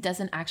because he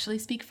doesn't actually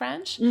speak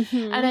French.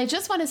 And I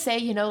just want to say,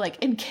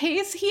 like, in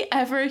case he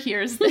ever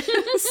hears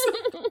this,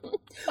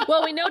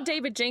 Well, we know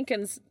David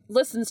Jenkins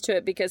listens to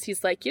it because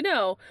he's like, we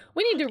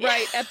need to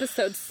write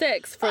episode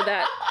 6 for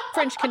that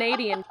French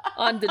Canadian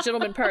on the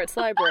Gentleman Pirates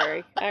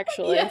Library,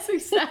 actually. Yes,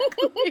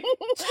 exactly.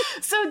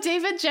 So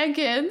David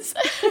Jenkins,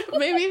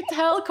 maybe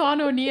tell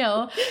Con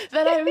O'Neill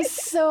that I'm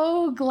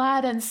so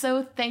glad and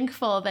so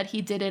thankful that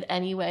he did it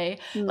anyway.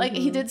 Mm-hmm. Like,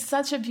 he did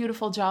such a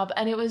beautiful job,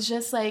 and it was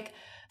just like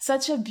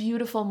such a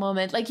beautiful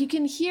moment. Like, you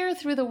can hear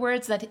through the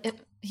words that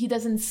he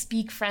doesn't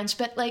speak French,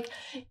 but like,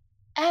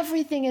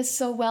 everything is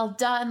so well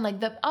done. Like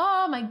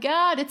oh my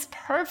God, it's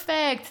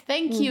perfect.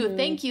 Thank you.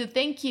 Thank you.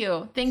 Thank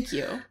you. Thank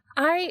you.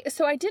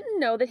 So I didn't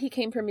know that he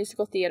came from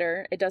musical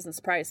theater. It doesn't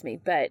surprise me,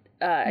 but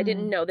I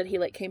didn't know that he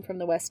came from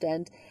the West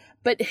End.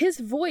 But his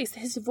voice,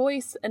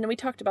 and we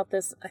talked about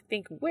this, I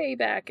think, way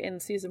back in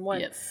season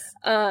 1, yes.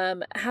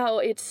 How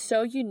it's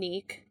so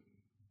unique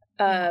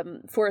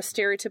for a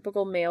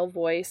stereotypical male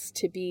voice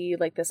to be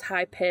like this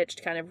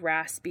high-pitched, kind of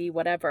raspy,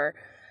 whatever.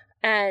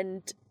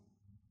 And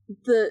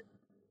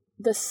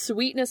the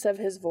sweetness of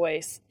his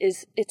voice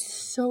it's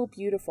so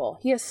beautiful.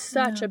 He has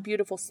such a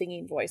beautiful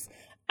singing voice.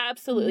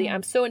 Absolutely.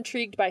 I'm so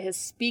intrigued by his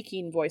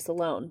speaking voice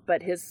alone,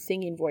 but his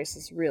singing voice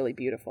is really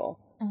beautiful.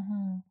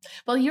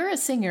 Well, you're a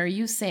singer.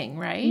 You sing,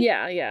 right?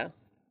 Yeah.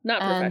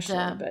 Not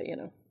professionally,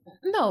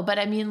 but No, but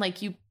I mean,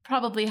 like, you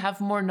probably have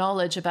more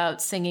knowledge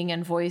about singing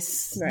and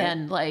voice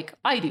than like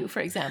I do, for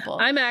example.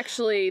 I'm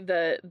actually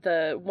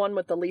the one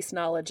with the least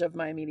knowledge of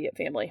my immediate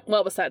family.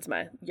 Well, besides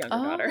my younger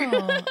daughter.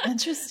 Oh,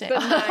 interesting.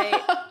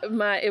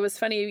 But it was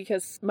funny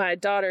because my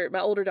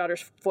older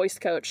daughter's voice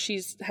coach,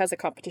 has a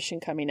competition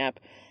coming up,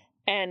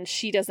 and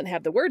she doesn't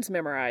have the words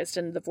memorized.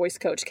 And the voice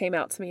coach came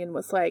out to me and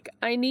was like,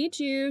 I need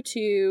you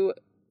to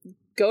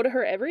go to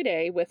her every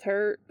day with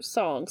her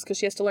songs, because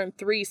she has to learn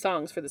 3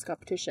 songs for this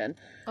competition.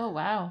 Oh,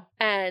 wow.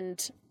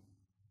 And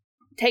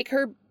take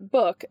her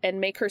book and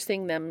make her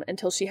sing them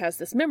until she has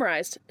this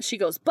memorized. She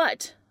goes,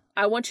 but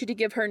I want you to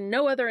give her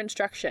no other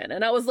instruction.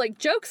 And I was like,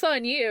 joke's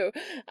on you.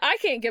 I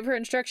can't give her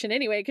instruction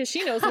anyway, because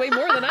she knows way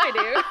more than I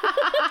do.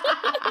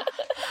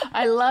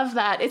 I love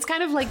that. It's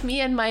kind of like me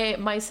and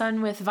my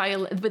son with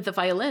the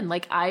violin.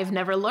 Like, I've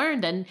never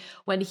learned. And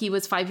when he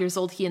was 5 years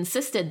old, he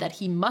insisted that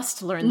he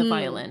must learn the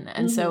violin.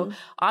 And so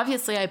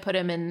obviously I put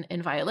him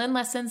in violin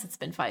lessons. It's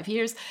been 5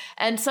 years.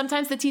 And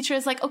sometimes the teacher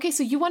is like, okay,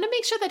 so you want to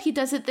make sure that he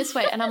does it this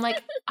way. And I'm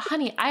like,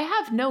 honey, I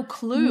have no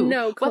clue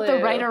what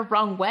the right or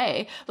wrong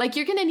way. Like,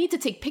 you're going to need to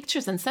take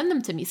pictures and send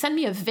them to me. Send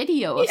me a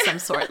video of some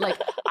sort. Like,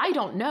 I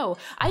don't know.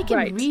 I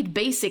can read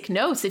basic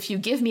notes if you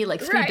give me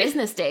like 3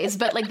 business days,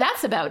 but like,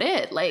 that's about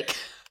it. Like,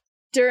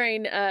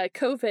 during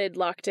COVID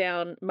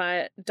lockdown,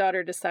 my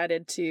daughter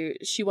decided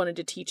she wanted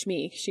to teach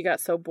me. She got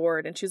so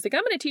bored, and she was like,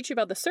 I'm going to teach you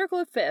about the circle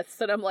of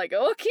fifths. And I'm like,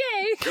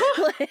 okay.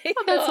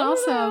 That's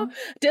awesome.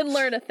 Didn't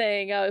learn a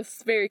thing. I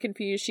was very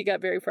confused. She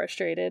got very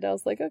frustrated. I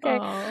was like, okay.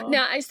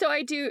 Now,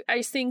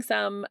 I sing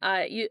some.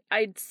 I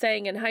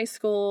sang in high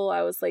school.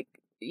 I was like,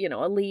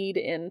 a lead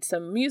in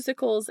some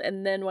musicals.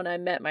 And then when I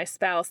met my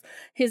spouse,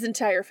 his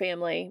entire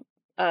family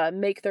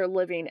make their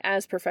living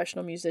as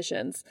professional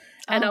musicians.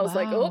 And I was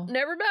like, oh,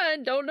 never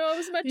mind. Don't know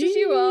as much as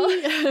you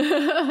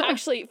all.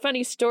 Actually,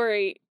 funny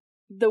story.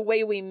 The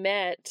way we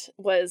met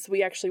was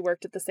we actually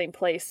worked at the same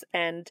place,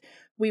 and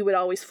we would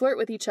always flirt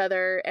with each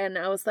other. And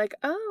I was like,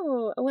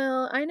 oh,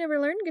 well, I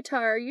never learned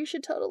guitar. You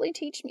should totally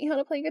teach me how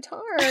to play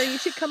guitar. You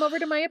should come over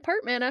to my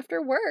apartment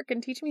after work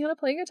and teach me how to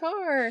play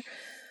guitar.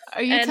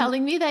 Are you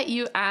telling me that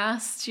you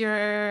asked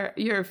your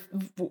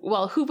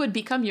who would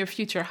become your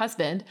future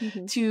husband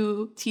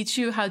to teach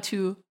you how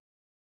to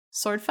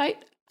sword fight?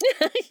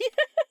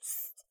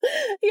 Yes.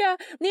 Yeah.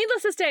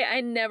 Needless to say, I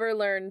never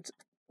learned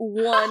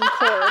one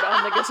chord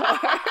on the guitar.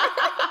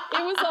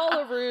 It was all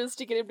a ruse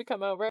to get him to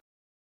come over.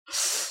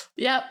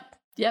 Yep.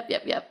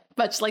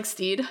 Much like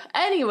Steed.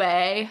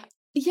 Anyway.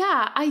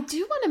 Yeah, I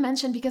do want to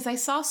mention, because I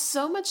saw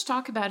so much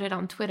talk about it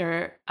on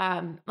Twitter,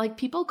 like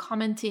people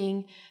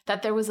commenting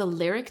that there was a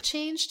lyric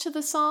change to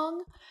the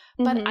song.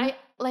 But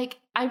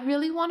I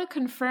really want to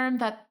confirm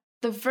that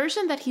the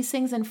version that he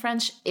sings in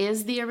French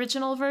is the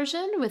original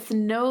version with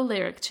no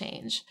lyric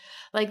change.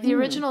 Like, the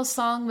original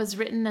song was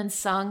written and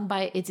sung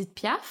by Edith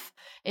Piaf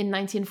in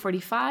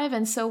 1945.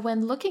 And so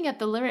when looking at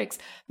the lyrics,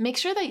 make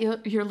sure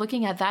that you're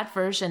looking at that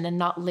version and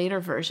not later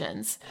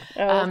versions.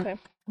 Oh, okay.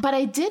 But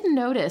I did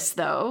notice,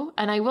 though,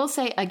 and I will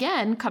say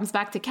again, comes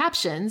back to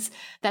captions,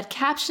 that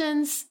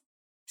captions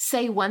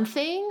say one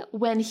thing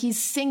when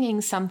he's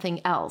singing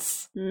something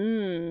else.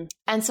 And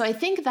so I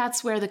think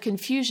that's where the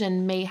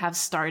confusion may have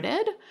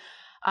started.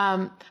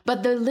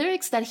 But the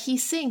lyrics that he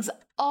sings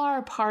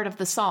are part of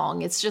the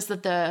song. It's just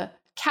that the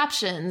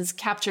captions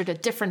captured a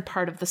different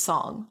part of the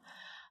song.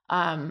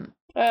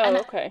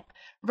 Okay.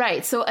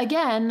 Right. So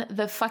again,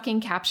 the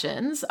fucking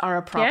captions are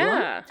a problem.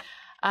 Yeah.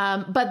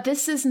 But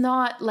this is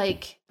not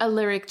like a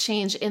lyric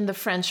change in the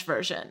French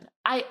version.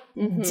 I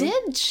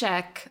did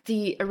check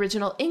the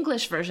original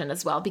English version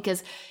as well,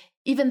 because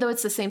even though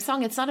it's the same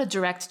song, it's not a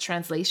direct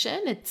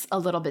translation. It's a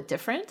little bit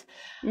different.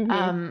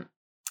 And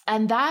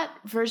that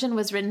version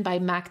was written by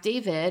Mac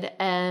David,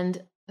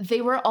 and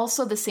they were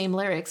also the same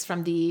lyrics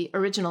from the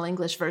original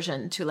English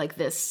version to like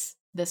this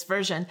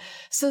version.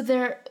 So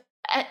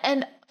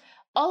and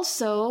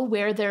also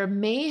where there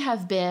may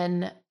have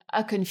been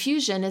a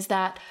confusion is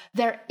that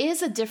there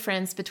is a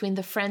difference between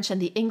the French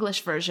and the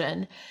English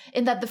version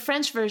in that the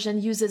French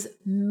version uses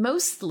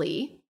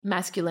mostly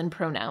masculine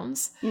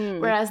pronouns,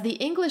 whereas the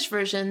English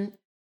version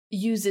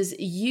uses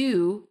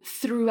you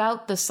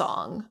throughout the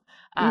song.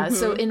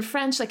 So in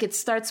French, like it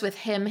starts with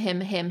him,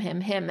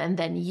 and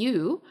then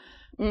you.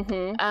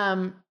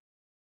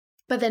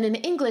 But then in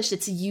English,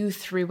 it's you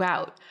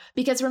throughout.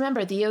 Because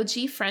remember, the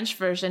OG French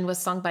version was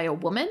sung by a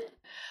woman,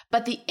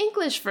 but the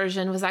English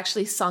version was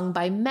actually sung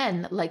by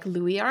men like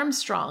Louis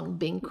Armstrong,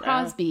 Bing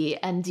Crosby,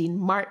 and Dean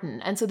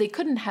Martin. And so they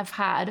couldn't have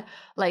had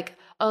like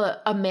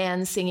a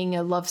man singing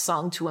a love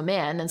song to a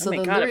man. And so the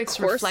lyrics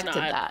reflected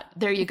that.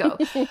 There you go.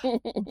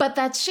 But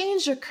that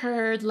change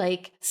occurred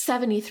like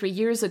 73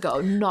 years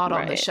ago, not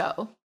on the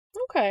show.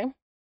 Okay.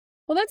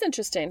 Well, that's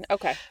interesting.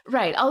 Okay.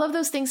 Right. All of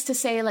those things to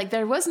say, like,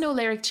 there was no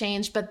lyric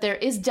change, but there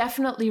is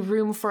definitely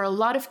room for a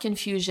lot of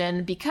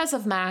confusion because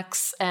of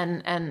Max.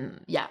 And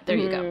yeah, there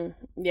you go.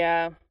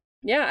 Yeah.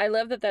 Yeah. I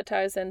love that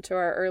ties into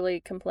our early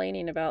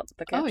complaining about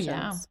the captions. Oh,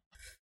 yeah.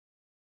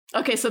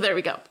 Okay. So there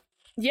we go.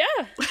 Yeah.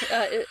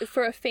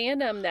 For a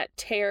fandom that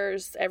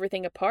tears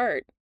everything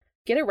apart,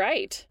 get it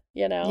right,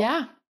 you know?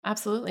 Yeah,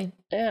 absolutely.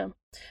 Yeah.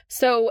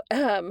 So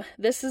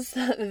this is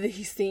the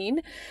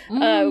scene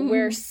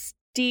where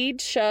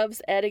Steed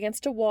shoves Ed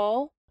against a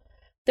wall.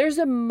 There's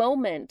a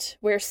moment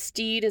where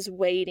Steed is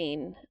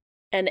waiting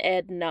and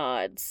Ed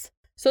nods.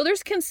 So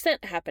there's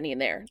consent happening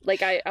there.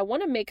 Like, I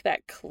want to make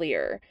that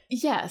clear.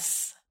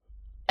 Yes.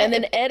 And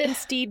then Ed and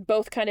Steed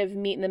both kind of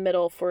meet in the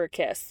middle for a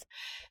kiss.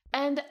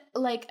 And,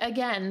 like,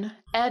 again,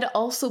 Ed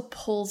also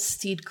pulls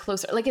Steed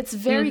closer. Like, it's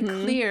very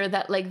clear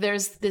that, like,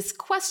 there's this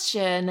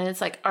question, and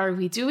it's like, are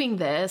we doing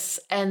this?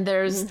 And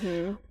there's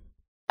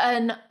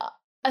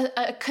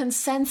a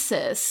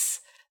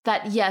consensus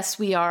that, yes,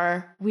 we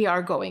are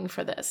going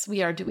for this.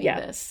 We are doing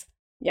this.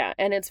 Yeah,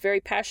 and it's very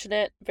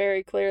passionate,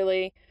 very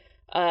clearly,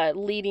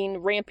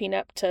 ramping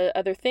up to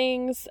other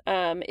things.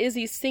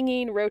 Izzy's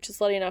singing, Roach is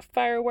letting off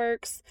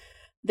fireworks.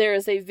 There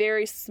is a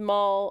very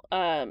small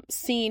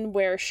scene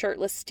where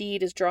shirtless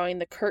Steed is drawing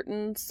the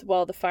curtains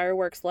while the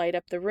fireworks light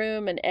up the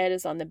room, and Ed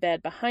is on the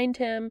bed behind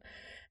him.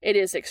 It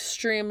is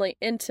extremely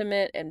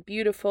intimate and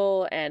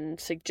beautiful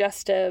and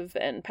suggestive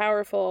and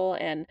powerful,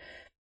 and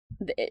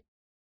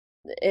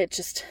it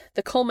just,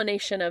 the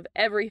culmination of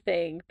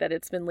everything that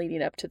it's been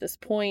leading up to this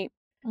point.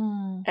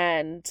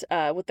 And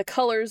with the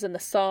colors and the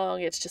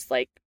song, it's just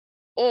like,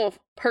 oh,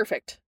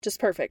 perfect.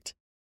 Just perfect.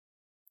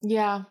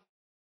 Yeah.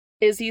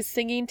 Izzy's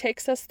singing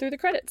takes us through the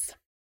credits.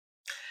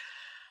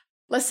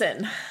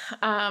 Listen,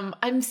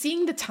 I'm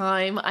seeing the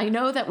time. I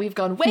know that we've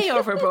gone way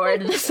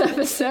overboard in this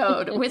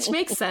episode, which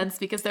makes sense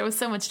because there was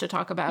so much to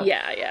talk about.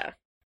 Yeah.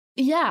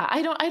 Yeah,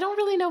 I don't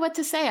really know what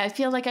to say. I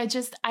feel like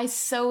I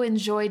so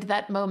enjoyed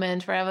that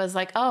moment where I was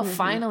like, oh,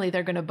 finally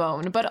they're going to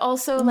bone. But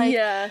also like,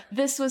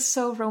 this was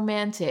so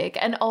romantic.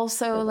 And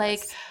also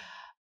like,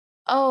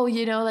 oh,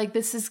 you know, like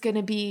this is going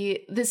to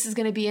be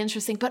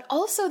interesting. But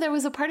also there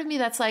was a part of me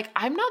that's like,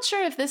 I'm not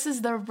sure if this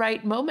is the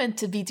right moment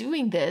to be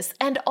doing this.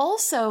 And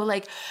also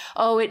like,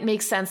 oh, it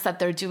makes sense that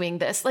they're doing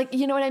this. Like,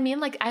 you know what I mean?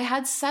 Like I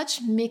had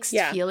such mixed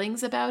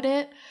feelings about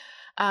it.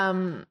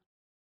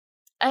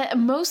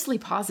 Mostly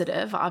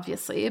positive,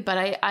 obviously,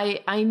 but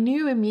I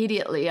knew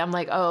immediately, I'm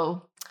like,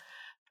 oh,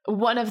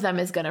 one of them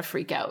is going to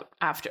freak out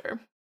after.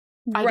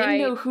 I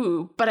didn't know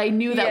who, but I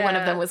knew that one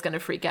of them was going to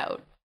freak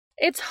out.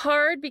 It's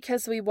hard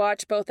because we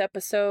watch both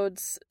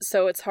episodes,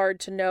 so it's hard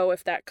to know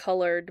if that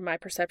colored my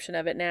perception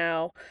of it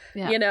now,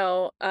 you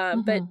know,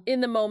 but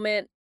in the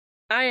moment,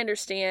 I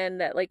understand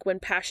that like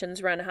when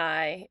passions run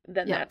high,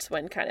 then that's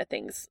when kind of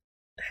things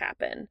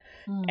happen.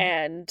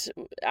 And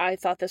I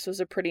thought this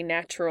was a pretty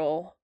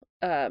natural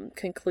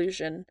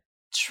conclusion.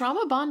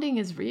 Trauma bonding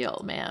is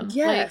real, man.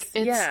 Yes,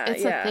 like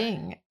it's a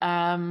thing.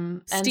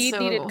 Steve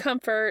needed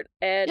comfort.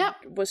 Ed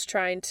was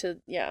trying to,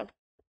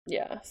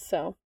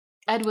 so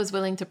Ed was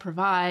willing to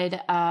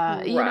provide,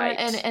 you know,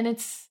 and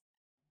it's,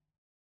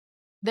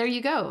 there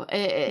you go.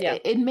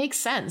 It makes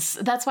sense.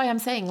 That's why I'm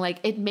saying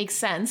like, it makes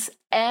sense.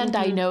 And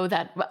I know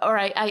that, or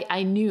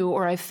I knew,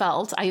 or I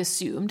felt, I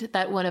assumed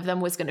that one of them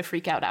was going to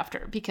freak out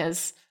after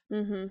because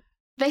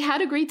they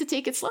had agreed to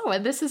take it slow,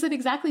 and this isn't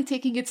exactly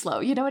taking it slow.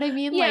 You know what I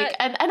mean? Yeah. Like,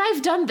 and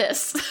I've done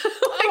this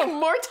like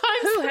more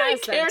times than I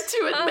care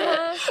to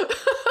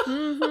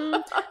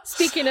admit.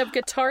 Speaking of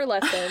guitar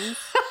lessons,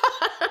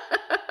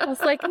 I was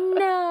like,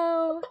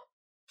 no,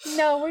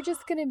 we're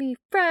just gonna be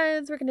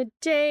friends. We're gonna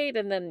date,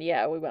 and then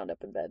we wound up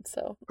in bed.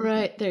 So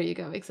right there you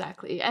go,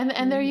 exactly,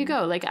 and there you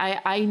go. Like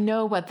I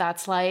know what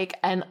that's like,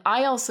 and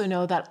I also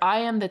know that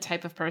I am the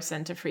type of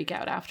person to freak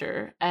out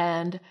after,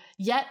 and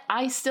yet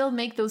I still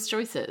make those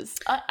choices.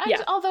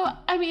 Although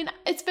I mean,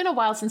 it's been a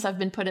while since I've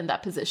been put in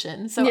that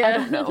position, so I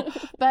don't know.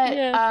 But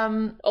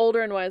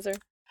older and wiser,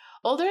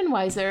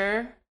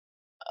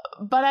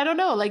 but I don't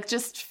know. Like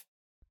just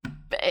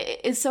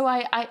so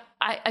I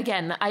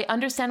again, I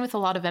understand with a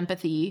lot of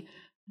empathy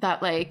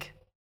that like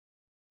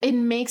it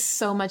makes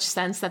so much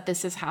sense that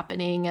this is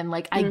happening, and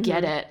like I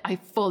get it, I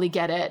fully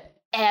get it,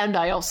 and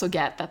I also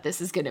get that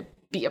this is going to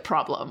be a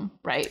problem,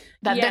 right?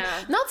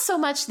 That not so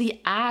much the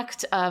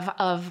act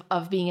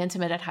of being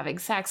intimate and having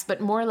sex,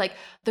 but more like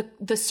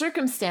the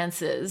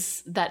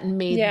circumstances that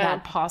made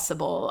that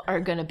possible are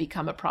going to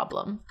become a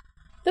problem.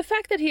 The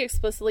fact that he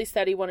explicitly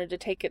said he wanted to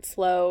take it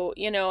slow,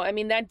 you know, I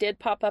mean, that did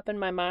pop up in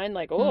my mind,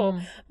 like,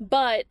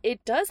 but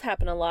it does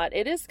happen a lot.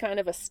 It is kind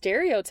of a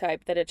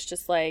stereotype that it's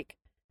just like,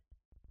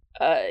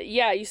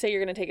 you say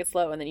you're going to take it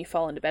slow and then you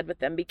fall into bed with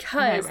them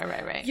because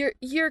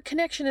your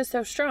connection is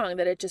so strong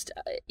that it just,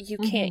 you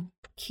can't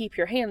keep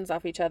your hands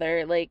off each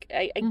other. Like,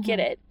 I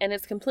get it. And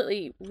it's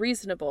completely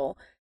reasonable.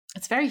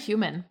 It's very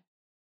human.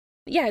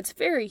 Yeah, it's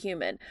very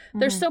human.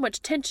 There's so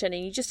much tension,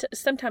 and you just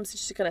sometimes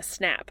it's just gonna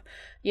snap,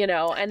 you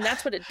know, and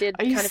that's what it did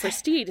kind of for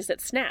Steed, is it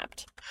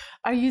snapped.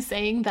 Are you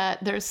saying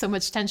that there's so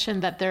much tension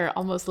that they're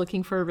almost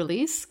looking for a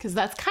release? Because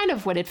that's kind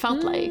of what it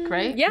felt like,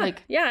 right? Yeah,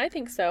 like, yeah, I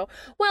think so.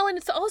 Well, and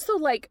it's also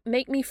like,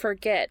 make me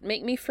forget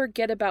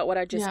about what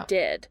I just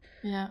did.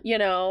 Yeah. You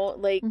know,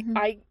 like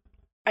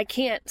I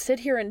can't sit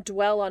here and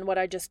dwell on what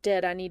I just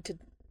did. I need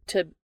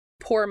to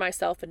pour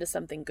myself into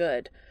something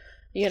good.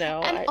 You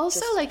know, and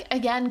also like,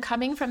 again,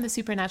 coming from the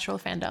supernatural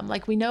fandom,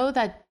 like we know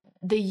that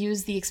they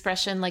use the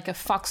expression like a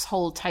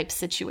foxhole type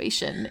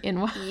situation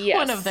in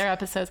one of their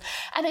episodes.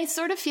 And I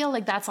sort of feel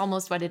like that's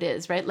almost what it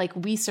is, right? Like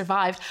we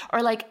survived,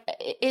 or like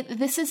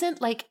this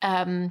isn't like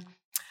end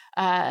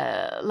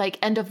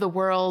of the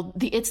world.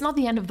 It's not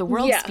the end of the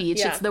world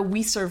speech. Yeah. It's the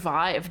we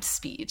survived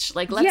speech.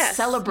 Like, let's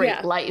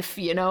celebrate life,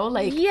 you know,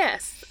 like,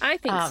 yes, I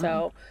think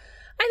so.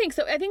 I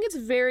think it's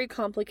very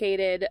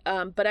complicated.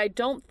 But I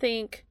don't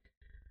think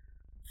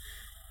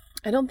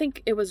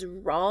it was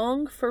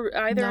wrong for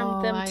either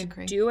of them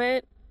to do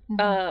it.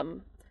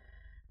 And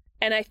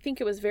I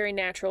think it was very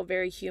natural,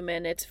 very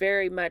human. It's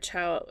very much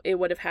how it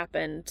would have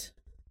happened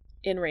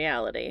in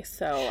reality.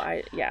 So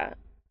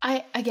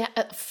I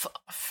get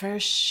for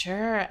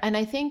sure. And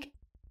I think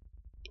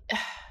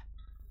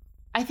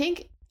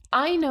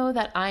I know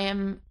that I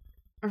am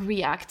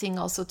reacting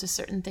also to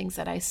certain things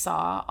that I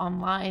saw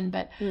online,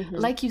 but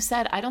like you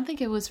said, I don't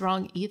think it was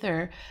wrong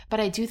either,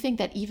 but I do think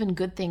that even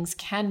good things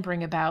can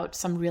bring about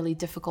some really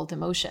difficult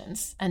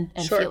emotions and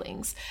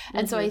feelings.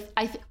 And so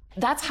I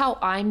that's how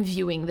I'm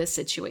viewing this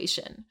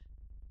situation.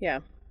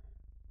 Yeah.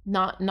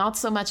 Not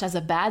so much as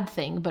a bad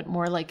thing, but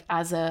more like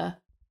as a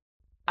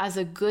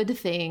good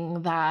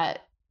thing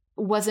that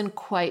wasn't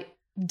quite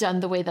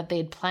done the way that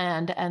they'd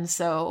planned. And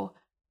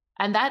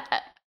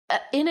that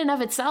in and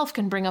of itself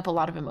can bring up a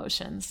lot of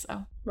emotions.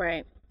 So.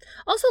 Right.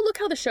 Also, look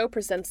how the show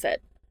presents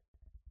it.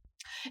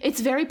 It's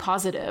very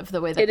positive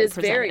the way that they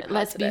present it.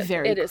 Let's be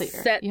very clear. It is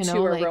set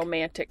to a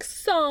romantic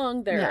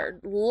song. There are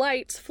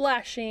lights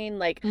flashing.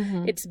 Like,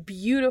 it's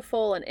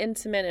beautiful and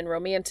intimate and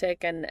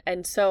romantic.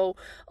 And so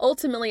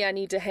ultimately I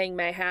need to hang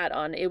my hat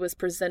on, it was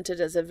presented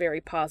as a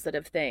very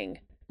positive thing.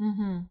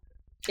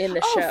 In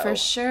the show. For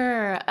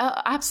sure.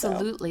 Oh,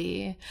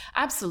 absolutely. So.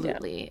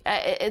 Absolutely.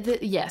 Yeah.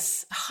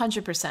 Yes,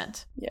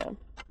 100%. Yeah.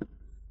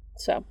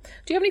 So,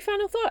 do you have any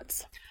final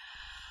thoughts?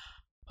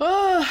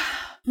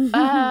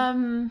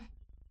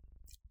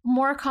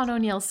 More Con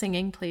O'Neill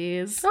singing,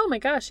 please. Oh my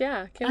gosh,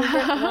 yeah. Can we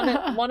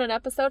get one an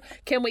episode?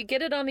 Can we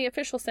get it on the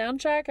official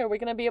soundtrack? Are we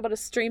going to be able to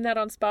stream that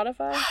on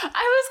Spotify? I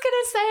was going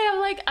to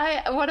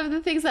say, one of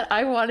the things that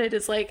I wanted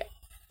is like,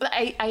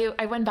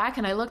 I went back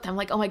and I looked. I'm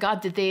like, oh my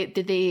god, did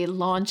they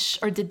launch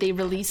or did they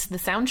release the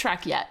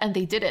soundtrack yet? And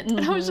they didn't.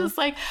 And I was just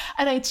like,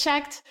 and I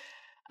checked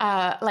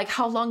like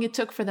how long it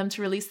took for them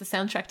to release the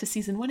soundtrack to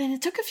season 1, and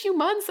it took a few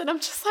months. And I'm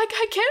just like,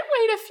 I can't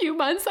wait a few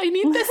months. I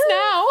need this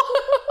now.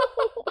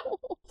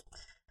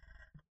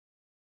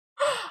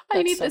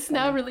 I need this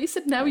now. Release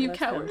it now, you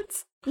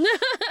cowards.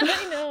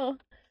 I know.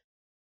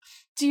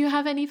 Do you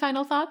have any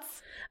final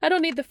thoughts? I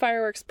don't need the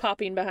fireworks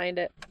popping behind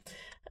it.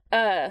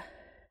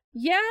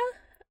 Yeah.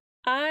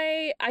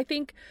 I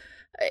think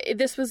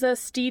this was a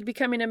Steed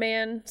becoming a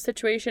man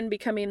situation,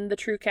 becoming the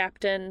true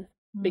captain,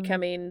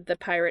 becoming the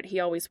pirate he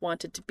always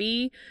wanted to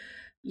be.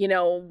 You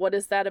know, what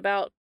is that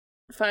about?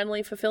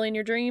 Finally fulfilling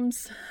your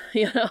dreams,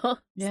 you know?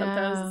 Yeah.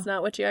 Sometimes it's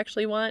not what you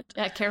actually want.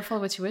 Yeah, careful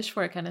what you wish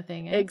for kind of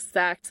thing. Eh?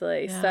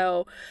 Exactly. Yeah.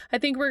 So I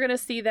think we're going to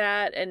see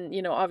that. And,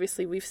 you know,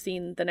 obviously we've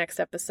seen the next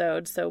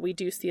episode, so we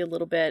do see a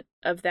little bit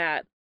of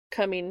that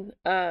coming.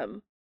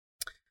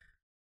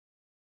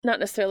 Not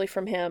necessarily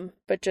from him,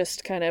 but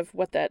just kind of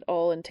what that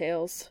all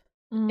entails.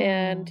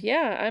 And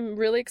yeah, I'm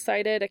really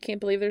excited. I can't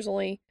believe there's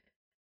only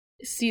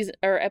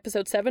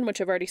episode 7,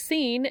 which I've already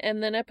seen,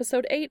 and then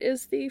episode 8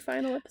 is the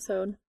final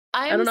episode.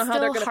 I don't know how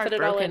they're going to fit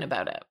it all in.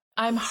 About it.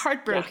 I'm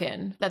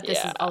heartbroken that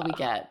this is all we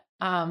get.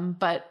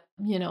 But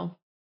you know,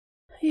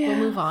 we'll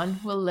move on.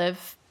 We'll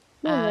live.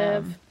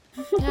 Yeah.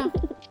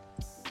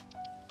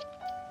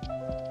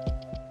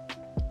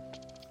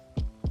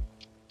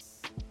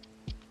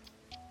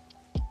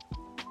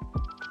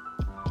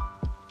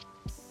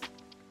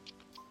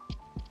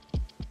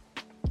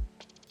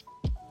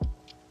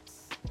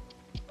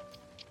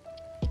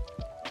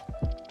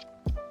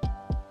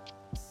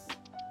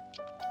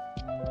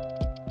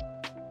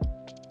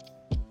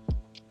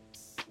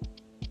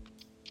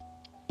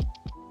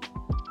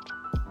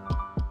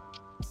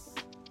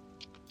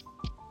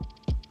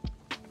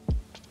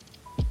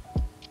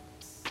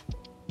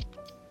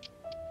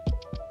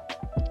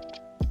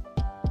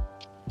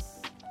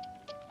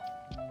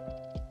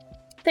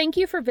 Thank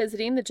you for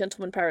visiting the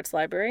Gentleman Pirates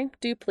Library.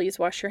 Do please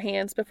wash your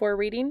hands before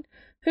reading.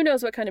 Who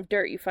knows what kind of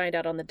dirt you find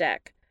out on the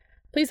deck.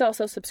 Please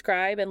also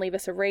subscribe and leave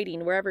us a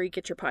rating wherever you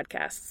get your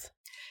podcasts.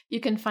 You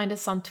can find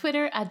us on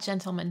Twitter at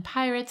Gentleman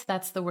Pirates.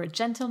 That's the word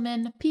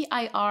gentleman,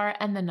 PIR,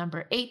 and the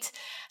number 8.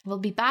 We'll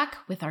be back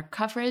with our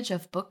coverage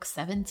of Book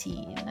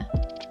 17.